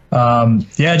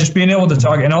 just being able to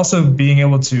talk and also being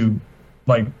able to,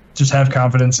 like, just have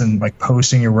confidence in, like,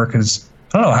 posting your work is,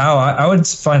 I don't know how. I would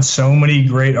find so many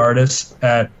great artists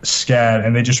at SCAD,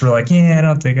 and they just were like, yeah, I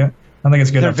don't think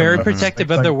it's good. They're very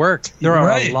protective of their work. There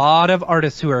are a lot of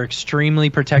artists who are extremely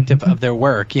protective of their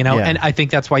work, and I think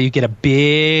that's why you get a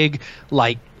big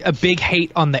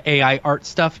hate on the AI art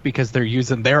stuff because they're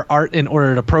using their art in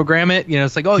order to program it.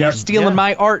 It's like, you're stealing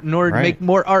my art in order to make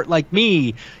more art like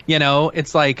me.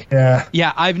 It's like,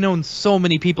 I've known so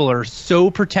many people are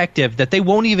so protective that they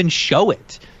won't even show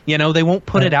it. They won't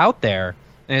put it out there.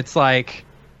 And it's like,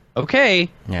 okay.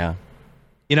 Yeah.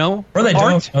 Or they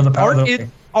don't know the power of the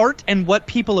art and what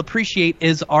people appreciate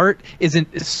is art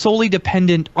isn't solely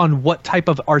dependent on what type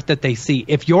of art that they see.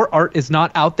 If your art is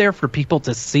not out there for people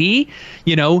to see,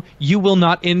 you will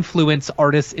not influence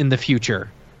artists in the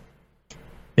future.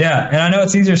 Yeah, and I know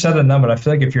it's easier said than done, but I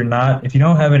feel like if you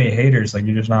don't have any haters, like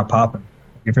you're just not popping.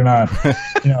 If you're not,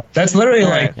 that's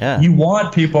literally you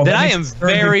want people. Then I am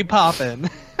very popping.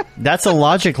 That's a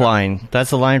Logic line.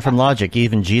 That's a line from Logic.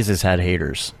 Even Jesus had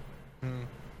haters.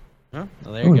 Well,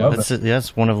 there you go.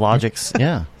 That's one of Logic's.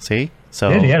 Yeah. See. So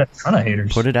he had a ton of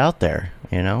haters. Put it out there.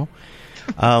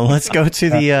 Let's go to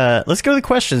the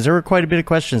questions. There were quite a bit of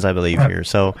questions, I believe, here.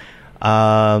 So,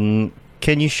 can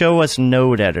you show us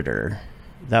Node Editor?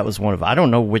 That was one of. I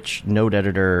don't know which Node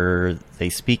Editor they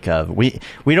speak of. We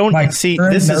don't see.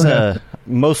 This is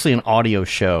mostly an audio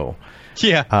show.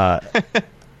 Yeah.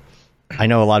 I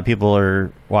know a lot of people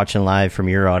are watching live from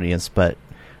your audience, but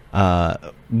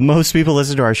most people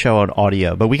listen to our show on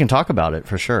audio. But we can talk about it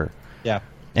for sure. Yeah.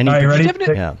 Are you ready?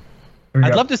 Yeah.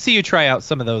 I'd love to see you try out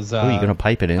some of those. Are you going to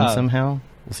pipe it in somehow?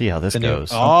 We'll see how this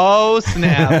goes. Oh,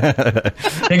 snap.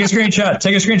 Take a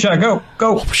screenshot.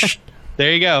 Go.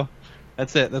 There you go.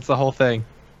 That's it. That's the whole thing.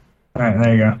 All right,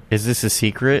 there you go. Is this a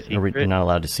secret? Are we not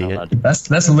allowed to see it?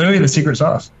 That's literally the secret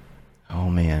sauce. Oh,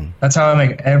 man. That's how I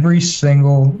make every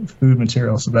single food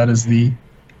material. So that is the...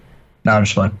 No, I'm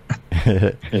just playing.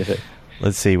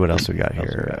 Let's see what else we got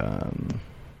here.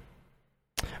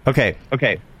 Okay.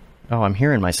 Oh, I'm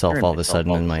hearing myself all of a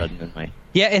sudden in my...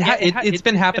 Yeah, it's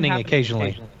been happening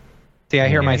occasionally. See, I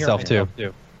hear myself too.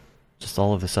 Just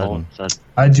all of a sudden.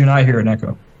 I do not hear an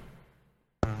echo.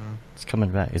 It's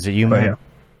coming back. Is it you, man? Yeah.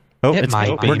 Oh, it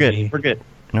might be. We're good.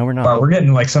 No, we're not. Wow, we're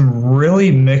getting like some really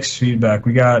mixed feedback.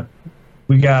 We got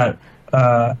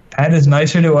Pat is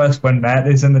nicer to us when Matt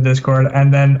is in the Discord,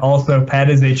 and then also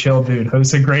Pat is a chill dude,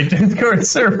 hosts a great Discord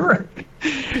server.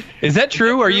 Is that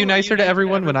true? Are you nicer to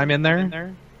everyone when I'm in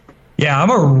there? Yeah, I'm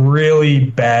a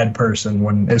really bad person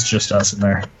when it's just us in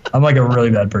there. I'm like a really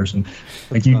bad person.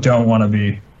 Like you don't want to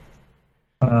be.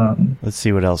 Let's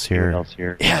see what else here.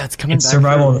 Yeah, it's coming back.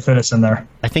 Survival of the fittest in there.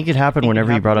 I think it happened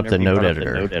whenever you brought up the Node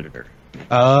Editor.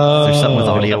 Oh, there's something with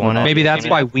audio on it. Maybe that's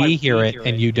why we hear it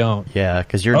and you don't. Yeah,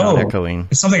 because you're not echoing.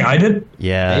 It's something I did.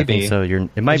 Yeah, maybe. I think so.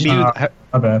 It might be. My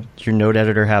bad. Does your Node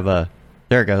Editor have a?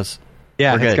 There it goes.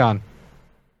 Yeah, it's gone.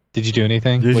 Did you do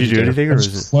anything? Did you do anything? Or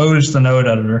is it closed the Node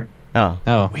Editor?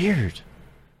 Oh, weird.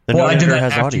 The Node Editor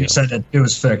has after audio. You said it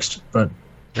was fixed, but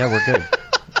yeah, we're good.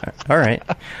 All right.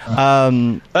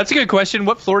 That's a good question.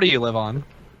 What floor do you live on?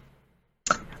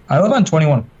 I live on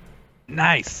 21.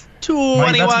 Nice.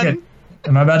 21.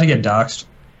 Am I about to get doxxed?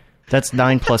 That's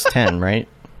 9 plus 10, right?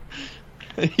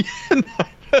 I'm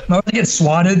about to get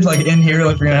swatted like in here.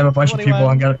 Like we're gonna have a bunch 21. Of people.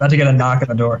 I'm about to get a knock at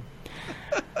the door.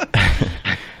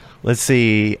 Let's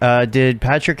see. Did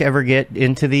Patrick ever get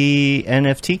into the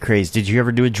NFT craze? Did you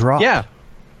ever do a drop? Yeah.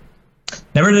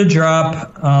 Never did a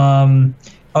drop.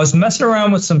 I was messing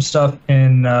around with some stuff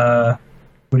in what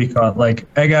do you call it? Like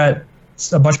I got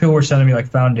a bunch of people were sending me like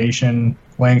Foundation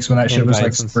links when that shit was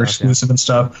like super exclusive and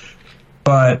stuff.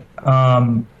 But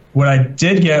what I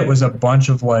did get was a bunch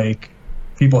of like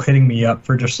people hitting me up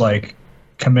for just like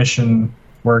commission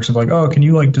works of like, oh, can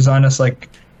you like design us like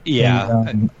what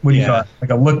do you call it? Like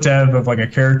a look dev of like a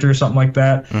character or something like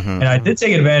that. Mm-hmm. And I did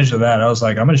take advantage of that. I was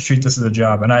like, I'm going to treat this as a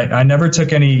job. And I never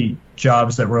took any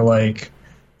jobs that were like,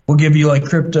 we'll give you like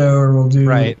crypto or we'll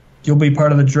do, you'll be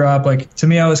part of the drop. Like to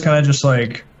me, I was kind of just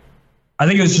like, I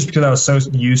think it was just because I was so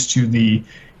used to the,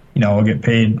 I'll get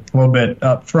paid a little bit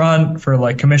up front for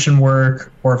like commission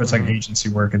work, or if it's like agency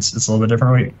work, it's a little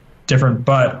bit different.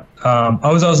 But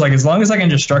I was like, as long as I can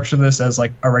just structure this as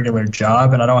like a regular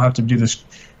job and I don't have to do this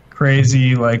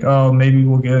crazy, like, oh, maybe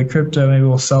we'll get a crypto, maybe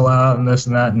we'll sell out and this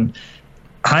and that. And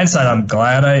hindsight, I'm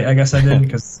glad I guess I didn't,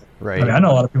 because I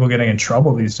know a lot of people getting in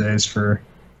trouble these days for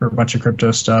a bunch of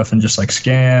crypto stuff and just like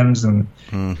scams and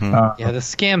the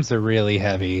scams are really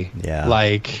heavy.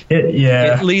 Like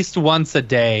at least once a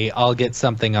day I'll get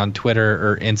something on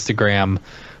Twitter or Instagram,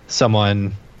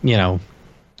 someone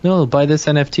buy this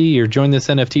NFT or join this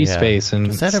NFT space. And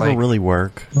does that ever really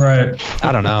work? Right.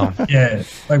 I don't know. Yeah,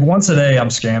 like once a day I'm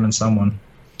scamming someone.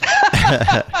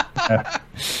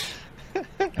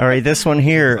 All right, this one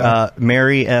here,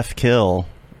 Mary F. Kill.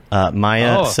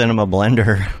 Maya Cinema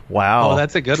Blender. Wow. Oh,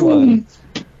 that's a good one.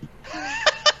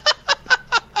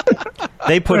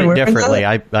 They put it differently.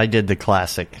 I did the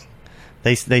classic.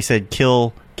 They said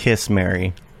kill, kiss,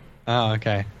 marry. Oh,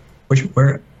 okay. What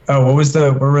were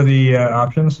the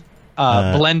options?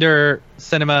 Blender,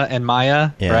 Cinema, and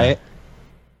Maya, right?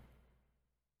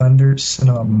 Blender,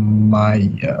 Cinema,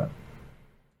 Maya.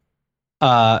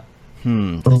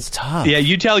 That's tough. Yeah,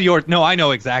 you tell your... No, I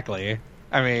know exactly.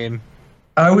 I mean...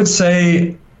 I would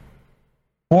say,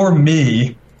 for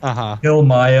me, kill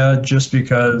Maya just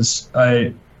because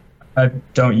I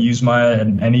don't use Maya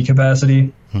in any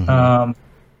capacity. Mm-hmm.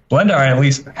 Blender I at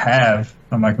least have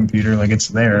on my computer, like it's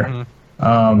there.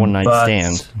 Mm-hmm. One night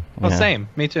stand. Well, same.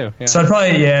 Me too. Yeah. So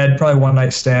I'd probably one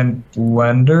night stand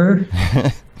Blender.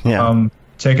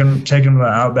 taking them to the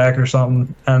Outback or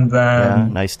something, and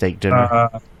then nice steak dinner,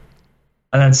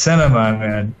 and then cinema,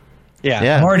 man.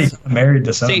 Yeah. I'm already married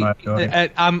to cinema.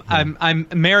 I'm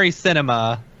Mary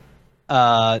Cinema,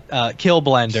 Kill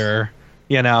Blender,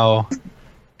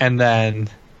 and then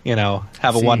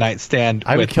have a one night stand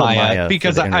with Maya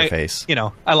because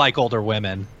I like older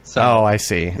women. So, I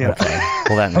see. Okay,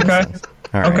 well that makes sense.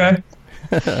 All right.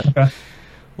 Okay.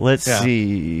 Let's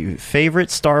see. Favorite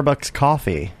Starbucks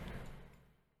coffee.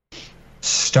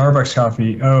 Starbucks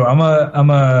coffee. Oh, I'm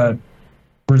a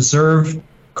reserve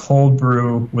cold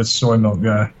brew with soy milk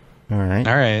guy. All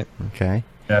right. Okay.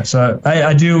 Yeah, so I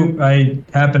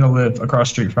happen to live across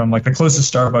the street from, like, the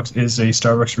closest Starbucks is a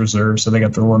Starbucks Reserve, so they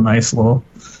got the nice little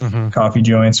coffee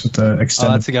joints with the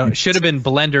extended. That's a good. Should have been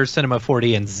Blender, Cinema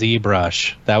 4D, and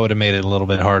ZBrush. That would have made it a little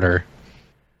bit harder.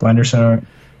 Blender, Cinema.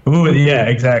 Ooh, yeah,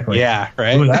 exactly. Yeah,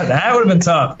 right. Ooh, that would have been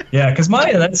tough. Yeah, because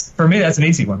for me, that's an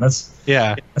easy one. That's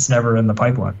never in the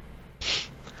pipeline.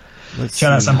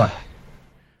 Shout out somebody.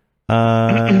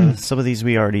 Some of these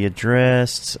we already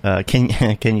addressed.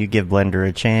 Can you give Blender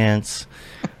a chance?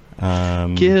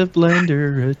 Give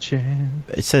Blender a chance.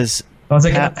 It says,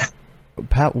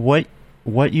 Pat, what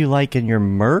you like in your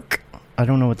Merc? I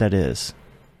don't know what that is.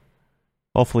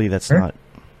 Hopefully that's not.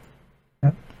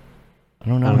 I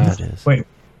don't know what that is. Wait.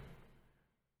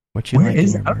 What you like in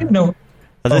your Merc? I don't even know.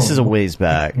 Oh, this is a ways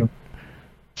back. You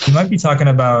might be talking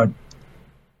about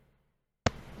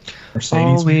Mercedes.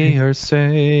 All we are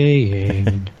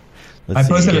saying. I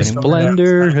posted a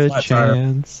Blender a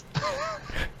chance.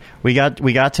 We got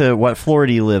to what floor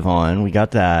do you live on? We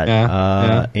got that.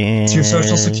 And it's your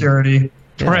social security.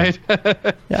 Yeah. Right.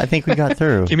 Yeah, I think we got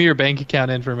through. Give me your bank account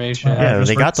information. Yeah,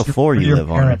 they got the floor you live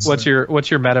on. What's your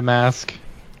MetaMask?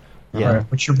 Yeah. Right.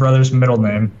 What's your brother's middle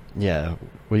name? Yeah.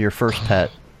 Well, your first pet.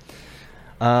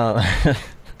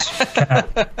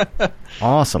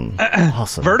 Awesome.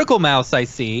 Vertical mouse, I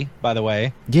see, by the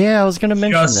way. Yeah, I was going to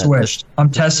mention just switched. I'm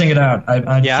testing it out.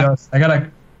 I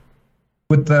gotta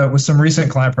with some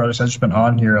recent client projects. I've just been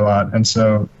on here a lot, and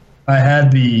so I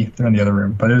had they're in the other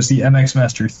room, but it was the MX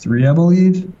Master 3, I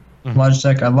believe.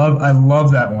 Logitech. I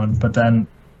love that one, but then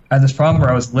I had this problem where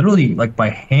I was literally, like, my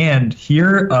hand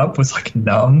here up was like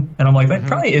numb, and I'm like, that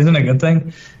probably isn't a good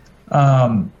thing.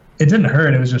 It didn't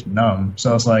hurt, it was just numb.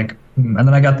 So I was like, and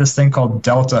then I got this thing called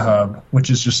Delta Hub, which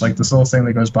is just like this little thing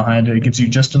that goes behind it. It gives you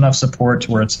just enough support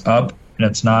to where it's up and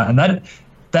it's not. And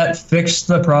that fixed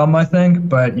the problem, I think,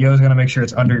 but you always got to make sure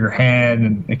it's under your hand,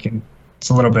 and it's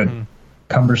a little bit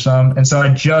cumbersome. And so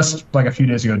I just, like, a few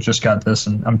days ago, just got this,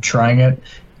 and I'm trying it,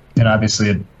 and obviously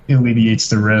it alleviates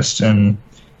the wrist. And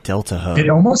Delta Hub. It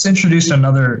almost introduced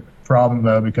another problem,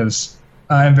 though, because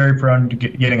I'm very prone to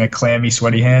getting a clammy,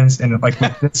 sweaty hands, and, like,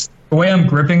 with this, the way I'm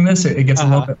gripping this, it gets a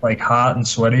little bit, like, hot and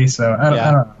sweaty. So I don't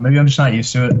know. Maybe I'm just not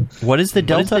used to it. What is the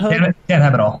Delta Hub? Can't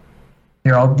have it all.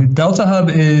 Here, the Delta Hub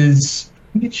is.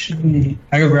 I think it should be.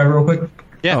 I go grab it real quick.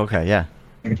 Yeah. Oh, okay. Yeah.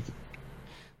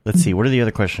 Let's see. What are the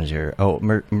other questions here? Oh,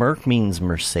 Merc means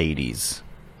Mercedes.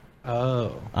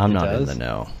 Oh. I'm not in the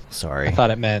know. Sorry. I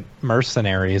thought it meant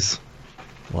mercenaries.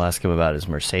 We'll ask him about his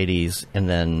Mercedes, and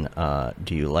then,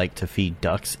 do you like to feed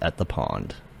ducks at the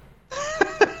pond?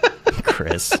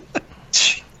 Chris.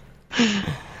 All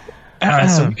right,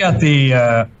 so we got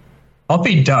the. I'll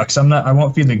feed ducks. I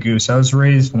won't feed the goose. I was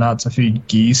raised not to feed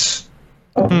geese.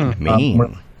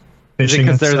 Mean. Is it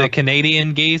because they're the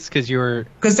Canadian geese? Because they were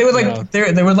like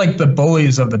they were like the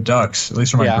bullies of the ducks, at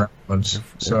least from my grandpas.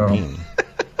 So.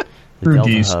 The Delta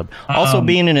geese. Hub. Also,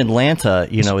 being in Atlanta,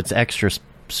 it's extra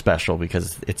special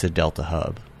because it's a Delta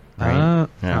Hub. Right?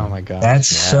 Oh my god, that's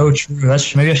so true.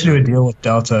 Maybe I should do a deal with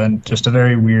Delta and just a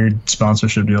very weird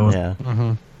sponsorship deal. Yeah.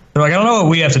 They're like, I don't know what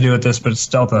we have to do with this, but it's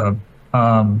Delta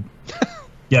Hub.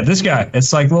 Yeah, this guy.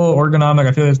 It's like a little ergonomic.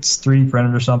 I feel like it's 3D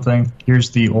printed or something.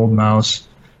 Here's the old mouse.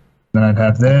 Then I'd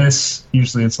have this.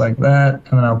 Usually it's like that,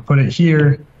 and then I'll put it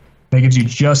here. That gives you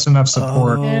just enough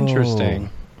support. Oh. Interesting.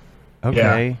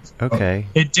 Okay. Yeah. Okay.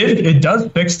 It does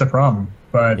fix the problem,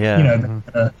 but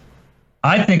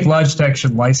I think Logitech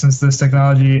should license this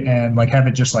technology and, like, have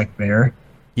it just like there.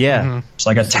 Yeah. It's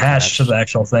like attached to the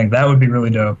actual thing. That would be really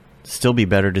dope. Still be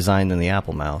better designed than the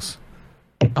Apple mouse.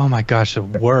 Oh my gosh, the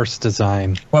worst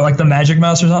design. What, like the Magic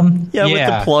Mouse or something? Yeah, with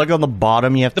the plug on the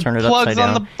bottom, you have to turn it upside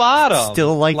down. The plug's on the bottom.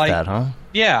 Still like that, huh?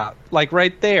 Yeah, like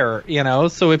right there,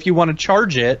 so if you want to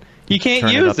charge it, you can't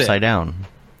use it. Turn it upside down.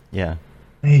 Yeah.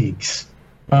 Thanks.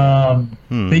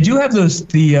 They do have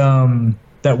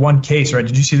that one case, right?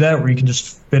 Did you see that where you can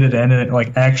just fit it in and it,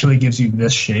 like, actually gives you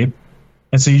this shape?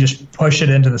 And so you just push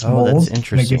it into this mold. That's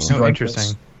interesting. And it gives you, like, interesting.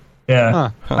 This. Yeah.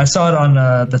 I saw it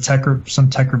on some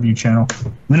tech review channel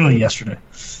literally yesterday.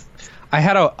 I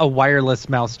had a wireless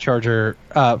mouse charger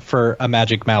for a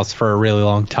Magic Mouse for a really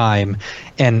long time,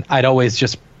 and I'd always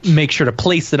just make sure to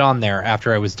place it on there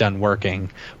after I was done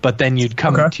working. But then you'd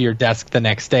come to your desk the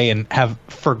next day and have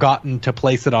forgotten to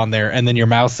place it on there, and then your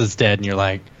mouse is dead, and you're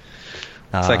like,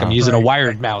 it's like I'm using a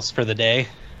wired mouse for the day.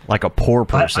 Like a poor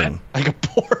person. Like a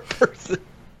poor person.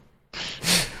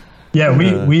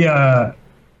 Yeah,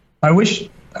 I wish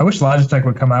Logitech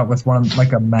would come out with one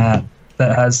like a mat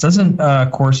that has. Doesn't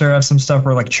Corsair have some stuff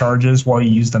where like charges while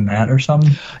you use the mat or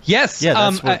something? Yes.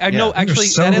 Yeah, I know. Actually,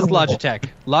 that is Logitech.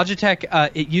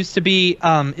 Logitech. It used to be.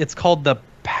 It's called the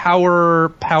Power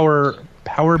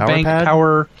Bank Pad?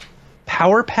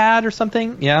 Power Pad or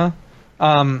something. Yeah.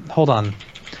 Hold on.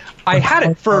 I had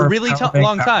it for a really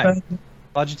long time.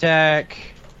 Logitech.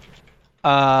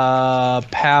 Power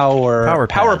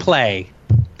Play. It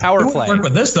wouldn't work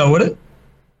with this though, would it?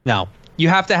 No, you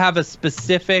have to have a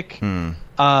specific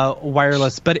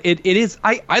wireless. But it is.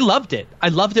 I loved it. I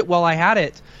loved it while I had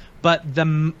it. But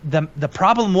the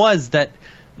problem was that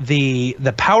the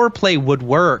Power Play would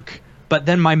work, but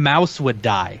then my mouse would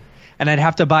die, and I'd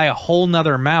have to buy a whole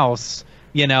nother mouse.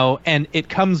 You know, and it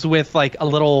comes with like a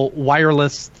little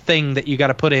wireless thing that you got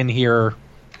to put in here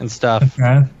and stuff.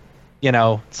 Okay. You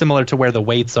know, similar to where the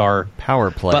weights are. Power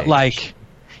Play. But like,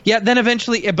 yeah, then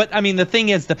eventually. But I mean, the thing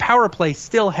is, the Power Play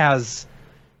still has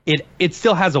it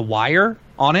still has a wire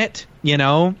on it. You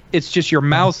know, it's just your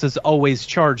mouse is always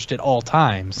charged at all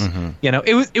times. Mm-hmm. You know,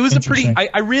 it was a pretty.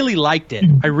 I really liked it.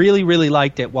 I really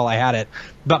liked it while I had it.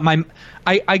 But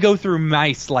I go through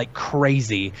mice like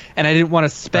crazy, and I didn't want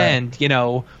to spend you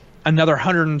know another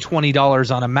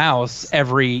 $120 on a mouse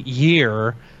every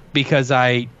year because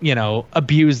I you know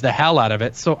abused the hell out of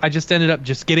it. So I just ended up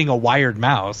just getting a wired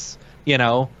mouse, you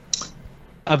know,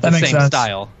 of the same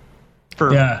style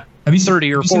for have you seen,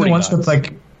 30 or 40 the ones with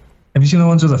like. Have you seen the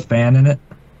ones with a fan in it?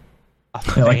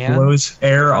 It like blows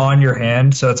air on your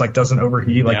hand, so it's like doesn't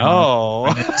overheat. Like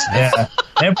yeah,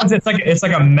 it's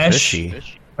like a mesh,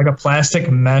 like a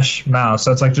plastic mesh mouse.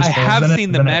 So it's like just. I have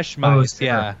seen the mesh mouse.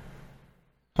 Yeah.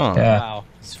 Huh. Yeah. Wow.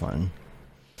 It's fun.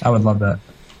 I would love that.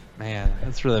 Man,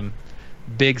 that's for them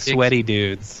big sweaty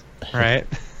dudes, right?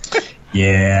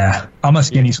 Yeah, I'm a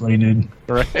skinny sweaty dude.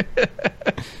 Right.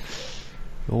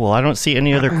 Well, I don't see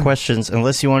any other questions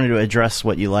unless you wanted to address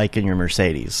what you like in your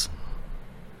Mercedes.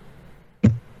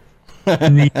 You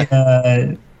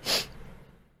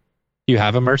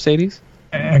have a Mercedes?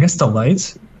 I guess the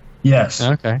lights. Yes.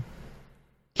 Okay.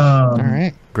 All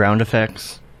right. Ground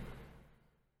effects.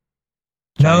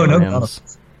 No. Is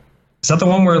that the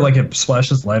one where like it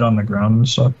splashes light on the ground and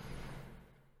stuff?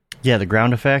 Yeah, the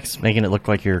ground effects, making it look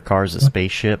like your car's a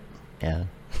spaceship. Yeah.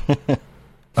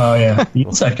 Oh yeah, the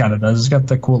inside kind of does. It's got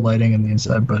the cool lighting in the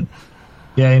inside, but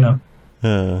yeah, you know.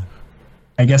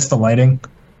 I guess the lighting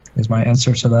is my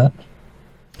answer to that.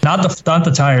 Not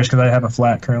the tires because I have a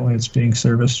flat currently. It's being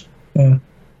serviced. Yeah.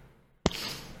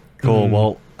 Cool.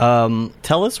 Well,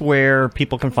 tell us where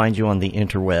people can find you on the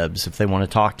interwebs if they want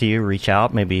to talk to you. Reach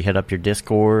out, maybe hit up your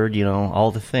Discord. You know,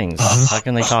 all the things. How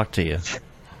can they talk to you?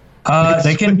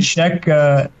 They can check.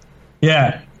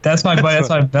 Yeah. That's my buddy. That's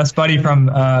my best buddy from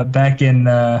back in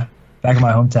my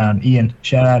hometown, Ian.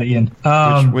 Shout out to Ian.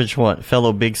 Which one?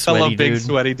 Fellow big sweaty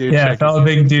dude. Yeah, fellow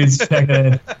big dudes. Check that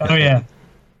in. Oh yeah,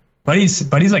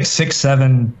 buddy's like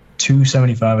 6'7",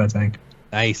 275, I think.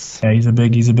 Nice. Yeah, he's a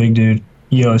big dude.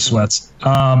 He always sweats.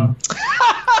 But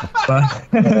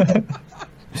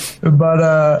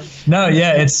no,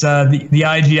 yeah, it's the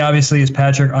IG obviously is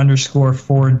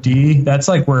Patrick_4D. That's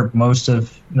like where most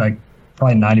of like.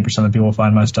 Probably 90% of people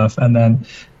find my stuff, and then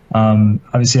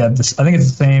obviously I have this. I think it's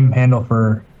the same handle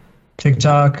for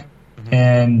TikTok,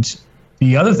 and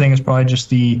the other thing is probably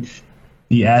just the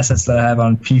assets that I have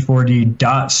on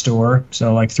P4D.store.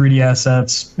 So like 3D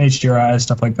assets, HDRI,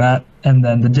 stuff like that, and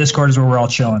then the Discord is where we're all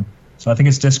chilling. So I think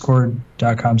it's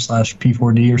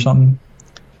discord.com/P4D or something.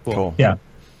 Cool. Yeah.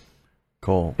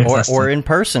 Cool. Or in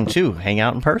person too. Hang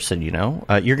out in person. You know,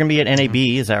 you're gonna be at NAB.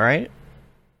 Is that right?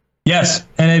 Yes,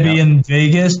 NAB in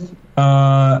Vegas.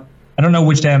 I don't know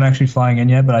which day I'm actually flying in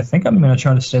yet, but I think I'm going to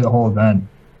try to stay the whole event.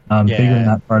 I'm figuring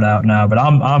that part out now, but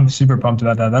I'm super pumped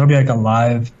about that. That'll be like a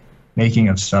live making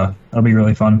of stuff. That'll be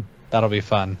really fun. That'll be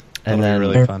fun. And then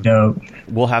really fun. Dope.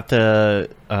 We'll have to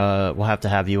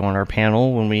have you on our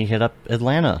panel when we hit up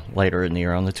Atlanta later in the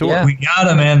year on the tour. Yeah. We got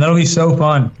it, man. That'll be so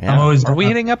fun. Yeah. Are we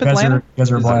hitting up Atlanta? You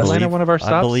guys are Is Atlanta one of our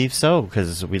stops? I believe so,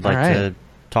 because we'd like to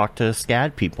talk to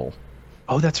SCAD people.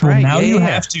 Oh, that's right. Well, now you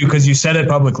have to because you said it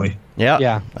publicly.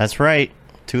 Yeah, that's right.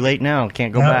 Too late now.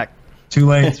 Can't go back. Too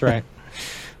late. That's right.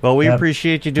 Well, we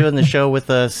appreciate you doing the show with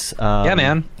us. Yeah,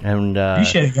 man. And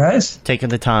appreciate it, guys. Taking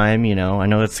the time, I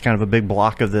know it's kind of a big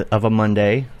block of a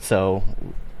Monday, so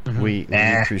we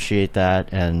appreciate that.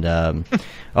 And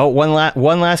one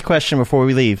last question before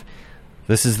we leave.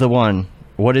 This is the one.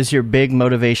 What is your big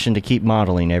motivation to keep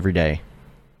modeling every day?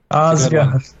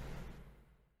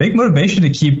 Big motivation to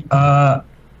keep. I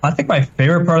think my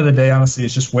favorite part of the day, honestly,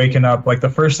 is just waking up. Like the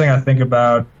first thing I think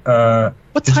about.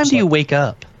 What time do you wake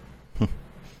up?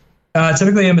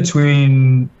 Typically in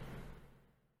between,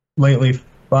 lately,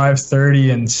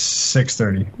 5:30 and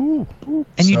 6:30.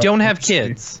 And you don't have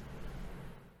kids?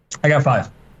 I got 5.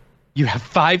 You have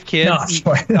 5 kids? No, I was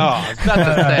about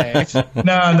to say.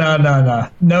 No.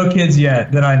 No kids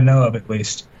yet that I know of, at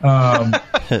least. Yeah,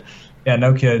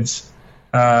 no kids.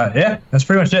 That's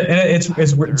pretty much it. And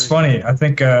it's funny. I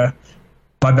think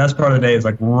my best part of the day is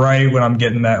like right when I'm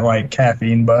getting that like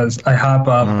caffeine buzz. I hop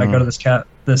up, I go to this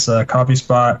coffee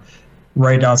spot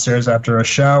right downstairs after a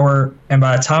shower, and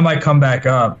by the time I come back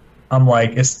up, I'm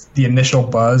like, it's the initial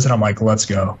buzz, and I'm like, let's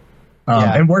go.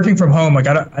 And working from home, like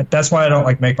that's why I don't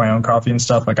like make my own coffee and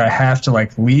stuff. Like I have to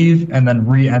like leave and then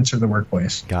re-enter the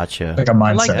workthing. Gotcha. Like a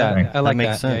mindset thing. I like that.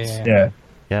 Makes sense.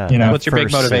 Yeah. What's your big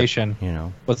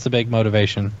motivation? What's the big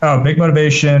motivation? Oh, big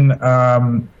motivation. I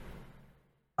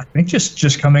think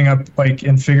just coming up like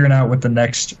and figuring out what the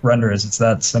next render is. It's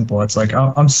that simple. It's like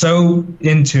I'm so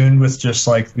in tune with just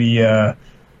like the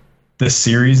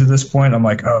series at this point. I'm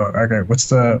like, oh, okay, what's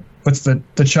the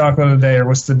chocolate of the day, or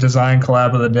what's the design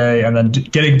collab of the day, and then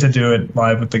getting to do it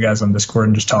live with the guys on Discord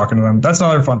and just talking to them. That's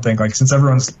another fun thing. Like since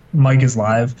everyone's mic is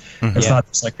live, it's not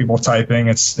just like people typing.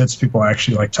 It's people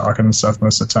actually like talking and stuff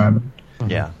most of the time.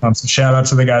 Yeah. So shout out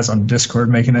to the guys on Discord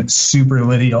making it super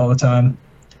litty all the time.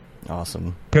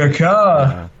 Awesome.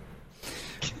 Cool.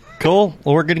 Well,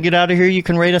 we're gonna get out of here. You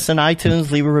can rate us on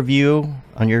iTunes, leave a review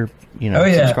on your.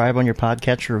 Subscribe on your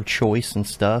podcatcher of choice and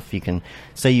stuff. You can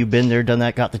say you've been there, done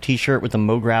that, got the t-shirt with the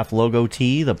MoGraph logo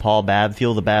tee, the Paul Babb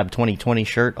Feel the Babb 2020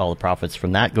 shirt. All the profits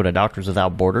from that go to Doctors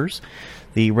Without Borders.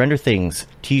 The Render Things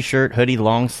t-shirt, hoodie,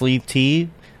 long sleeve tee,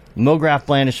 MoGraph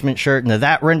blandishment shirt, and the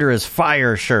That Render is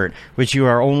Fire shirt, which you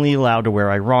are only allowed to wear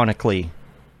ironically,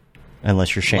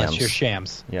 unless you're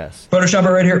shams. Yes. Photoshop it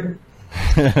right here.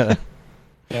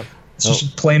 Yep. It's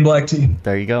just plain black tee.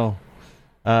 There you go.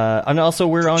 And also,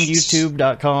 we're on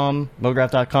YouTube.com,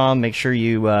 MoGraph.com. Make sure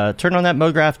you turn on that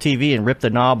MoGraph TV and rip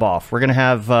the knob off. We're going to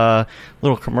have a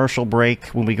little commercial break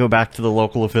when we go back to the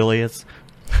local affiliates.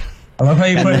 I love how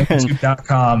you put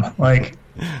YouTube.com. Like,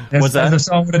 what's that? If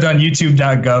someone would have done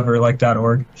YouTube.gov or like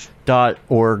 .org.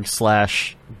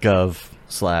 .org/gov/.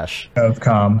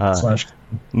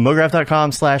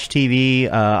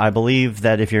 MoGraph.com/TV. I believe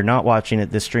that if you're not watching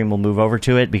it, this stream will move over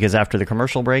to it because after the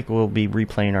commercial break, we'll be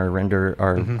replaying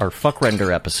our fuck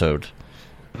render episode.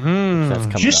 That's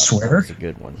coming. Did you swear? That's a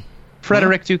good one.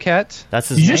 Frederick Duquette. That's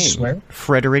his name. You just swear?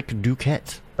 Frederick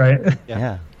Duquette. Right.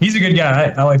 Yeah. He's a good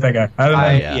guy. I like that guy.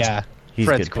 He's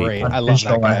Fred's good great. people. I love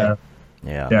that guy.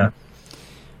 Yeah.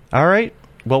 All right.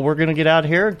 Well, we're gonna get out of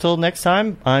here. Until next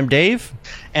time. I'm Dave,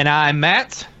 and I'm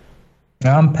Matt.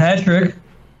 I'm Patrick.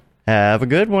 Have a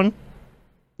good one.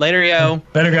 Later, yo.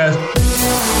 Later, guys.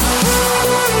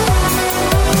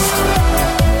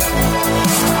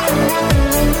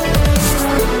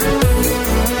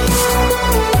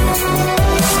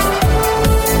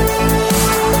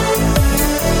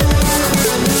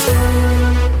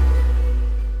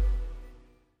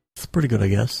 It's pretty good, I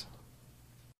guess.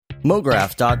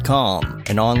 MoGraph.com,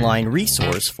 an online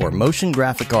resource for motion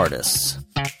graphic artists.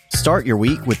 Start your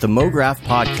week with the MoGraph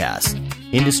Podcast.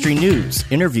 Industry news,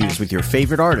 interviews with your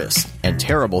favorite artists, and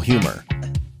terrible humor.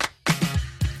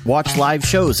 Watch live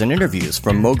shows and interviews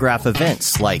from MoGraph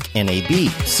events like NAB,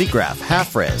 SIGGRAPH,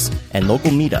 Half-Res, and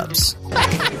local meetups.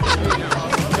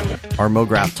 Our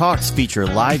MoGraph Talks feature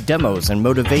live demos and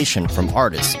motivation from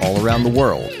artists all around the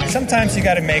world. Sometimes you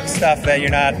gotta make stuff that you're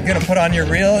not gonna put on your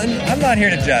reel, and I'm not here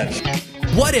to judge.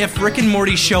 What if Rick and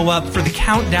Morty show up for the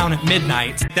countdown at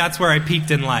midnight? That's where I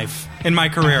peaked in life, in my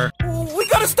career. We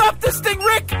gotta stop this thing,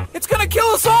 Rick! It's gonna kill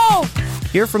us all!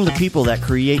 Hear from the people that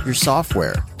create your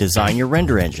software, design your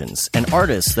render engines, and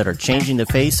artists that are changing the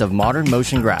face of modern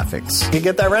motion graphics. You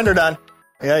get that render done.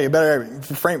 Yeah, you better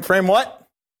frame what?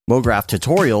 MoGraph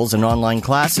tutorials and online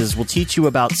classes will teach you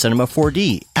about Cinema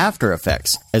 4D, After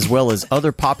Effects, as well as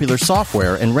other popular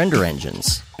software and render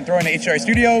engines. Throw in the HDR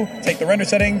Studio, take the render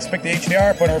settings, pick the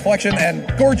HDR, put in a reflection,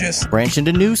 and gorgeous. Branch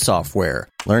into new software.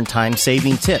 Learn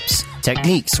time-saving tips,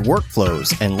 techniques,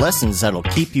 workflows, and lessons that'll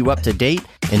keep you up to date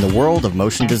in the world of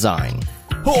motion design.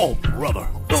 Oh, brother,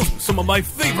 those are some of my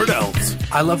favorite elves.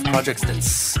 I love projects that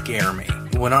scare me.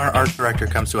 When our art director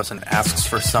comes to us and asks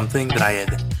for something that I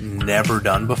had never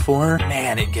done before,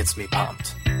 man, it gets me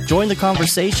pumped. Join the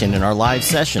conversation in our live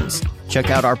sessions. Check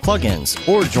out our plugins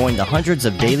or join the hundreds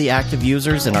of daily active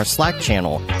users in our Slack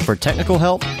channel for technical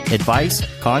help, advice,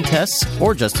 contests,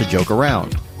 or just to joke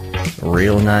around.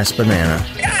 Real nice banana.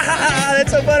 Yeah,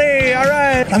 that's so funny. All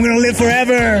right. I'm going to live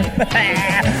forever.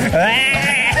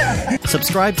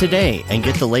 Subscribe today and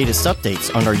get the latest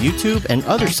updates on our YouTube and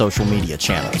other social media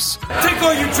channels. Take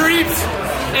all your dreams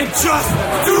and just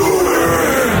do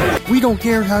it! We don't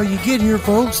care how you get here,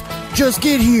 folks. Just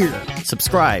get here.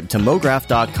 Subscribe to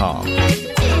MoGraph.com.